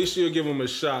said at least you'll give him a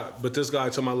shot, but this guy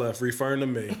to my left, referring to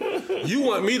me, you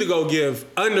want me to go give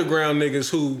underground niggas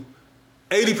who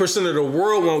 80% of the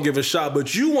world won't give a shot,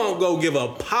 but you won't go give a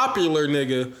popular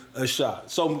nigga a shot.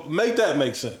 So make that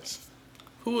make sense.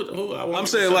 Who I'm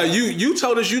saying, like, you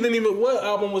told us you didn't even, what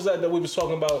album was that we was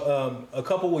talking about a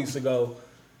couple weeks ago?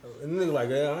 And the nigga like,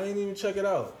 yeah, I ain't even check it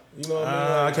out. You know what I mean?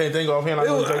 Like, I can't think offhand.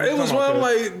 it was one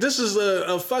like, this is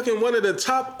a fucking one of the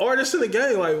top artists in the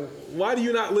game. Like, why do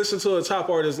you not listen to a top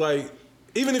artist? Like,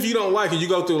 even if you don't like it, you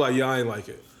go through like, yeah, I ain't like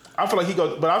it. I feel like he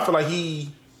goes, but I feel like he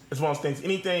is one of those things.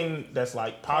 Anything that's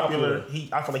like popular,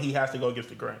 I feel like he has to go against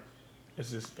the grain. It's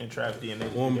just in Trav's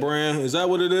DNA. On brand, is that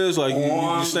what it is? Like,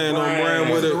 you staying on brand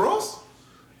with Was it? it Ross?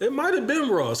 It might have been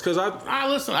Ross, because I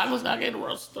listen. I gave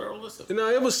Ross a thorough listen. you know,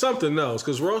 it was something else,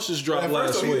 because Ross just dropped At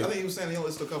last first, week. I think he was saying he only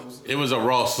listened to a couple. It was a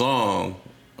raw song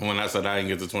when I said I didn't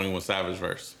get the 21 Savage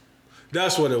verse.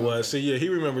 That's what it was. See, yeah, he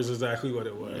remembers exactly what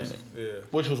it was. Yeah,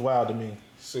 Which was wild to me.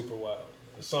 super wild.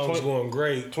 The song's going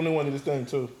great. 21 in this thing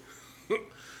too.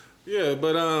 Yeah,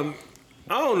 but I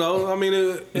don't know. I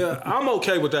mean, I'm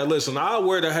okay with that. Listen, I'll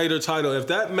wear the hater title. If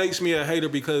that makes me a hater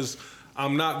because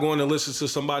I'm not going to listen to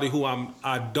somebody who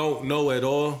I don't know at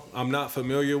all, I'm not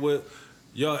familiar with,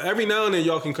 y'all, every now and then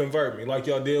y'all can convert me, like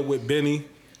y'all did with Benny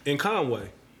and Conway.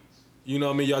 You know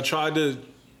what I mean? Y'all tried to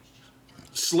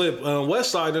slip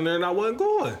West Side in there and I wasn't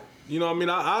going. You know what I mean?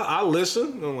 I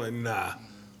listen. I'm like, nah,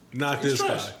 not this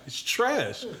trash. guy. It's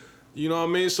trash. You know what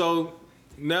I mean? So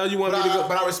now you want me to go.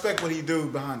 But I respect what he do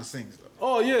behind the scenes, though.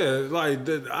 Oh yeah, like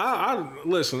I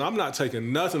listen. I'm not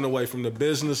taking nothing away from the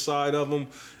business side of him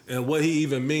and what he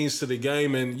even means to the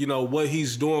game, and you know what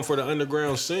he's doing for the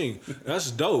underground scene. That's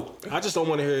dope. I just don't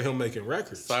want to hear him making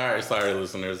records. Sorry,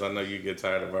 listeners. I know you get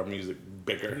tired of our music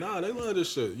bicker. Nah, they love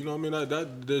this shit. You know what I mean?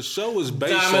 That the show is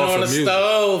based Diamond off on of the music.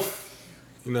 stove.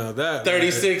 You know that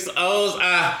 36 O's.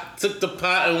 I took the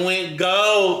pot and went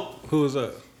gold. Who is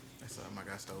that? That's my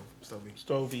guy, Stovey.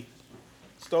 Stovey.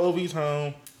 Stovey's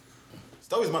home.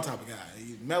 Stovey's my type of guy.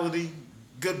 Melody,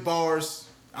 good bars.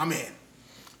 I'm in.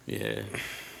 Yeah.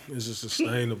 Is it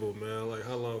sustainable, man? Like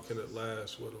how long can it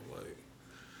last with him? Like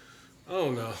I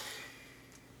don't know.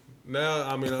 Now,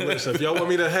 I mean, listen, if y'all want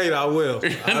me to hate, I will.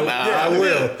 I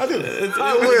will. I do.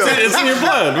 I will. It's in your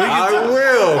blood. I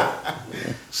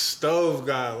will. Stove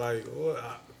guy, like,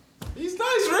 what? He's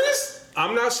nice, Reese.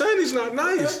 I'm not saying he's not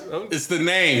nice. It's the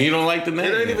name. He don't like the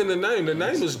name. It ain't even the name. The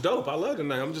name is dope. I love the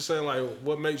name. I'm just saying, like,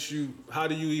 what makes you? How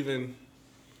do you even?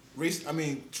 Reese. I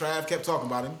mean, Trav kept talking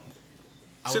about him.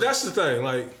 See, that's the thing.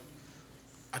 Like,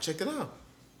 I checked it out.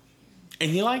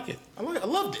 And you like it. I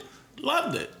loved it.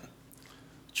 Loved it.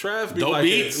 Trav be Dope like,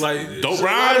 beats, like dope a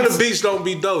lot of rhymes. the beats don't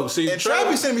be dope. See, And Trav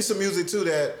be sending me some music too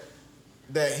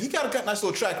that he got a nice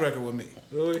little track record with me.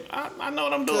 really? I know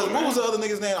what I'm Cause doing. what Man. was the other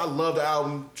nigga's name? I love the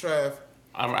album, Trav.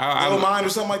 I Ill Mind or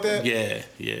something like that. Yeah.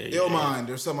 Ill Mind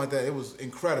or something like that. It was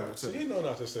incredible to He me. know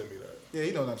not to send me that. Yeah,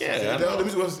 you know that. Yeah, I know. The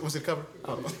music was it cover? I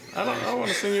don't know. I don't want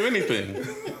to send you anything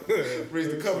Reese,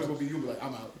 the cover's gonna be you. Be like,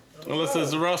 I'm out. unless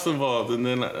there's Ross involved, and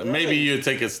then maybe you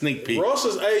take a sneak peek. All Ross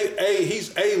is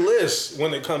he's A-list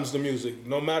when it comes to music.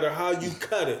 No matter how you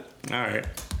cut it. right.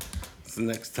 What's the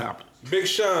next topic? Big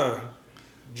Sean,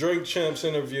 Drake Champs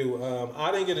interview.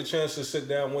 I didn't get a chance to sit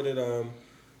down with it.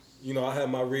 You know, I had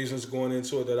my reasons going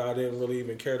into it that I didn't really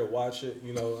even care to watch it.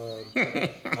 You know,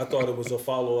 I thought it was a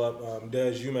follow-up.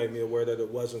 Des, you made me aware that it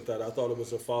wasn't that. I thought it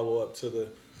was a follow-up to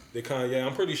the Kanye.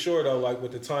 I'm pretty sure, though, like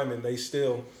with the timing, they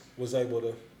still was able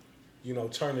to, you know,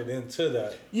 turn it into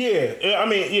that. Yeah, I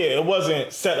mean, yeah, it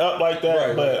wasn't set up like that,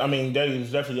 Right, but right. I mean, that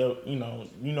is definitely, you know,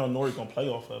 Nori gonna play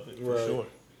off of it for Right.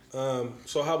 sure.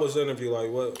 So how was the interview? Like,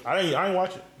 what? I ain't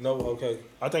watch it. No, okay.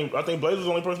 I think Blaze was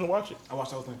the only person to watch it. I watched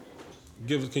the whole thing.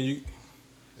 Can you?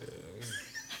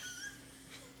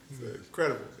 It's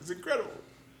incredible. It's incredible.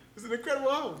 It's an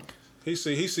incredible album. He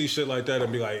see shit like that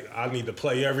and be like, I need to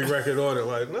play every record on it.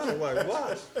 Like, no, like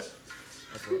why?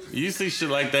 You see shit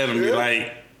like that and be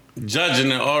like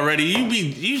judging it already.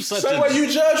 You such Same a way you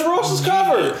judge Ross's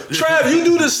cover. Trav, you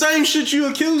do the same shit you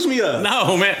accuse me of.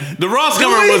 no man. The Ross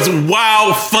cover Really? was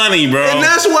wild funny, bro. And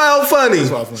that's wild funny.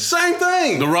 wild funny. Same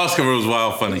thing. The Ross cover was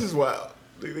wild funny. This is wild.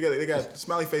 They got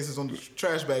smiley faces on the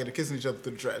trash bag. They're kissing each other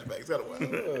through the trash bag. It's kind of wild.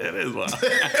 It is wild.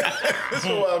 It's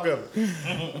a wild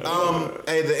cover.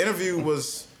 Hey, the interview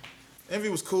was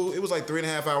cool. It was like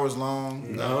 3.5 hours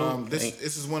long.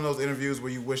 This is one of those interviews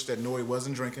where you wish that Nori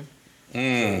wasn't drinking.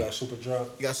 You got super drunk.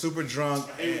 He got super drunk.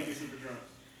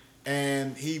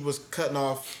 And he was cutting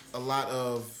off a lot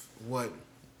of what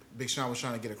Big Sean was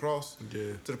trying to get across.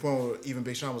 Yeah. To the point where even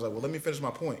Big Sean was like, well, let me finish my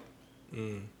point.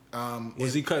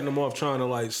 Was he cutting him off trying to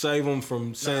like save him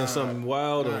from saying something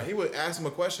wild? Or? He would ask him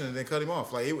a question and then cut him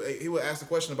off. Like he would ask the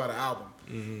question about an album.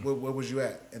 Where was you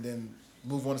at? And then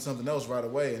move on to something else right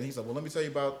away. And he's like, well, let me tell you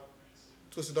about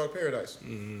Twisted Dark Paradise.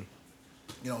 You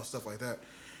know, stuff like that.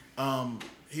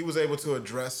 He was able to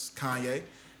address Kanye.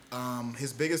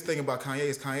 His biggest thing about Kanye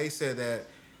is Kanye said that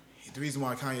the reason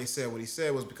why Kanye said what he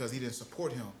said was because he didn't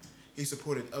support him. He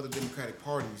supported other Democratic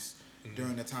parties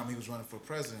during the time he was running for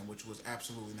president, which was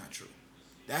absolutely not true.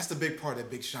 That's the big part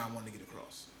that Big Sean wanted to get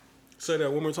across. Say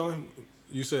that one more time.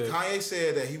 You said Kanye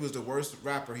said that he was the worst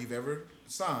rapper he've ever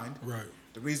signed. right.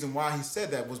 The reason why he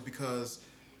said that was because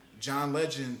John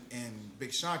Legend and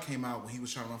Big Sean came out when he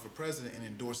was trying to run for president and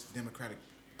endorsed Democratic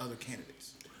other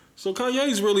candidates. So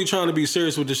Kanye's really trying to be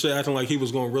serious with this shit, acting like he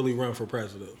was going to really run for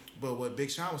president. But what Big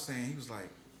Sean was saying, he was like,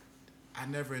 I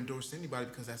never endorsed anybody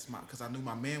because I knew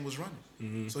my man was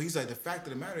running. So he's like, the fact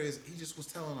of the matter is, he just was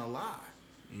telling a lie.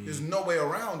 There's no way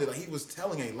around it. Like, he was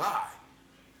telling a lie.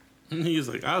 He was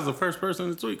like, I was the first person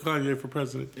to tweet Kanye for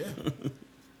president. Yeah.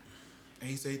 And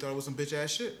he said he thought it was some bitch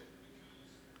ass shit.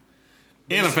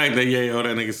 And the fact that Ye owe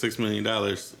that nigga $6 million.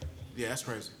 Yeah, that's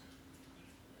crazy.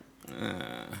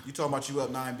 You talking about you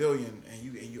up $9 billion and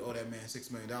you owe that man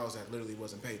 $6 million that literally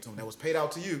wasn't paid to him. That was paid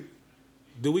out to you.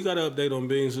 Do we got an update on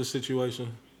Beans'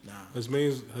 situation? Nah. Has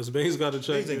Beans got a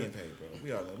check? Beans ain't getting paid,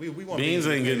 bro. We want Beans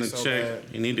ain't getting a so check.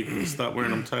 bad. You need to stop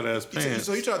wearing them tight ass pants.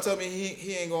 So you trying to tell me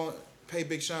he ain't gonna pay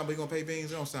Big Sean, but he gonna pay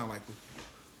Beans? It don't sound like it.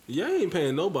 Ye ain't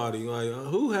paying nobody. Like,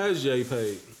 who has Ye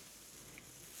paid?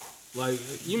 Like,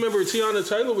 you remember Tiana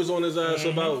Taylor was on his ass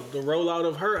about the rollout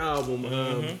of her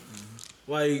album.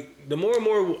 Like, the more and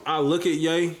more I look at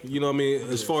Ye, you know what I mean,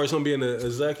 as far as him being an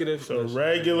executive. The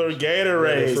regular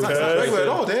Gatorade, It's not cuz. regular at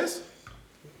all, Des.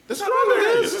 That's not Strawberry,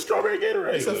 regular. it's a strawberry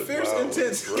Gatorade. It's a fierce,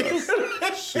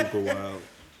 intense. Super wild.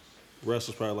 Russ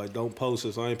was probably like, don't post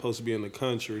this. I ain't supposed to be in the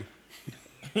country.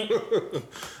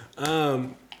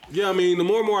 Yeah, I mean, the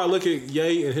more and more I look at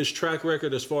Ye and his track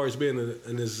record as far as being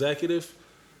an executive,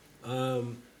 how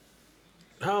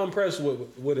impressed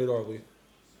with it are we?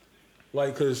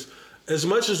 Like, because as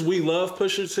much as we love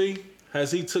Pusha T, Has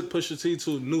he took Pusha T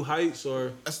to new heights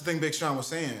or That's the thing Big Sean was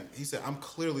saying. He said, I'm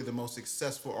clearly the most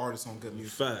successful artist on Good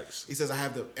Music. facts? He says,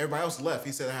 everybody else left.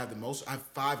 He said, I have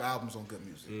 5 albums on Good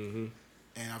Music. Mm-hmm.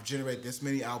 And I've generated this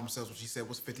many album sales, which he said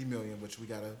was 50 million, which we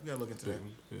gotta look into that.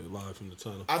 Yeah, live from the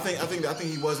tunnel. I think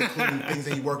he was including things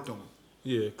that he worked on.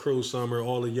 Yeah, Cruel Summer,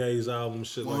 all of Ye's albums,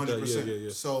 shit like that. 100%. Yeah.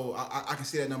 So I can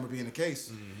see that number being the case.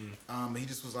 He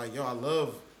just was like, yo, I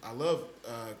love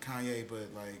Kanye, but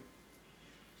like,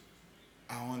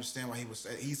 I don't understand why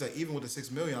he's like, even with the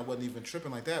 6 million, I wasn't even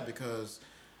tripping like that because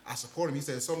I support him. He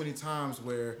said so many times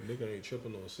where Nigga ain't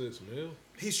tripping on 6 mil.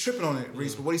 he's tripping on it,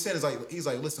 Reese. But what he said is like, he's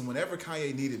like, listen, whenever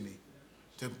Kanye needed me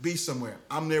to be somewhere,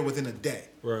 I'm there within a day.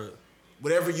 Right.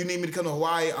 Whatever you need me to come to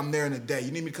Hawaii, I'm there in a day.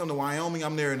 You need me to come to Wyoming,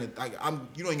 I'm there in a.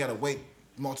 You don't even gotta wait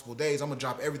multiple days. I'm gonna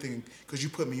drop everything because you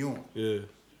put me on. Yeah.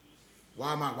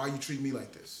 Why you treat me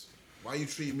like this? Why you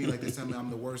treat me like this? Tell me I'm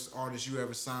the worst artist you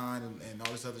ever signed and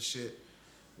all this other shit.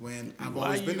 When I've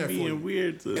always been there for you.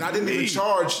 Weird And I didn't even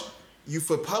charge you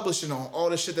for publishing on all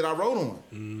the shit that I wrote on.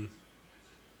 Mm.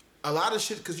 A lot of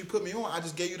shit because you put me on. I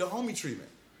just gave you the homie treatment.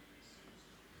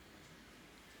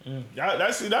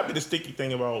 That'd be the sticky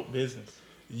thing about business.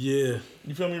 Yeah.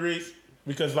 You feel me, Reese?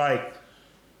 Because like,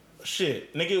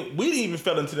 shit, nigga, we didn't even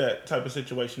fell into that type of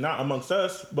situation. Not amongst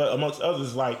us, but amongst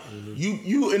others. Like,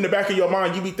 you in the back of your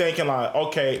mind, you be thinking like,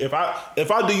 okay, if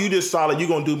I do you this solid, you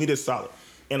gonna do me this solid.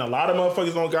 And a lot of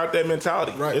motherfuckers don't got that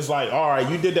mentality. Right. It's like, all right,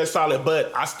 you did that solid,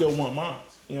 but I still want mine.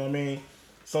 You know what I mean?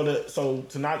 So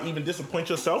to not even disappoint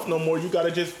yourself no more, you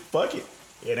gotta just fuck it.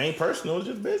 It ain't personal, it's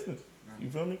just business. You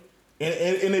feel me? And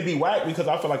it'd be whack because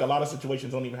I feel like a lot of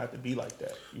situations don't even have to be like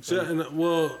that. You feel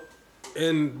me?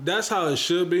 And that's how it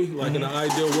should be, like in the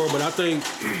ideal world. But I think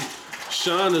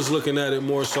Sean is looking at it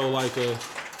more so like a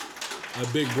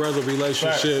big brother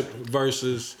relationship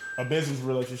versus A business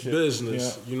relationship.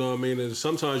 business. Yeah. You know what I mean? And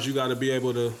sometimes you got to be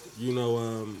able to,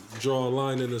 draw a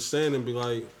line in the sand and be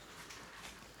like,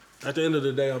 at the end of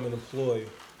the day, I'm an employee.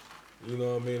 You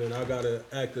know what I mean? And I got to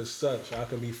act as such. I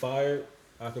can be fired.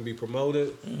 I can be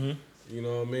promoted. You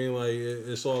know what I mean? Like,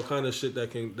 it's all kind of shit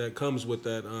that comes with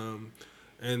that.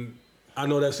 And I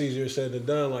know that's easier said than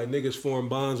done. Like, niggas form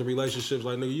bonds and relationships.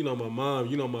 Like, nigga, you know my mom.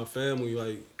 You know my family.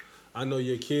 Like, I know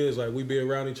your kids. Like, we be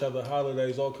around each other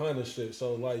holidays, all kind of shit.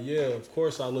 So, like, yeah, of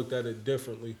course I looked at it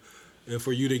differently. And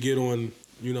for you to get on,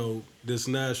 this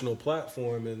national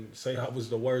platform and say I was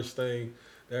the worst thing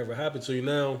that ever happened to you.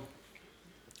 Now,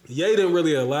 Ye didn't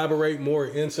really elaborate more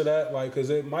into that, like, because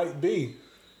it might be,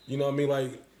 you know what I mean?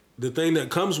 Like, the thing that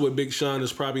comes with Big Sean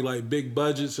is probably, like, big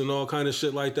budgets and all kind of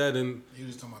shit like that. And He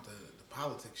was talking about the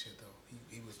politics shit, though.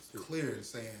 He was clear in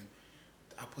saying,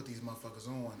 I put these motherfuckers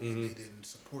on and they didn't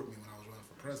support me when I was running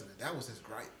for president. That was his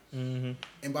gripe.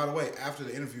 And by the way, after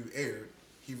the interview aired,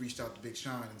 he reached out to Big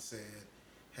Sean and said,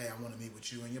 hey, I want to meet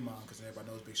with you and your mom because everybody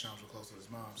knows Big Sean's real close to his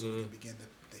mom, so we can begin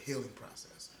the healing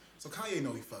process. So Kanye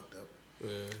know he fucked up.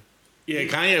 Yeah,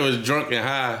 Kanye was drunk and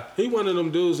high. he one of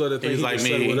them dudes that think He's he like can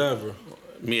say me. whatever.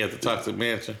 Me at the Toxic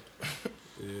Mansion.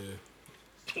 Yeah.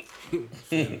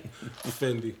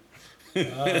 Fendi.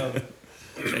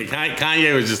 Hey,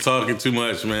 Kanye was just talking too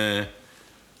much, man.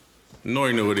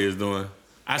 Nori knew what he was doing.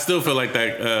 I still feel like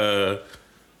that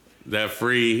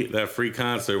free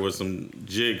concert was some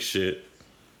jig shit,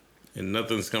 and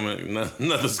nothing's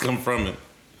come from it.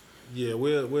 Yeah,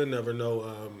 we'll never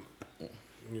know.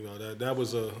 That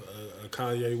was a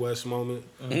Kanye West moment.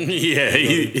 Yeah,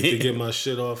 To get my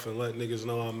shit off and let niggas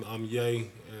know I'm Ye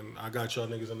and I got y'all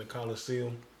niggas in the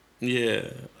Coliseum. yeah.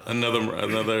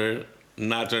 Another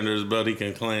notch under his belt he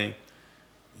can claim.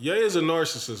 Ye is a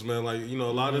narcissist, man. Like, a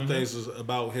lot of things is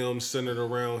about him, centered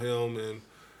around him, and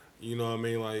you know what I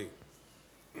mean? Like,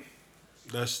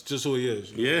 that's just who he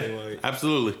is. You Yeah, know? Like,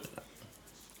 absolutely.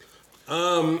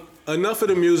 enough of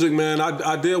the music, man.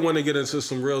 I did want to get into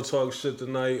some real talk shit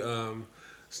tonight.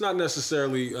 It's not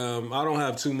necessarily, I don't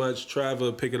have too much. Trav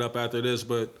will pick it up after this,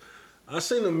 but I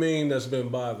seen a meme that's been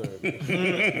bothering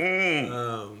me.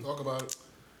 Talk about it.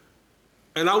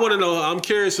 And I want to know, I'm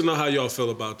curious to know how y'all feel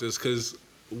about this, because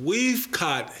we've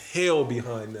caught hell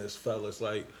behind this, fellas,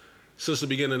 like, since the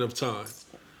beginning of time.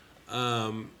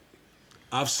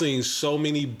 I've seen so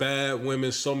many bad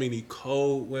women, so many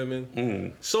cold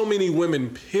women, so many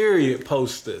women, period,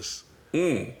 post this.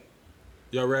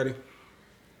 Y'all ready?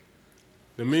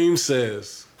 The meme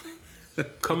says,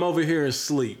 come over here and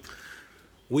sleep.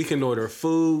 We can order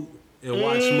food and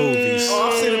watch movies. Oh,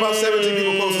 I've seen about 17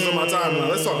 people post this on my timeline.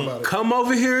 Let's talk about it. Come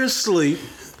over here and sleep.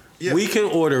 Yeah. We can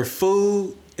order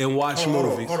food and watch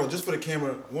movies. Hold on, just for the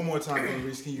camera, one more time,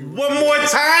 Reese. Can you? One more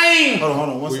time. Hold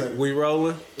on, one second. We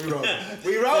rolling?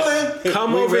 We rolling.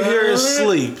 Come over here and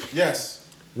sleep. Yes.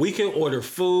 we can order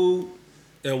food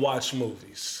and watch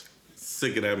movies.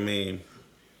 Sick of that meme.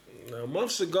 Now,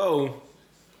 months ago,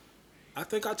 I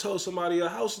think I told somebody a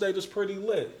house date is pretty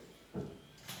lit.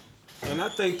 And I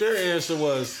think their answer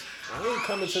was, I ain't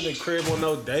coming to the crib on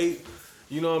no date.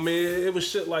 You know what I mean? It was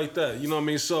shit like that. You know what I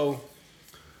mean? So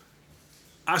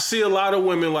I see a lot of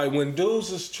women, like when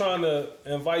dudes is trying to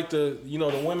invite the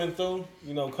women through,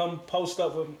 come post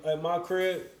up at my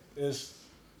crib, it's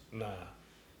nah.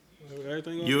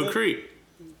 Everything You a creep.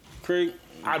 Creep.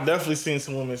 I've definitely seen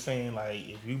some women saying like,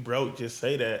 if you broke, just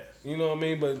say that. You know what I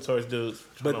mean? But Towards dudes.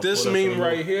 But this meme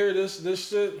right here, this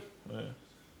shit,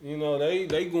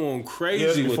 they going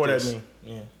crazy with this. That meme.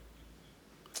 Yeah.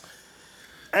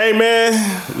 Hey man,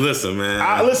 Listen, man.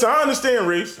 I understand,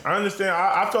 Reese. I understand.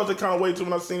 I felt it kind of way too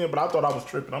when I seen it, but I thought I was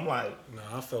tripping. I'm like,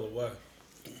 Nah, I fell away.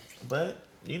 but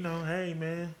hey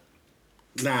man,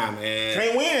 Nah, man.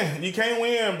 can't win. You can't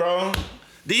win, bro.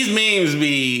 These memes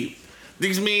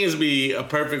be a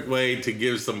perfect way to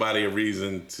give somebody a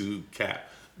reason to cap.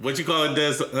 What you call it,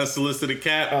 Des? Unsolicited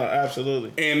cap? Absolutely.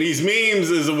 And these memes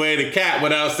is a way to cap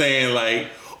without saying like,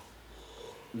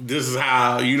 this is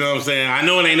how, you know what I'm saying? I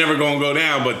know it ain't never gonna go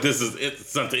down, but this is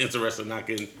something interesting I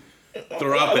can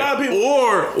throw out there. A lot of people,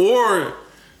 Or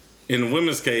in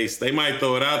women's case, they might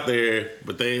throw it out there,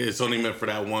 but it's only meant for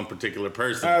that one particular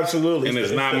person. Absolutely. And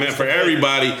it's not meant for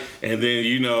everybody. And then,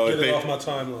 Get it off my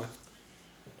timeline.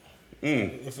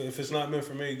 If it's not meant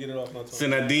for me, get it off my timeline.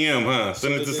 send that DM, huh?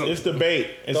 Send it to some. it's the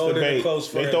bait. It's Throw the it in the bait. close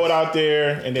They friends. throw it out there,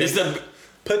 and then It's the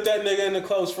Put that nigga in the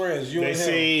close friends. You they and him.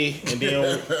 see, and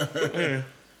then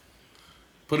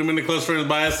put him in the close friends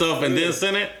by itself and then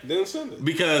send it. Then send it.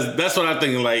 Because that's what I'm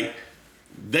thinking. Like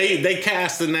they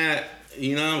casting that.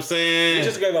 You know what I'm We saying?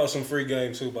 just gave out some free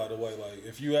game too, by the way. Like,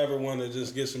 if you ever want to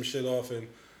just get some shit off and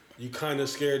you kind of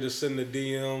scared to send a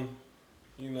DM,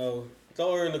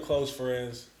 throw her in the close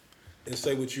friends and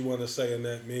say what you want to say in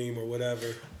that meme or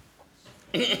whatever.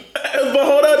 But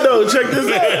hold up though, check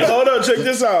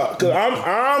this out. Cause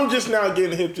I'm just now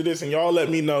getting hip to this, and y'all let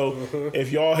me know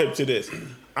if y'all hip to this.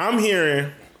 I'm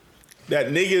hearing that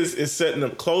niggas is setting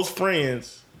up close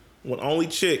friends with only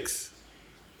chicks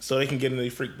so they can get in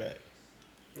their freak bag.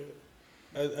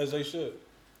 As they should.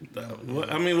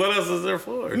 I mean, what else is there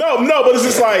for? No, but it's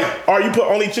just like, you put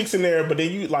only chicks in there, but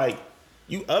then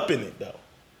you upping it though.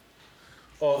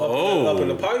 Up in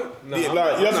the pipe? No, Yeah, I'm like,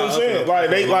 not- that's I'm what I'm not saying. up Like in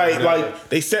the they pipe.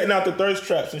 they setting out the thirst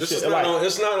traps and This shit. is Like,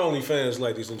 it's not only fans,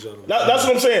 ladies and gentlemen. that's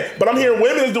what I'm saying. But I'm hearing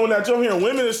women is doing that too. I'm hearing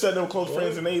women is setting up close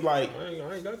friends, and they like,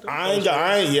 I ain't got that.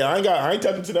 I ain't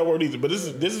tapped into that word either. But this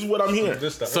is what I'm heaing.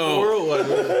 This the So- world.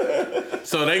 Like,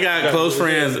 So they got close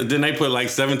friends. Then they put like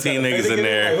 17 niggas in Like,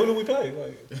 there. who do we pay?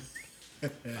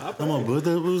 Like, I'm gonna put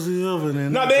that pussy up and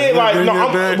then. No, they ain't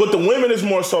like with the women is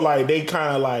more so like they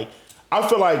kind of like I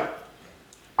feel like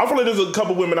there's a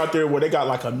couple women out there where they got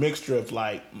like a mixture of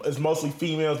like it's mostly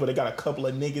females, but they got a couple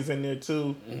of niggas in there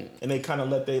too, and they kind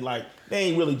of they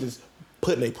ain't really just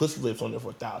putting their pussy lips on there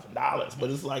for $1,000, but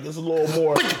it's like it's a little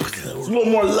more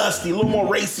lusty, a little more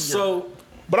racy. so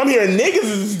But I'm hearing niggas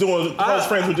is doing close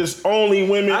friends with just only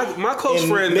women. my close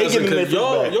and friend they doesn't. getting in their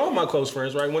 'Cause feet back. y'all my close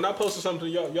friends, right? When I posted something,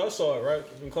 y'all saw it, right?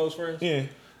 In close friends. Yeah.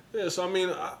 Yeah. So I mean,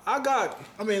 I got.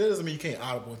 I mean, that doesn't mean you can't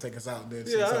audible and take us out. Then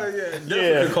Yeah. Definitely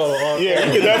Yeah. call it off Yeah,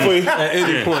 you can definitely. at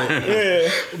any point. Yeah.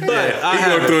 But I He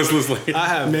going have. through his list like. I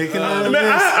have. Man,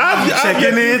 I've checking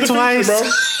yet to in use the twice.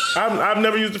 feature, bro. I've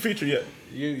never used the feature yet.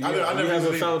 You I never haven't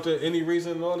used it found any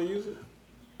reason not to use it?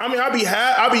 I mean,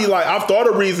 I've thought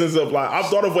of reasons of like, I've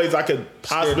thought of ways I could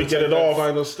possibly get it off,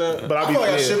 Final step. but I I'll be feel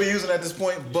like I yeah. should be using it at this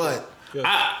point, but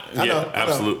I I know, yeah,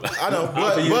 absolutely. I know,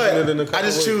 I'll be using it in a but couple I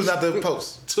just weeks. choose not to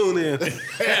post. Tune in.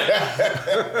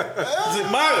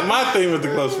 My thing with the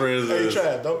close friends Hey, is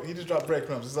Trav, don't he just dropped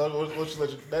breadcrumbs? It's not, that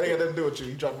ain't got nothing to do with you.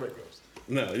 He dropped breadcrumbs.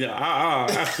 no, yeah, I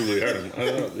absolutely heard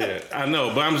him. Yeah, I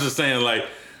know, but I'm just saying like,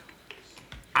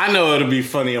 I know it'll be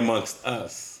funny amongst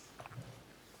us.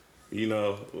 You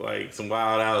know, like some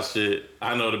wild out shit.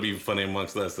 I know it'll be funny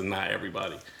amongst us and not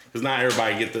everybody, because not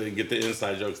everybody get the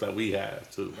inside jokes that we have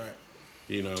too. Right.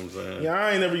 You know what I'm saying? Yeah,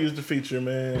 I ain't never used the feature,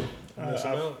 man.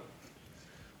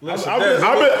 Listen, I've let me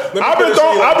been put it to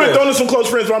you like this. throwing some close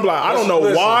friends where I'm like, I don't know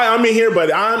Listen. why I'm in here,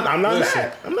 but I'm not Listen.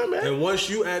 mad. I'm not mad. And once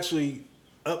you actually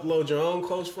upload your own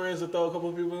close friends and throw a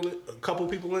couple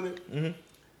people in it, Mm-hmm.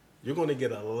 you're going to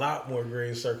get a lot more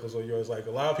green circles on yours. Like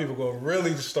a lot of people going to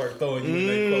really start throwing you in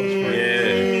their close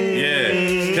friends.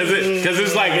 Yeah, because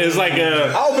it's like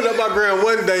I opened up my gram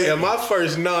one day and my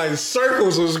first 9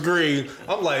 circles was green.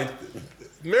 I'm like,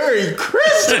 Merry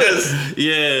Christmas.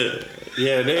 yeah.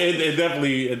 It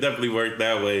definitely worked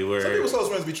that way. Some Where people's close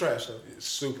friends be trash though.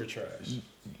 Super trash.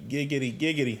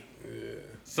 Giggity.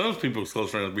 Some people's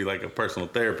close friends be like a personal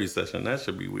therapy session. That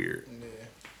should be weird.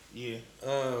 Yeah.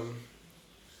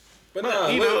 But nah,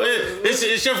 You know,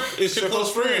 it's your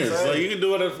close friends. friends, Like you can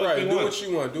do whatever the fuck right, you do want. what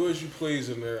you want. Do as you please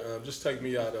in there. Just take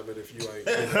me out of it if you ain't.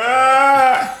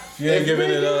 Ah, If you ain't giving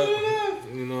it up.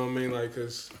 You know what I mean? Like,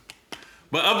 cause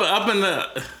But up in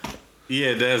the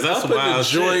that's up in wild the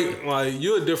shit. joint, like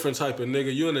you a different type of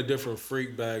nigga. You in a different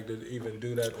freak bag to even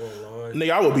do that online.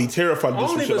 nigga, I would be terrified to I do don't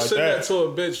some shit even like send that that. to a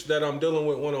bitch that I'm dealing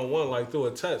with one-on-one, like through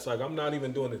a text. Like I'm not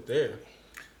even doing it there.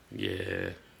 Yeah,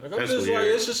 Like I'm that's just weird. like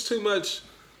it's just too much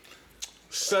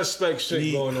suspect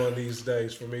shit going on these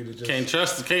days for me to just. Can't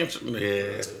trust.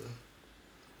 Yeah.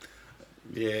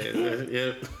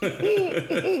 Yeah.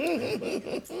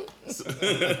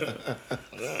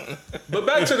 But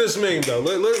back to this meme though.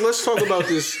 Let's talk about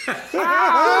this. The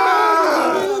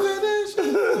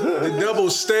double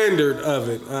standard of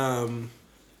it.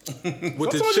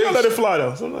 With the Sometimes you gotta let it chicks. fly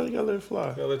though. Sometimes you gotta let it fly.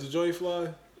 Gotta let the joint fly.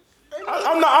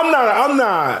 I'm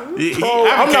not He pro. I'm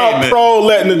advocating not it. pro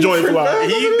letting the joint fly.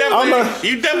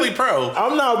 You definitely pro.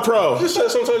 I'm not pro. You said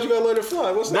sometimes you gotta let it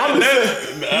fly. What's that?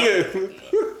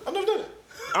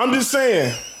 I'm just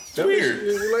saying. It's weird.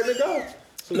 You letting it go.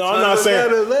 No, I'm not saying.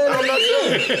 I'm not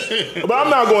saying. But I'm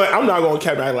not going to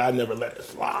cap back like I never let it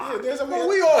fly. Well,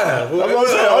 we all have. That's what I'm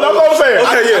saying. Oh, that's what I'm saying.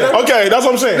 Okay, yeah. Okay, that's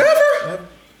what I'm saying.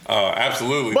 Oh,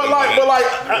 absolutely. But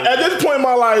at this point in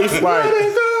my life, like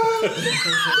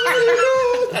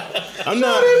I'm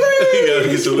not.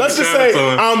 Let's just say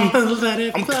I'm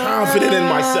confident in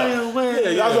myself.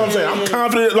 That's what I'm saying. I'm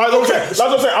confident. Like okay, that's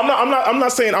what I'm saying. I'm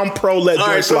not saying I'm pro let All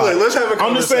joint right, so fly. let's have a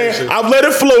I'm just conversation. saying I've let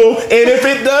it flow, and if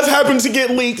it does happen to get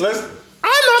leaked, I'm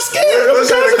not scared of Let's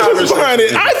the have a consequences conversation. behind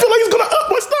it. I feel like it's gonna up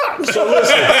my stock. So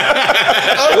listen.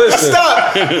 Stop!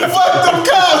 Fuck them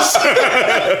cops!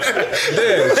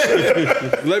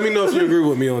 Dez, let me know if you agree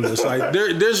with me on this. Like,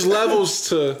 there's levels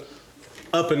to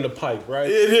up in the pipe, right?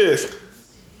 It is.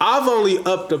 I've only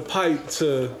upped the pipe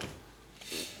to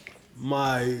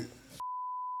my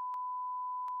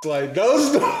like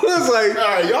those like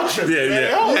Y'all tripping.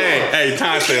 Yeah. Hey,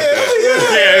 time stamp that.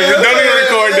 Yeah, don't even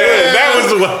record that. That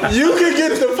was wild. you can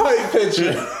get the pipe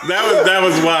picture. That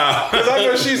was wild. I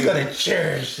know she's gonna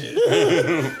cherish it.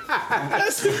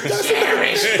 That's in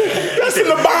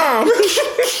the bomb.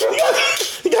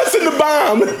 That's in the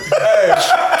bomb.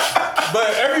 But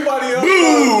everybody else,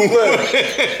 look,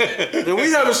 and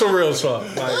we having some real talk.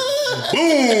 Like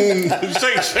Boom.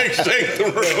 Shake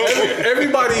the room.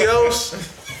 everybody else,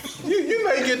 you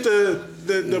may get the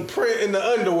print in the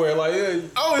underwear. Like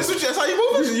Oh, that's how you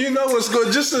move it? you know what's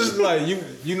good. Just as like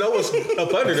you know what's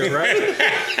up under there, right?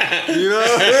 You know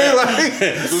what I mean? Like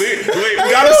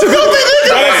Gotta set the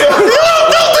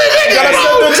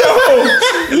tone.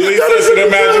 Leave this to the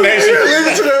imagination. leave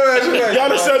it to the imagination.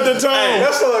 Gotta set the tone.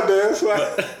 That's all it is.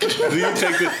 Like,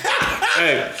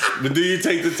 But do you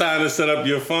take the time to set up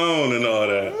your phone and all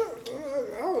that? I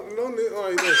don't know.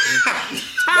 Like, listen.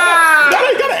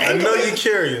 I know you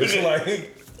curious. Like,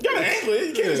 Gotta angle it.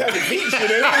 You can't just have the feet shit in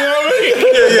it. You know what I mean?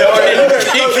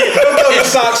 throw the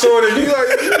socks on and you like,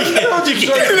 You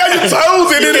got your toes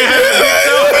in it.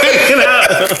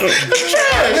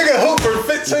 nigga hoop for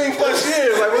 15 plus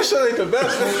years. Like, what shit ain't the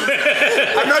best one?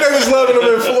 I know they was loving them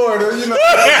in Florida, you know.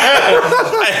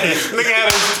 Nigga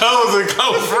had his toes and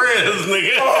co-friends,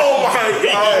 nigga. Oh my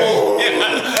god.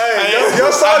 Y'all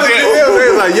saw the video, they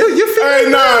was like, you feel Hey,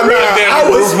 nah. I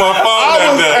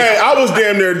was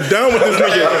damn near done with this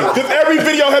nigga. Cause every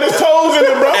video had his toes in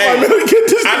it, bro. Hey, I'm like, get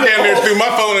this I nigga damn near off. threw my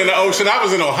phone in the ocean. I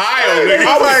was in Ohio, nigga.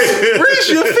 I'm like, Reese,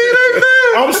 your feet ain't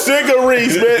there. I'm sick of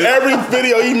Reese, man. Every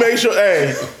video he made sure,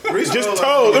 just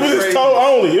toes. It was his toe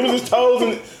only. It was his toes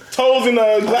and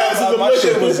glasses of My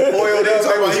shit was liquor. oiled They up.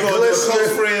 talking It about was you gonna do close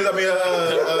glistening. friends.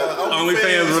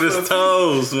 OnlyFans with his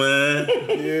toes, man.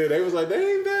 Yeah, they was like,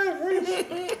 they ain't bad, Reese.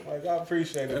 Like, I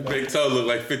appreciate it. man. Big toe looked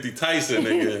like 50 Tyson,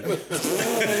 nigga. I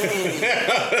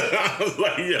was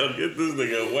like, yo, get this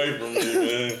nigga away from me,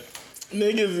 man.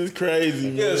 Niggas is crazy,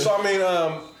 man. Yeah, so I mean,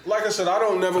 like I said, I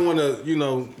don't never want to,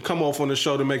 come off on the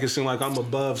show to make it seem like I'm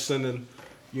above sending,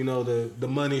 the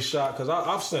money shot, because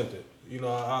I've sent it. Yeah,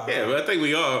 but I think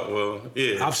we are. Well,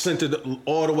 yeah. I've sent it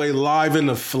all the way live in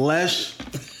the flesh,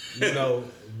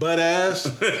 butt ass,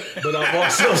 but I've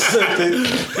also sent it.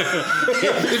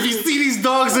 If you see these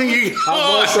dogs in your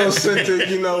I've also sent it,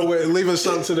 with leaving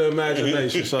something to the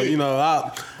imagination. So,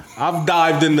 I've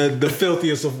dived in the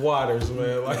filthiest of waters,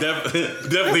 man. Like,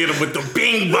 definitely hit him with the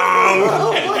bing bong.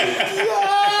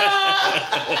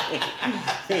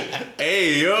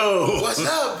 Hey, yo. What's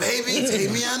up, baby?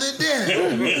 Take me out to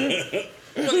dinner.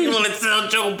 You want to tell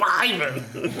Joe Biden?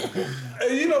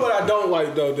 you know what I don't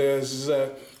like, though, Dez, is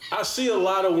that I see a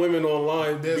lot of women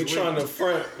online be trying to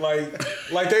front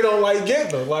like they don't like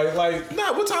getting them. Like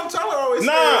Nah, what Tyler always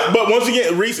Nah, but once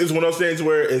again, Reese is one of those things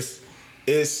where it's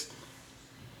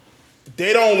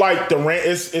they don't like the rant.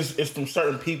 It's from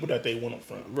certain people that they want them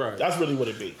from. Right. That's really what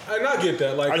it be. And I get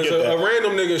that. Like, I 'cause get a that.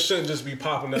 random nigga shouldn't just be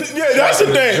popping up. Yeah, that's the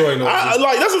thing. Joint That's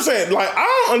what I'm saying. Like, I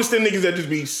don't understand niggas that just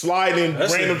be sliding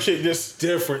That's random a chick, just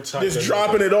different type. just of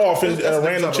dropping it off and That's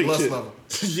random chick lust shit. level.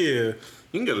 Yeah.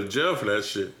 You can go to jail for that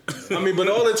shit. I mean, but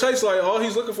all it takes, like, all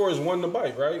he's looking for is one to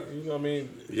bite, right? You know what I mean?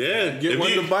 Yeah. Get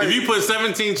one to bite. If you put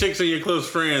 17 chicks in your close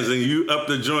friends and you up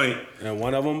the joint, And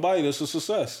one of them bite, it's a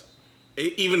success.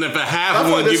 even if a half I of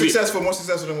feel one like they're give you. more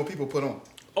successful than what people put on.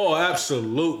 Oh,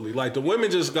 absolutely. Like, the women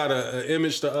just got an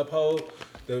image to uphold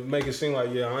that make it seem like,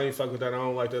 yeah, I ain't fuck with that, I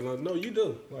don't like that. No, you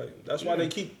do. Like, that's why they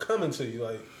keep coming to you.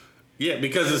 Like, Yeah,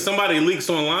 because if somebody leaks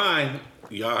online,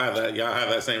 y'all have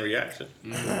that same reaction.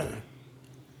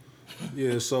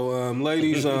 yeah, so,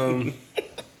 ladies, you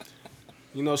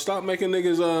know, stop making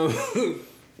niggas,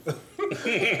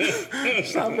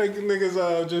 stop making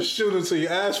niggas just shoot until you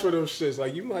ask for them shits.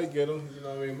 Like, you might get them, you know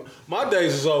what I mean? My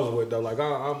days is over with, though. Like,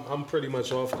 I'm pretty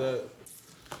much off that.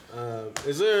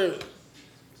 Is there...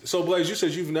 So, Blaze, you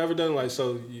said you've never done, like,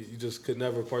 so you just could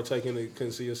never partake in it,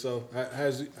 couldn't see yourself.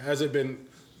 Has it been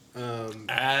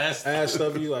asked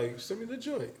of you, like, send me the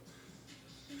joint?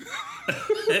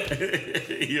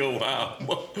 Yo, wow.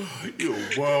 You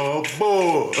wild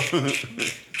boy.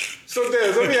 So,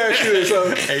 Dez, let me ask you this. So,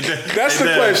 that's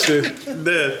the question.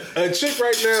 A chick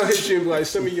right now hits you and be like,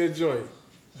 send me your joint.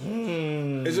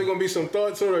 Is there going to be some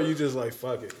thought to it, or are you just like,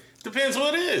 fuck it? Depends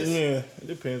what it is. Yeah, it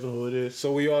depends on who it is.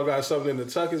 So we all got something in the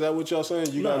tuck? Is that what y'all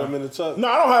saying? You got them in the tuck? No,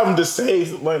 I don't have them just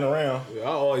saved laying around. Yeah, I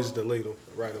always delete them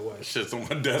right away. Shit's on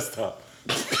my desktop.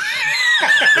 Freak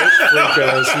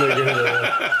ass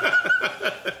nigga.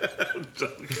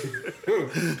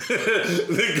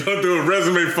 They go through a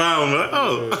resume file and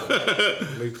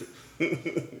like,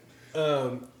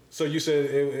 oh. So you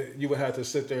said you would have to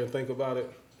sit there and think about it?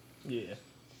 Yeah.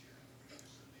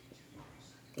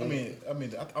 I mean,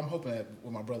 I'm hoping that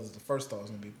with my brothers, the first thought is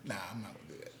gonna be, nah, I'm not gonna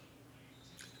do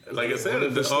that. Like I said,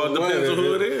 If it it's all the depends one, on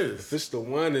who it If is. it's the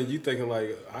one and you thinking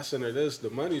like, I sent her this, the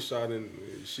money shot, and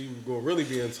she gonna really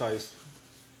be enticed.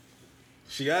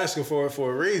 She asking for it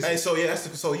for a reason. Hey, so yeah,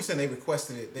 so you said they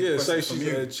requested it. They Yeah, requested say it from she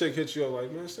you. a chick hit you up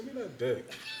like, man, send me that dick.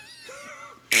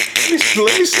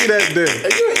 Let me see that dick. Hey,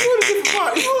 you want a different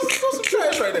part? You want some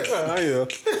trash right there? I am.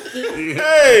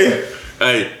 Hey,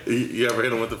 Hey, you ever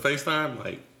hit him with the FaceTime?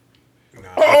 Like,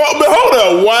 but hold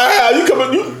up! Wow, you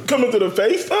coming to the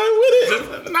FaceTime with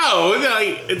it? no, it's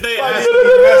like if they ask,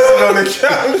 On the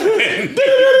couch.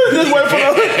 Just wait for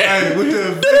the Hey, with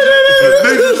the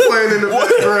visuals playing in the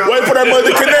background. wait for that mother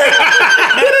to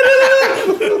connect.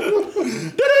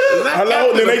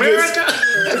 Hello, then they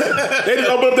just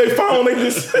open up their phone. They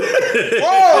just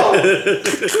whoa.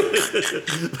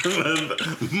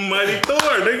 Mighty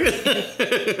Thor, nigga.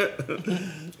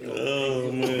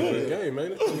 Oh man, game,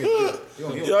 man.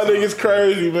 Y'all niggas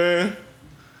crazy, man.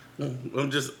 I'm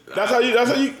just. That's how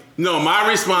you. No, my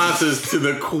response is to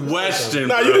the question.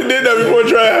 Nah, bro. you done did that before,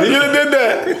 Trav. You done did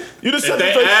that. You just If set the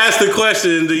they face. ask the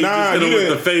question, do you Nah, just hit you them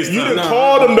with the FaceTime? didn't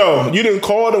call them though. You didn't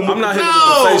call them. I'm not hitting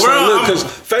No, with the bro, FaceTime. Look, I'm- because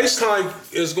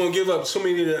FaceTime is gonna give up so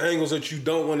many of the angles that you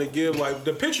don't want to give. Like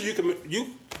the picture, you can manipulate.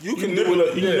 You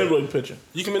yeah. manipulate the picture.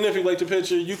 You can manipulate the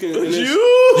picture. You can. and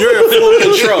You. You're in full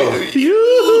control.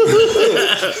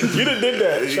 You done did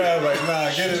that. Trav like, nah,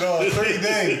 get it on 3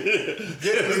 days.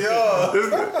 Get it on.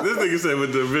 This nigga said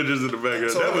with the Avengers in the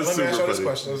background. So That was let me ask super y'all this funny.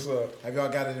 question. What's up? Have y'all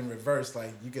got it in reverse?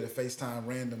 Like you get a FaceTime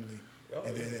randomly,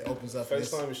 and then it opens up.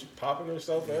 this- FaceTime, she popping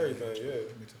herself, everything. Yeah.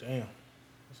 Damn.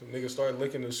 Some niggas start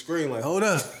licking the screen like, hold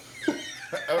up.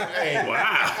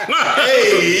 Wow.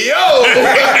 Hey yo!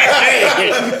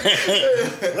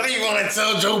 What do you want to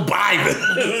tell Joe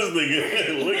Biden? This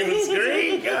nigga look at the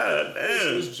screen. God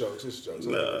damn. It's jokes. It's jokes.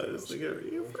 Nah, this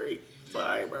nigga, you freak.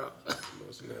 Sorry, bro.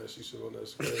 That's nasty shit on that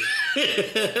screen.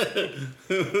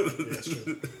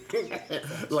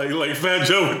 Like Fat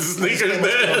Joe with the sneakers,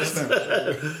 man.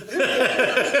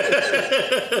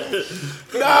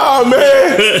 Nah,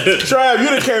 man. Trav, you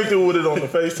done came through with it on the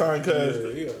FaceTime,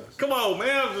 cuz. Yeah. Come on,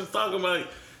 man. I'm just talking about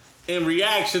in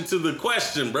reaction to the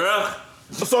question, bro.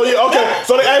 So yeah, okay.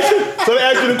 So they ask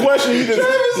you the question. You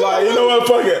just like, you know what?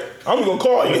 Fuck it. I'm gonna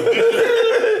call you.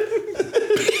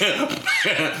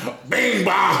 Bing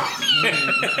bong.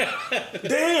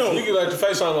 Damn. You can like the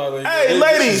FaceTime like, Hey,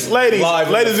 ladies, live in the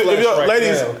if flesh y'all, right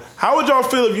ladies, now. how would y'all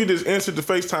feel if you just answered the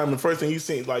FaceTime and first thing you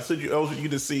seen, like, so you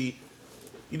just see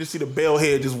You just see the bell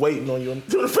head just waiting on you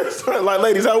until the first time. Like,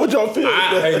 ladies, how would y'all feel?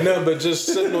 Ain't nothing but just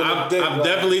sitting on the dick. I've like,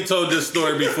 definitely told this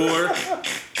story before,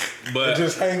 but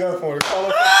just hang up on her.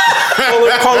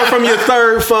 Call her from your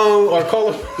third phone or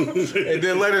call her and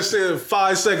then let her sit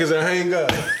 5 seconds and hang up.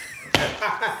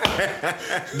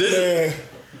 this,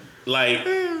 like,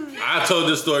 I told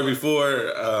this story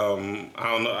before. I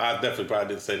don't know. I definitely probably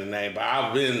didn't say the name, but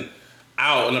I've been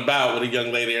out and about with a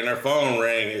young lady and her phone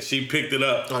rang and she picked it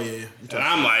up. Oh yeah. And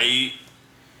I'm like,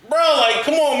 bro, like,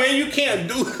 come on, man, you can't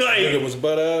do like, It was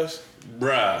butt ass.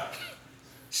 bruh.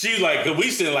 She's like, cause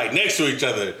we sit like next to each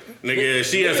other, nigga.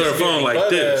 She has her phone like Butt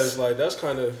this. ass, like that's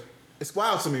kind of It's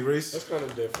wild to me, Reese.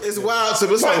 different. It's wild to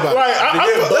me. Let's talk about Right,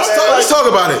 it. Let's talk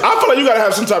about it. I feel like you gotta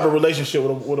have some type of relationship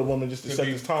with a woman just to set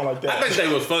this tone like I that. think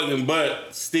they was fucking,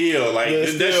 but still, like Yeah, that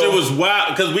still. shit was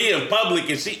wild. Cause we in public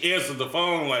and she answered the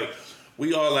phone like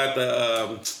we all at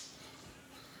the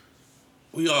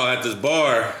we all at this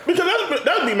bar. Because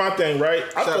that'd be my thing, right?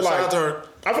 I feel Shout out to her.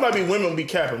 I feel like women be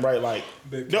capping, right? Like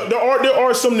there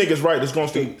are some niggas, right, that's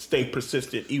gonna stay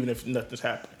persistent even if nothing's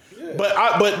happening. Yeah. But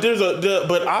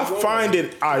I find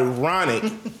it ironic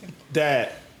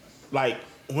that like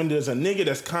when there's a nigga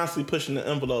that's constantly pushing the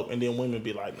envelope and then women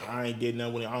be like, I ain't getting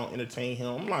nothing with it, I don't entertain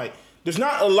him. I'm like, there's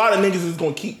not a lot of niggas that's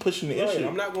gonna keep pushing the issue.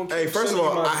 I'm not going to. Hey, first of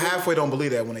all, I halfway don't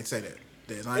believe that when they say that.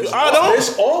 I don't.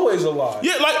 It's always a lie.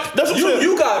 Yeah, like that's what I'm saying.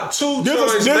 You got two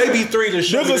times, maybe three to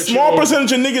show. There's a small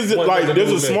percentage of niggas that One like. nigga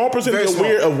There's a movement. small percentage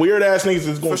Very of weird ass niggas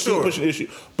that's going to For keep sure. pushing the issue.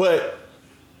 But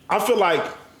I feel like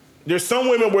there's some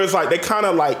women where it's like they kind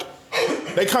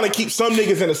of keep some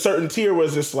niggas in a certain tier where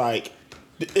it's just like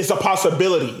it's a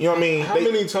possibility. You know what I mean? How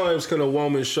many times can a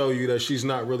woman show you that she's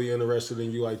not really interested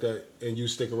in you like that, and you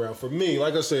stick around? For me,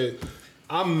 like I said,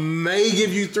 I may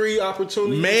give you 3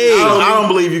 opportunities. I don't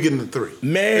believe you getting the 3.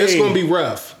 It's gonna be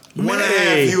rough.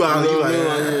 1.5 you out.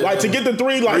 You Like to get the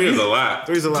 3, like 3 is a lot.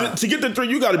 3's a lot. to get the 3,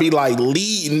 you got to be like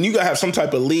leading. You got to have some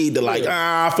type of lead to like.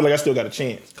 I feel like I still got a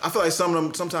chance. I feel like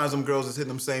sometimes them girls is hitting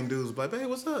them same dudes, like, hey,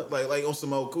 what's up? Like on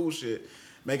some old cool shit,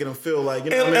 making them feel like, you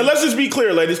know. And let's just be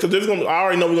clear, ladies, because I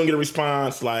already know we're gonna get a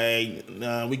response. Like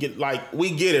we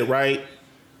get it, right?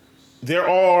 There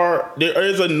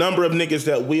is a number of niggas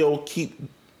that will keep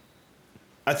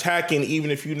attacking even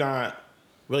if you're not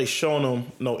really showing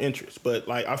them no interest. But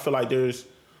like I feel like there's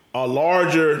a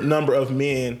larger number of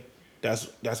men that's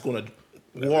gonna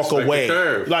walk respect away. the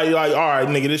curve. Like all right,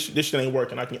 nigga, this shit ain't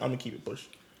working. I'm gonna keep it pushing.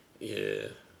 Yeah,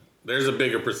 there's a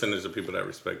bigger percentage of people that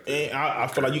respect it. And I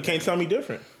feel like you can't tell me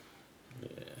different.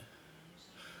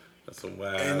 That's some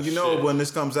wild. And you know shit. when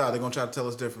this comes out, they're gonna try to tell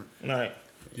us different. Right.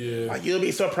 Yeah. Like you'll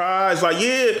be surprised. Like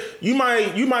you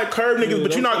might curve niggas,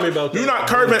 but don't tell me about you're that. not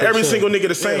curving every 100%. single nigga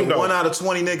the same though. 1 out of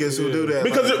 20 niggas who do that.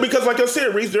 Because like I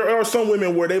said, Reese, there are some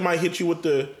women where they might hit you with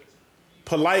the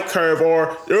polite curve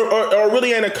or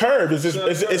really ain't a curve. It's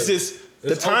just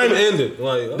the time ended.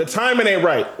 Like the timing ain't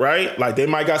right? Like they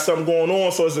might got something going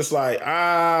on, so it's just like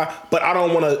but I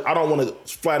don't want to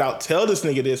flat out tell this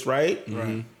nigga this, right?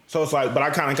 Right. So it's like, but I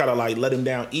kind of gotta like let him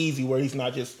down easy where he's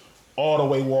not just all the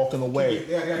way walking away.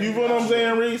 You know what I'm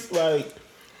saying, Reese? Like,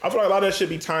 I feel like a lot of that should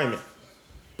be timing.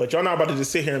 But y'all not about to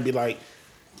just sit here and be like,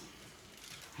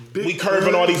 we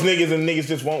curving all these niggas and niggas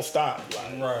just won't stop.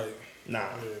 Like, right. nah,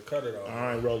 Yeah, cut it off.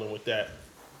 I ain't rolling with that.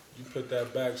 You put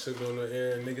that back signal in the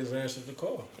air and niggas answer the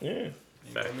call. Yeah.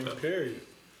 I mean, period.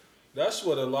 That's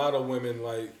what a lot of women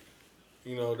like.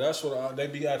 You know, that's what they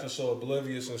be acting so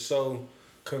oblivious and so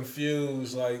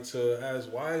confused. Like to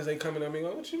ask, why is they coming at me?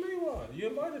 Like, what you mean? Why? You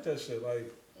invited that shit?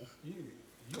 Like, you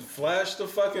flashed the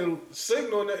fucking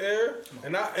signal in the air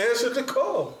and I answered the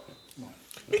call.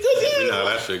 Because You know how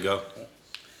that shit go.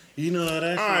 You know how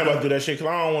that I ain't about to do that shit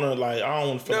because I don't want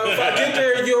to Now, if I get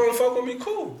there and you don't fuck with me,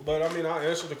 cool. But I mean, I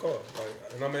answer the call,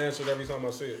 like, and I'm gonna answer it every time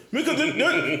I see it. because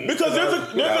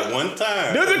there's Not one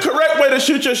time. a correct way to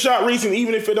shoot your shot, Reese, and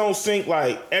even if it don't sink,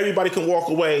 like everybody can walk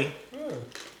away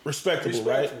respectable,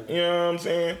 right? Respectful. You know what I'm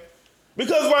saying?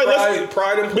 Because like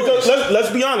Pride and because place.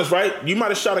 let's be honest, right? You might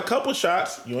have shot a couple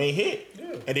shots, you ain't hit,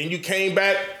 and then you came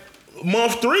back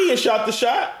month 3 and shot the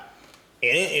shot,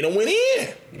 and it went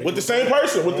in with the same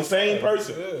person,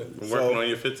 Been working on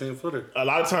your 15-footer. A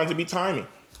lot of times it be timing.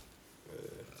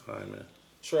 Man.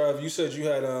 Trav, you said you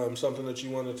had something that you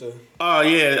wanted to. Oh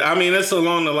yeah, I mean it's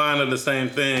along the line of the same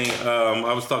thing.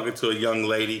 I was talking to a young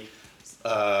lady,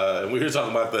 and we were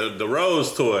talking about the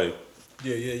Rose toy.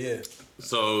 Yeah.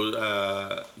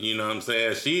 So you know what I'm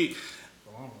saying?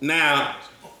 Now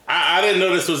I didn't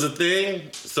know this was a thing.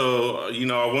 So you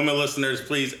know, our women listeners,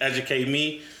 please educate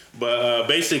me. But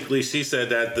basically, she said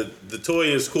that the toy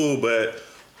is cool, but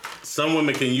some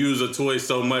women can use a toy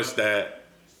so much that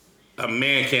a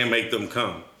man can't make them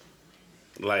come.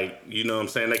 Like, you know what I'm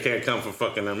saying? They can't come for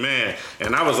fucking a man.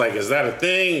 And I was like, is that a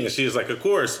thing? And she was like, of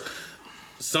course.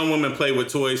 Some women play with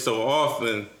toys so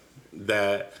often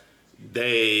that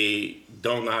they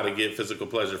don't know how to get physical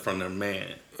pleasure from their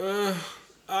man.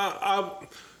 I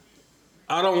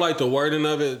don't like the wording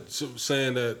of it,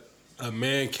 saying that a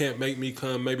man can't make me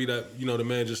come. Maybe that, you know, the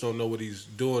man just don't know what he's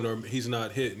doing or he's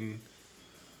not hitting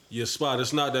your spot.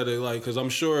 It's not that it like, because I'm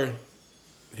sure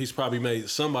he's probably made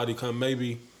somebody come.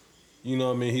 Maybe, you know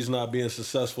what I mean, he's not being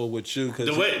successful with you. Cause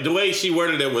the way she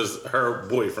worded it was her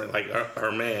boyfriend, like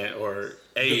her man or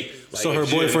a. Like so her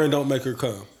boyfriend don't make her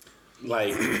come.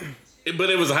 Like, but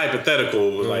it was a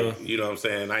hypothetical. Like, you know what I'm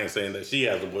saying? I ain't saying that she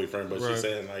has a boyfriend, but she's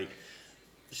saying like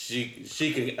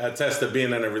she can attest to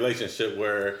being in a relationship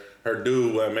where her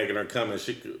dude wasn't making her come, and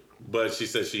but she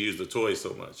said she used the toy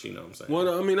so much. You know what I'm saying?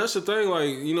 Well, I mean, that's the thing. Like,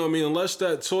 you know what I mean? Unless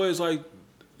that toy is like,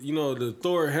 you know, the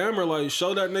Thor hammer, like,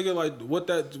 show that nigga, like,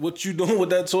 what you doing with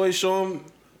that toy, show him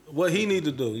what he need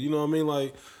to do. You know what I mean?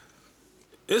 Like,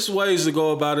 it's ways to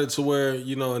go about it to where,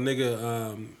 you know, a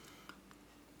nigga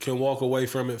can walk away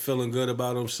from it feeling good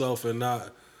about himself and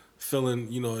not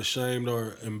feeling, you know, ashamed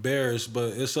or embarrassed.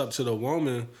 But it's up to the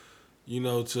woman, you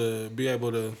know, to be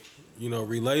able to, you know,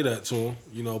 relay that to him,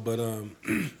 you know, but,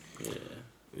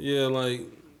 yeah, like...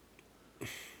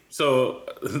 So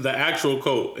the actual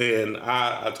quote, and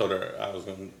I told her I was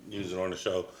going to use it on the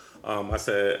show.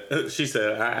 She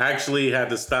said, I actually had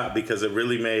to stop because it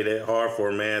really made it hard for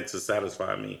a man to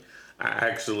satisfy me. I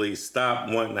actually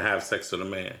stopped wanting to have sex with a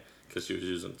man because she was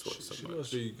using the toy so she much.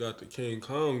 Must be got the King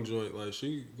Kong joint. Like,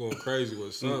 she going crazy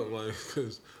with something. Like,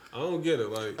 because I don't get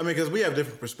it. Like, I mean, because we have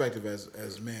different perspective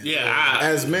as men. Yeah.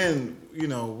 As men, you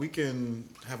know, we can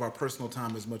have our personal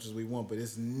time as much as we want, but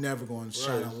it's never going to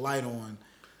shine a light on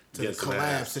to the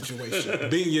collab situation.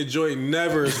 beating your joint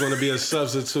never is going to be a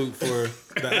substitute for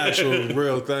the actual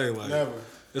real thing. Like, Never.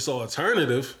 It's an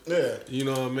alternative. Yeah. You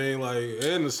know what I mean? Like,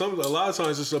 and a lot of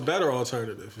times it's a better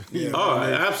alternative. You know Oh, what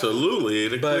I mean? absolutely.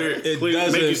 It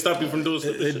doesn't make you stop you from doing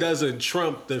something. It doesn't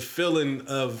trump the feeling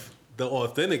of the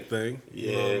authentic thing. Yeah.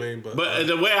 You know what I mean? But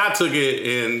the way I took it,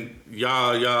 and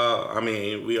y'all, I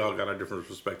mean, we all got a different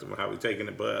perspective on how we taking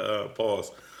it, but pause.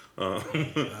 He's on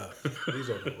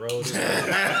the road.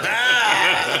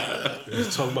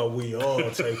 He's talking about we all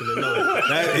taking it. No,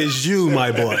 that is you,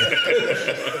 my boy.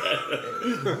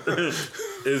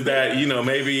 Is that, you know,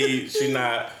 maybe she's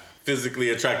not physically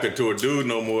attracted to a dude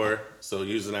no more, so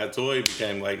using that toy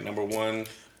became like number one.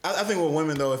 I think with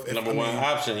women though, if number one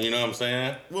option, you know what I'm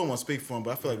saying? We don't want to speak for them,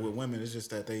 but I feel like with women, it's just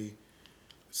that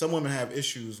some women have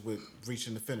issues with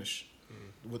reaching the finish.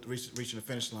 With reaching the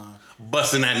finish line,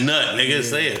 busting that nut, nigga.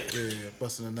 Say it. Yeah,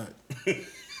 busting a nut.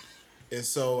 And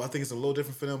so I think it's a little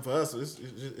different for them. For us,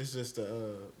 it's just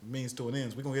a means to an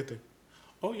end. We gonna get there.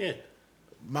 Oh yeah,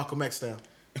 Malcolm X style.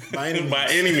 By any means. By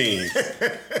any means.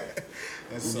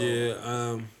 So, yeah,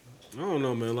 I don't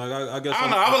know, man. Like I guess I don't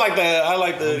know. I would like that. I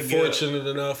like the. I'm fortunate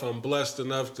enough. I'm blessed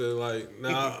enough to like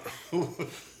now.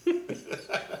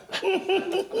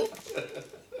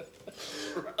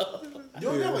 You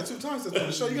only got like 2 times on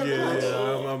the show. You got relax.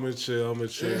 Yeah, I'm a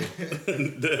chill.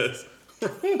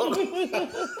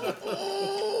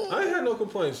 I ain't had no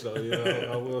complaints though.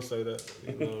 Yeah, I will say that.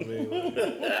 You know what I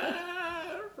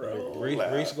mean?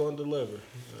 Like, Reese gonna deliver.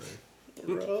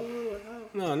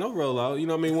 No roll out. You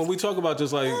know what I mean? When we talk about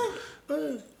this, like,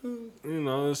 you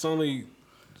know, it's only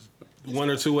one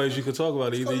or two ways you could talk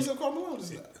about it. Either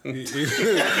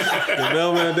the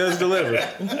mailman does deliver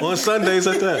on Sundays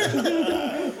at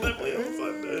that.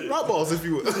 Route balls, if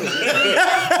you would.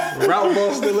 Route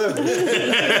balls deliver.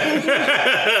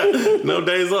 No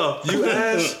days off. You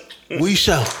ask, we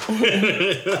shall.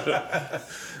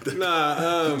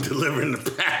 Delivering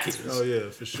the package. Oh yeah,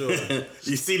 for sure.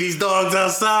 You see these dogs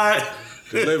outside?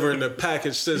 Delivering the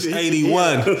package since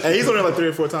 '81. Hey, he's on there like 3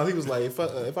 or 4 times. He was like, if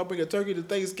I bring a turkey to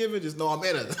Thanksgiving, just know I'm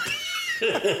in it.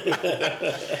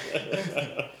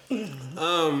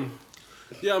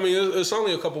 Yeah, I mean, it's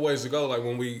only a couple ways to go. Like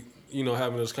when we, you know,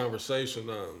 having this conversation.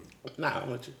 Nah, I'm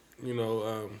with you. You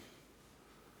know,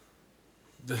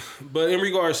 but in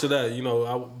regards to that, you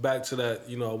know, back to that,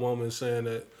 you know, a woman saying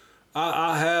that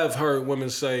I have heard women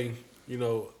say, you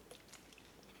know,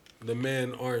 the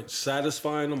men aren't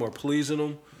satisfying them or pleasing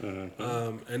them,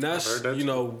 and that's you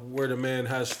know where the man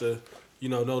has to, you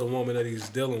know the woman that he's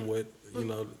dealing with. You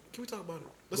know, can we talk about it?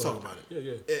 Let's talk about it.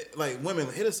 Yeah. Like women,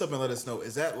 hit us up and let us know.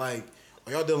 Is that like,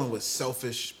 are y'all dealing with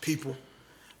selfish people?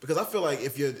 Because I feel like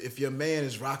if your man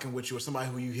is rocking with you or somebody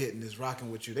who you hitting is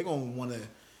rocking with you, they're gonna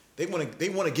They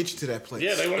want to get you to that place.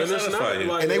 Yeah, they want to And it's satisfy not you.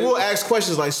 like- and they will ask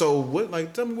questions like, so what?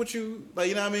 Like, tell me what you like.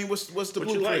 You know what I mean? What's the What you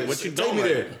blueprint? like? What you Take don't me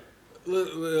like? there.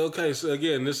 Okay, so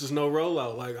again, this is no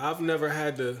rollout. Like I've never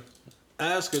had to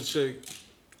ask a chick,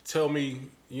 tell me,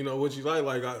 what you like.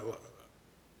 Like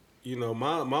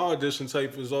my audition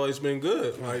tape has always been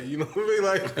good. Like you know what I mean.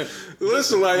 Like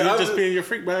listen, like You I'm just peeing your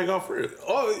freak bag off rip.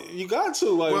 oh, you got to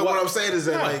like. Well, why- what I'm saying is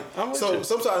that I'm with so you.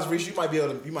 sometimes Reese, you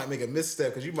might make a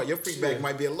misstep because your freak bag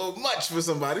might be a little much for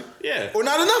somebody. Yeah. Or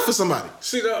not enough for somebody.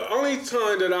 See, the only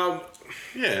time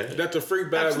Yeah. that the freak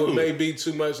bag Absolutely. would may be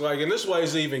too much, like, and this way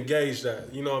is even gauge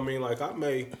that. You know what I mean? Like I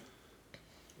may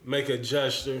make a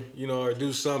gesture, or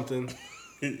do something.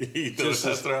 You throw the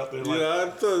tester out there.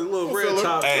 I throw a little red filler.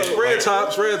 tops, Hey, red like-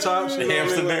 tops, red tops. You know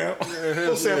what I mean? Amsterdam. Like, yeah,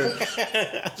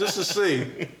 Amsterdam. Just to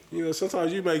see.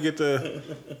 Sometimes you may get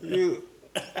you.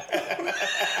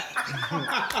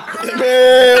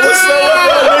 Man, what's up with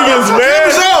y'all niggas, man?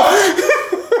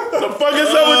 The fuck is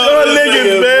up with y'all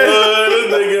niggas, man? This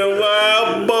nigga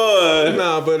wild boy.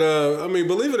 Nah, but I mean,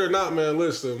 believe it or not, man.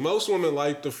 Listen, most women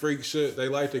like the freak shit. They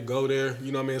like to go there.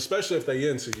 You know what I mean? Especially if they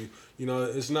into you.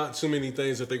 It's not too many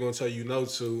things that they're gonna tell you no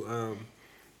to.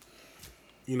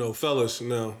 Fellas,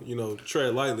 now,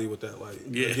 tread lightly with that. Like,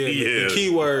 Yeah, again, yeah. the key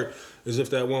word is if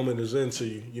that woman is into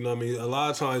you. You know what I mean? A lot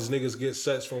of times niggas get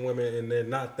sets from women and they're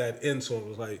not that into them.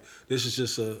 It's like, this is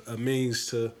just a means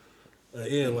to an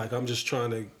end. Like, I'm just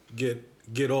trying to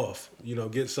get off,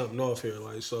 get something off here.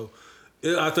 Like, so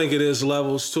I think it is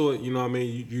levels to it. You know what I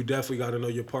mean? You definitely got to know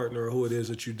your partner or who it is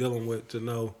that you're dealing with to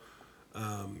know,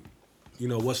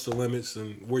 what's the limits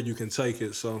and where you can take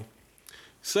it. So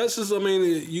sex is, I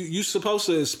mean, you supposed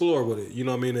to explore with it, you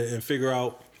know what I mean, and figure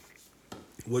out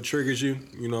what triggers you,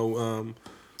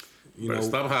 Better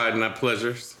stop hiding that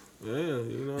pleasures. Yeah,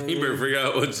 you know what I You mean? better figure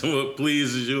out what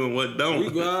pleases you and what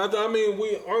don't. I mean,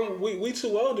 we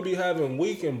too old to be having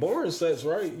weak and boring sets,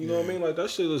 right? You know what I mean? Like, that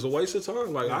shit is a waste of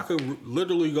time. Like, I could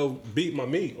literally go beat my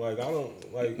meat. Like, I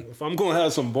don't, like, if I'm going to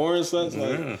have some boring sets,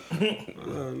 like,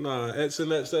 nah, X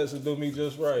and X sets will do me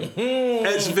just right.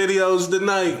 X videos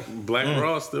tonight. Black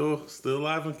Raw still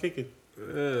alive and kicking.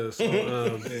 Yeah,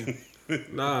 so,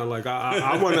 nah, like,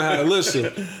 I want to have,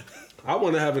 listen, I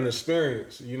want to have an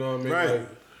experience, you know what I mean? Right. Like,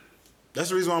 That's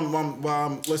the reason why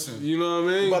I'm listening. you know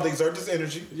what I I'm mean? about to exert this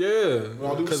energy. Yeah,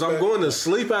 all due because I'm respect. going to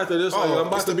sleep after this. Like, Oh, I'm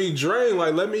about it's to be drained.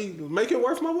 Like, let me make it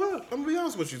worth my while. I'm gonna be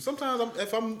honest with you. Sometimes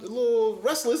if I'm a little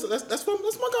restless, that's my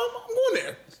God. I'm going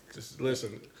there. Just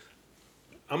listen.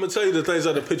 I'm gonna tell you the things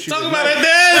that'll put you Talk to about night, it,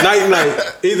 Dad.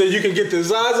 night. Either you can get the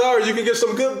Zaza or you can get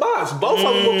some good bots. Both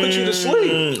of them will put you to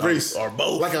sleep. Reese, Or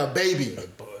both. like a baby.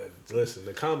 But listen,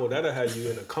 the combo that'll have you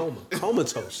in a coma,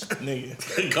 comatose.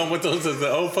 Nigga. Comatose, as the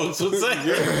old folks would say.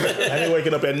 I ain't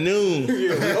waking up at noon.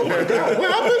 Oh my god, what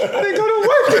happened? I didn't go to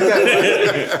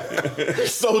work.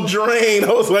 So drained.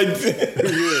 I was like,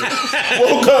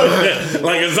 woke up.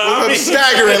 Like a I'm zombie.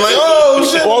 staggering, like, oh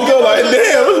shit. Woke up like,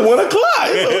 damn, it's 1 o'clock.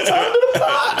 It's time to the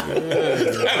pot.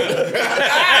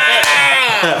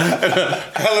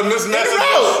 Hella miss messages.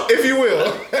 No, if you will.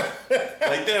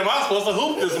 Like, damn, I was supposed to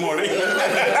hoop this morning.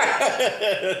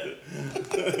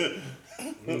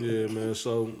 Yeah, man.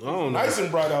 So I don't know. Nice and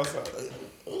bright outside.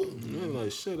 I'm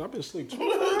like, shit, I've been asleep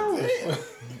 24 hours.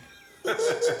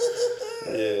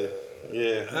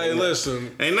 Yeah. Hey,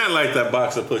 listen. Ain't nothing like that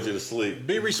box that put you to sleep.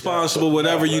 Be responsible,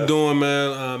 whatever you're doing,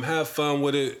 man. Have fun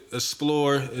with it.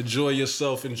 Explore. Enjoy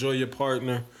yourself. Enjoy your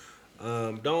partner.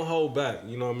 Don't hold back.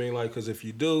 You know what I mean? Like, because if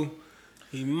you do,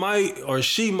 he might or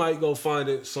she might go find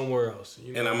it somewhere else.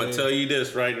 You know And I'm what I going to mean? tell you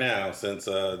this right now, since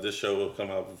this show will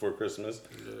come out before Christmas.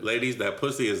 Ladies, that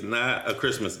pussy is not a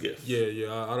Christmas gift.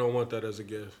 Yeah. I don't want that as a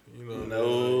gift. You know what I mean?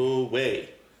 No way.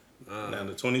 Now,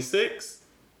 the 26th,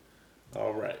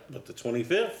 all right. But the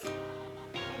 25th,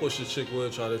 I wish the chick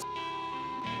would try to.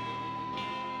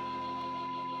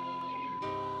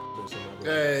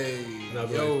 Hey, Not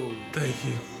yo. really. Thank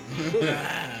you.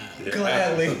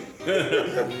 Gladly.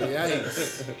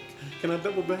 Yikes. can I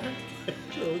double back?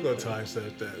 We're gonna time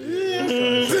set that.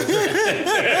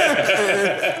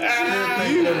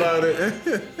 Thinking about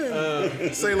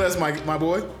it. Say less, my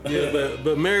boy. Yeah,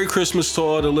 but Merry Christmas to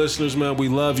all the listeners, man. We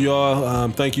love y'all.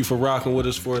 Thank you for rocking with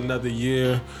us for another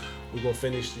year. We're gonna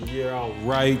finish the year out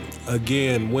right.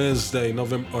 Again, Wednesday,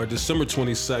 December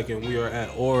 22nd, we are at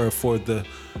Aura for the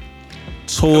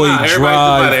Toy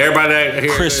Drive Everybody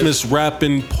here. Christmas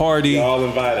wrapping party. All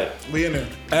invited. We in there.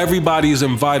 Everybody's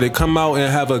invited. Come out and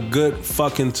have a good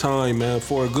fucking time, man,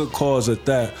 for a good cause at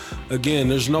that. Again,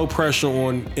 there's no pressure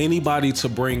on anybody to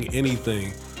bring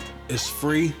anything. It's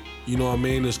free. You know what I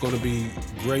mean? It's going to be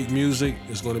great music.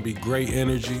 It's going to be great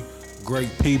energy, great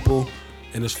people.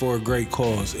 and it's for a great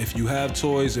cause. If you have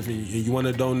toys, if you want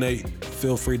to donate,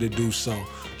 feel free to do so.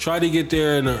 Try to get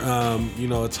there in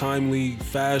a timely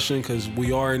fashion, because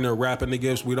we are in there wrapping the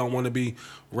gifts. We don't want to be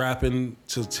wrapping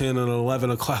till 10 and 11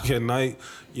 o'clock at night.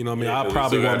 You know what I mean? Yeah, I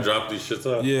probably want to drop these shits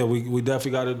off. Yeah, we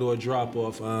definitely got to do a drop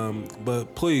off.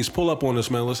 But please pull up on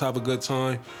us, man. Let's have a good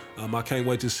time. I can't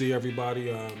wait to see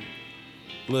everybody.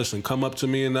 Listen, come up to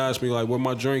me and ask me like, where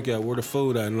my drink at, where the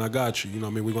food at, and I got you. You know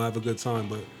what I mean? We're gonna have a good time.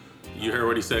 But You heard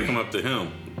what he said. Come up to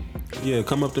him. yeah,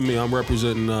 come up to me. I'm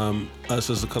representing us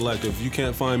as a collective. If you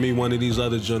can't find me, one of these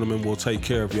other gentlemen will take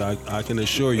care of you. I can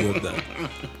assure you of that.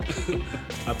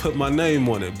 I put my name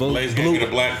on it. Blaze gave me the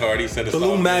black card. He said it's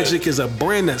Blue all Magic is a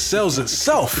brand that sells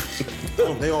itself.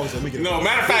 They always let me get good. No,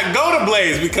 matter of fact, go to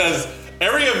Blaze, because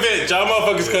every event, y'all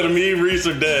motherfuckers come to me, Reese,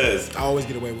 or Dez. I always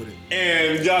get away with it.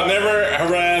 And y'all never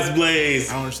harass Blaze.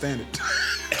 I don't understand it.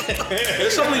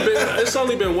 It's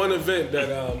only been one event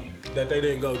that they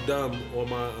didn't go dumb on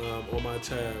my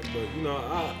tab, but you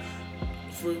know,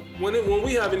 when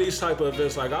we having these type of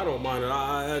events, like I don't mind it.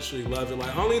 I actually love it.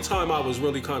 Like only time I was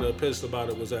really kind of pissed about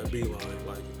it was at Beeline.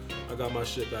 Like I got my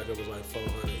shit back. It was like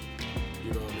 400.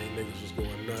 You know what I mean? Niggas was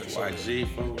going nuts. YG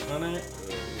 400.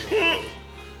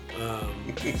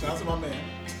 Shout out to my man.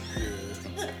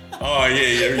 Oh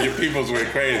yeah, your peoples went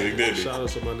crazy, didn't they? Shout out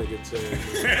to my nigga Ted.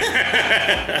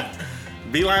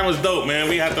 Beeline was dope, man.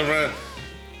 We have to run.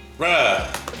 Bruh.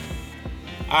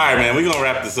 Alright, man, we gonna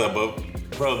wrap this up,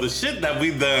 bro, the shit that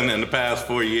we've done in the past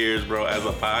 4 years, bro, as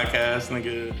a podcast,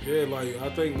 nigga. Yeah, like I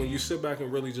think when you sit back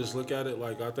and really just look at it,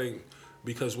 like I think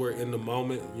because we're in the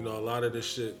moment, you know, a lot of this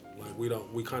shit, like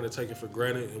we kind of take it for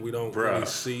granted and we don't really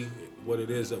see what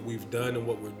it is that we've done and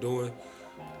what we're doing.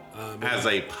 As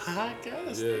a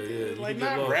podcast? Yeah. Like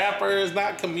not rappers,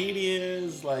 not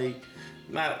comedians, like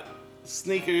not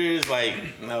sneakers, like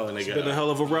no nigga. It's been a hell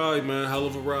of a ride, man. Hell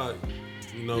of a ride.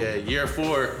 You know. Yeah, year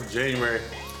 4, January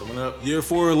coming up. Year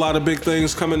 4, a lot of big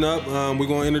things coming up. We're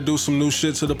gonna introduce some new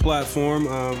shit to the platform.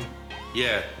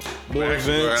 Yeah. More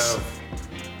events.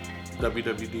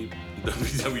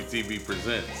 WWTV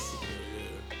presents.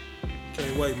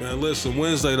 Can't wait, man. Listen,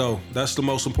 Wednesday though, that's the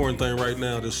most important thing right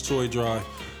now. This toy drive.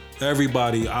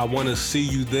 Everybody, I want to see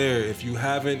you there. If you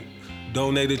haven't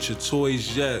donated your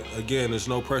toys yet, again, there's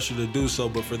no pressure to do so,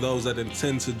 but for those that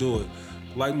intend to do it,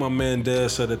 like my man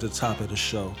Dad said at the top of the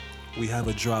show, we have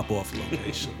a drop-off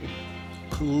location.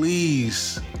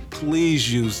 Please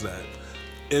use that.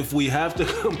 If we have to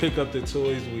come pick up the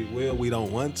toys, we will. We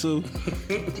don't want to,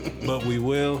 but we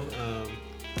will.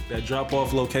 That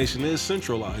drop-off location is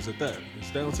centralized at that.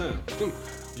 It's downtown.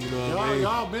 You know what I mean?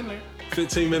 Y'all been there.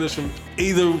 15 minutes from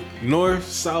either north,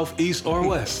 south, east, or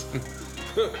west.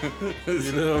 You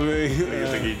know what I mean? Nigga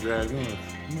think he dragged on.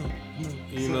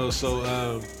 You know, so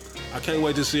I can't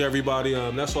wait to see everybody.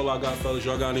 That's all I got, fellas.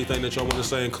 Y'all got anything that y'all want to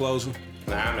say in closing?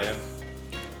 Nah, man.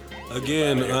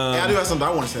 Again, I do have something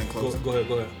I want to say in closing. Go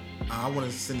ahead. I want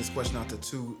to send this question out to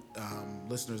 2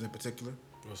 listeners in particular.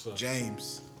 What's up?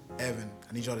 James, Evan,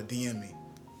 I need y'all to DM me.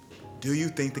 Do you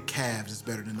think the Cavs is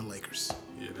better than the Lakers?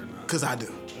 Yeah, they're not. Because I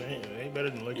do. They ain't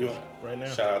better than Lakers right now.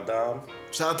 Shout out Dom.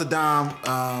 Shout out to Dom,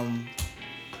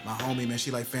 my homie, man. She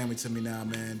like family to me now,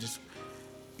 man. Just,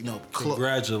 you know,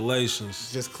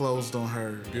 Congratulations. just closed on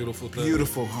her Beautiful thing.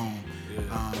 beautiful home.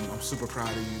 Yeah. I'm super proud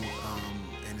of you,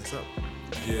 and it's up.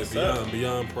 Yeah,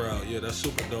 beyond proud. Yeah, that's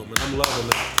super dope, man. I'm loving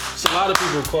it. It's a lot of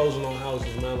people closing on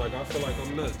houses, man. Like, I feel like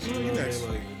I'm nuts. You know what I next.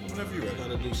 mean? Like, Whenever you I ready.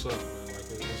 gotta do something, man. Like,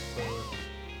 it's time.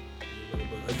 You know,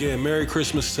 but again, Merry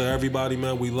Christmas to everybody,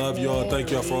 man. We love y'all.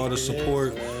 Thank y'all for all the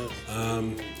support.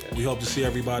 We hope to see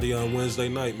everybody on Wednesday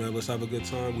night, man. Let's have a good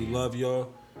time. We love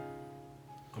y'all.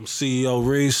 I'm CEO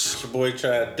Reese, Your boy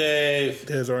Chad Dave.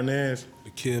 Des Arnaz.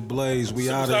 the Kid Blaze. We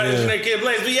out Sorry, of here. Kid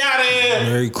Blaze. We out of here.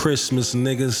 Merry Christmas,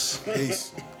 niggas.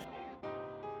 Peace.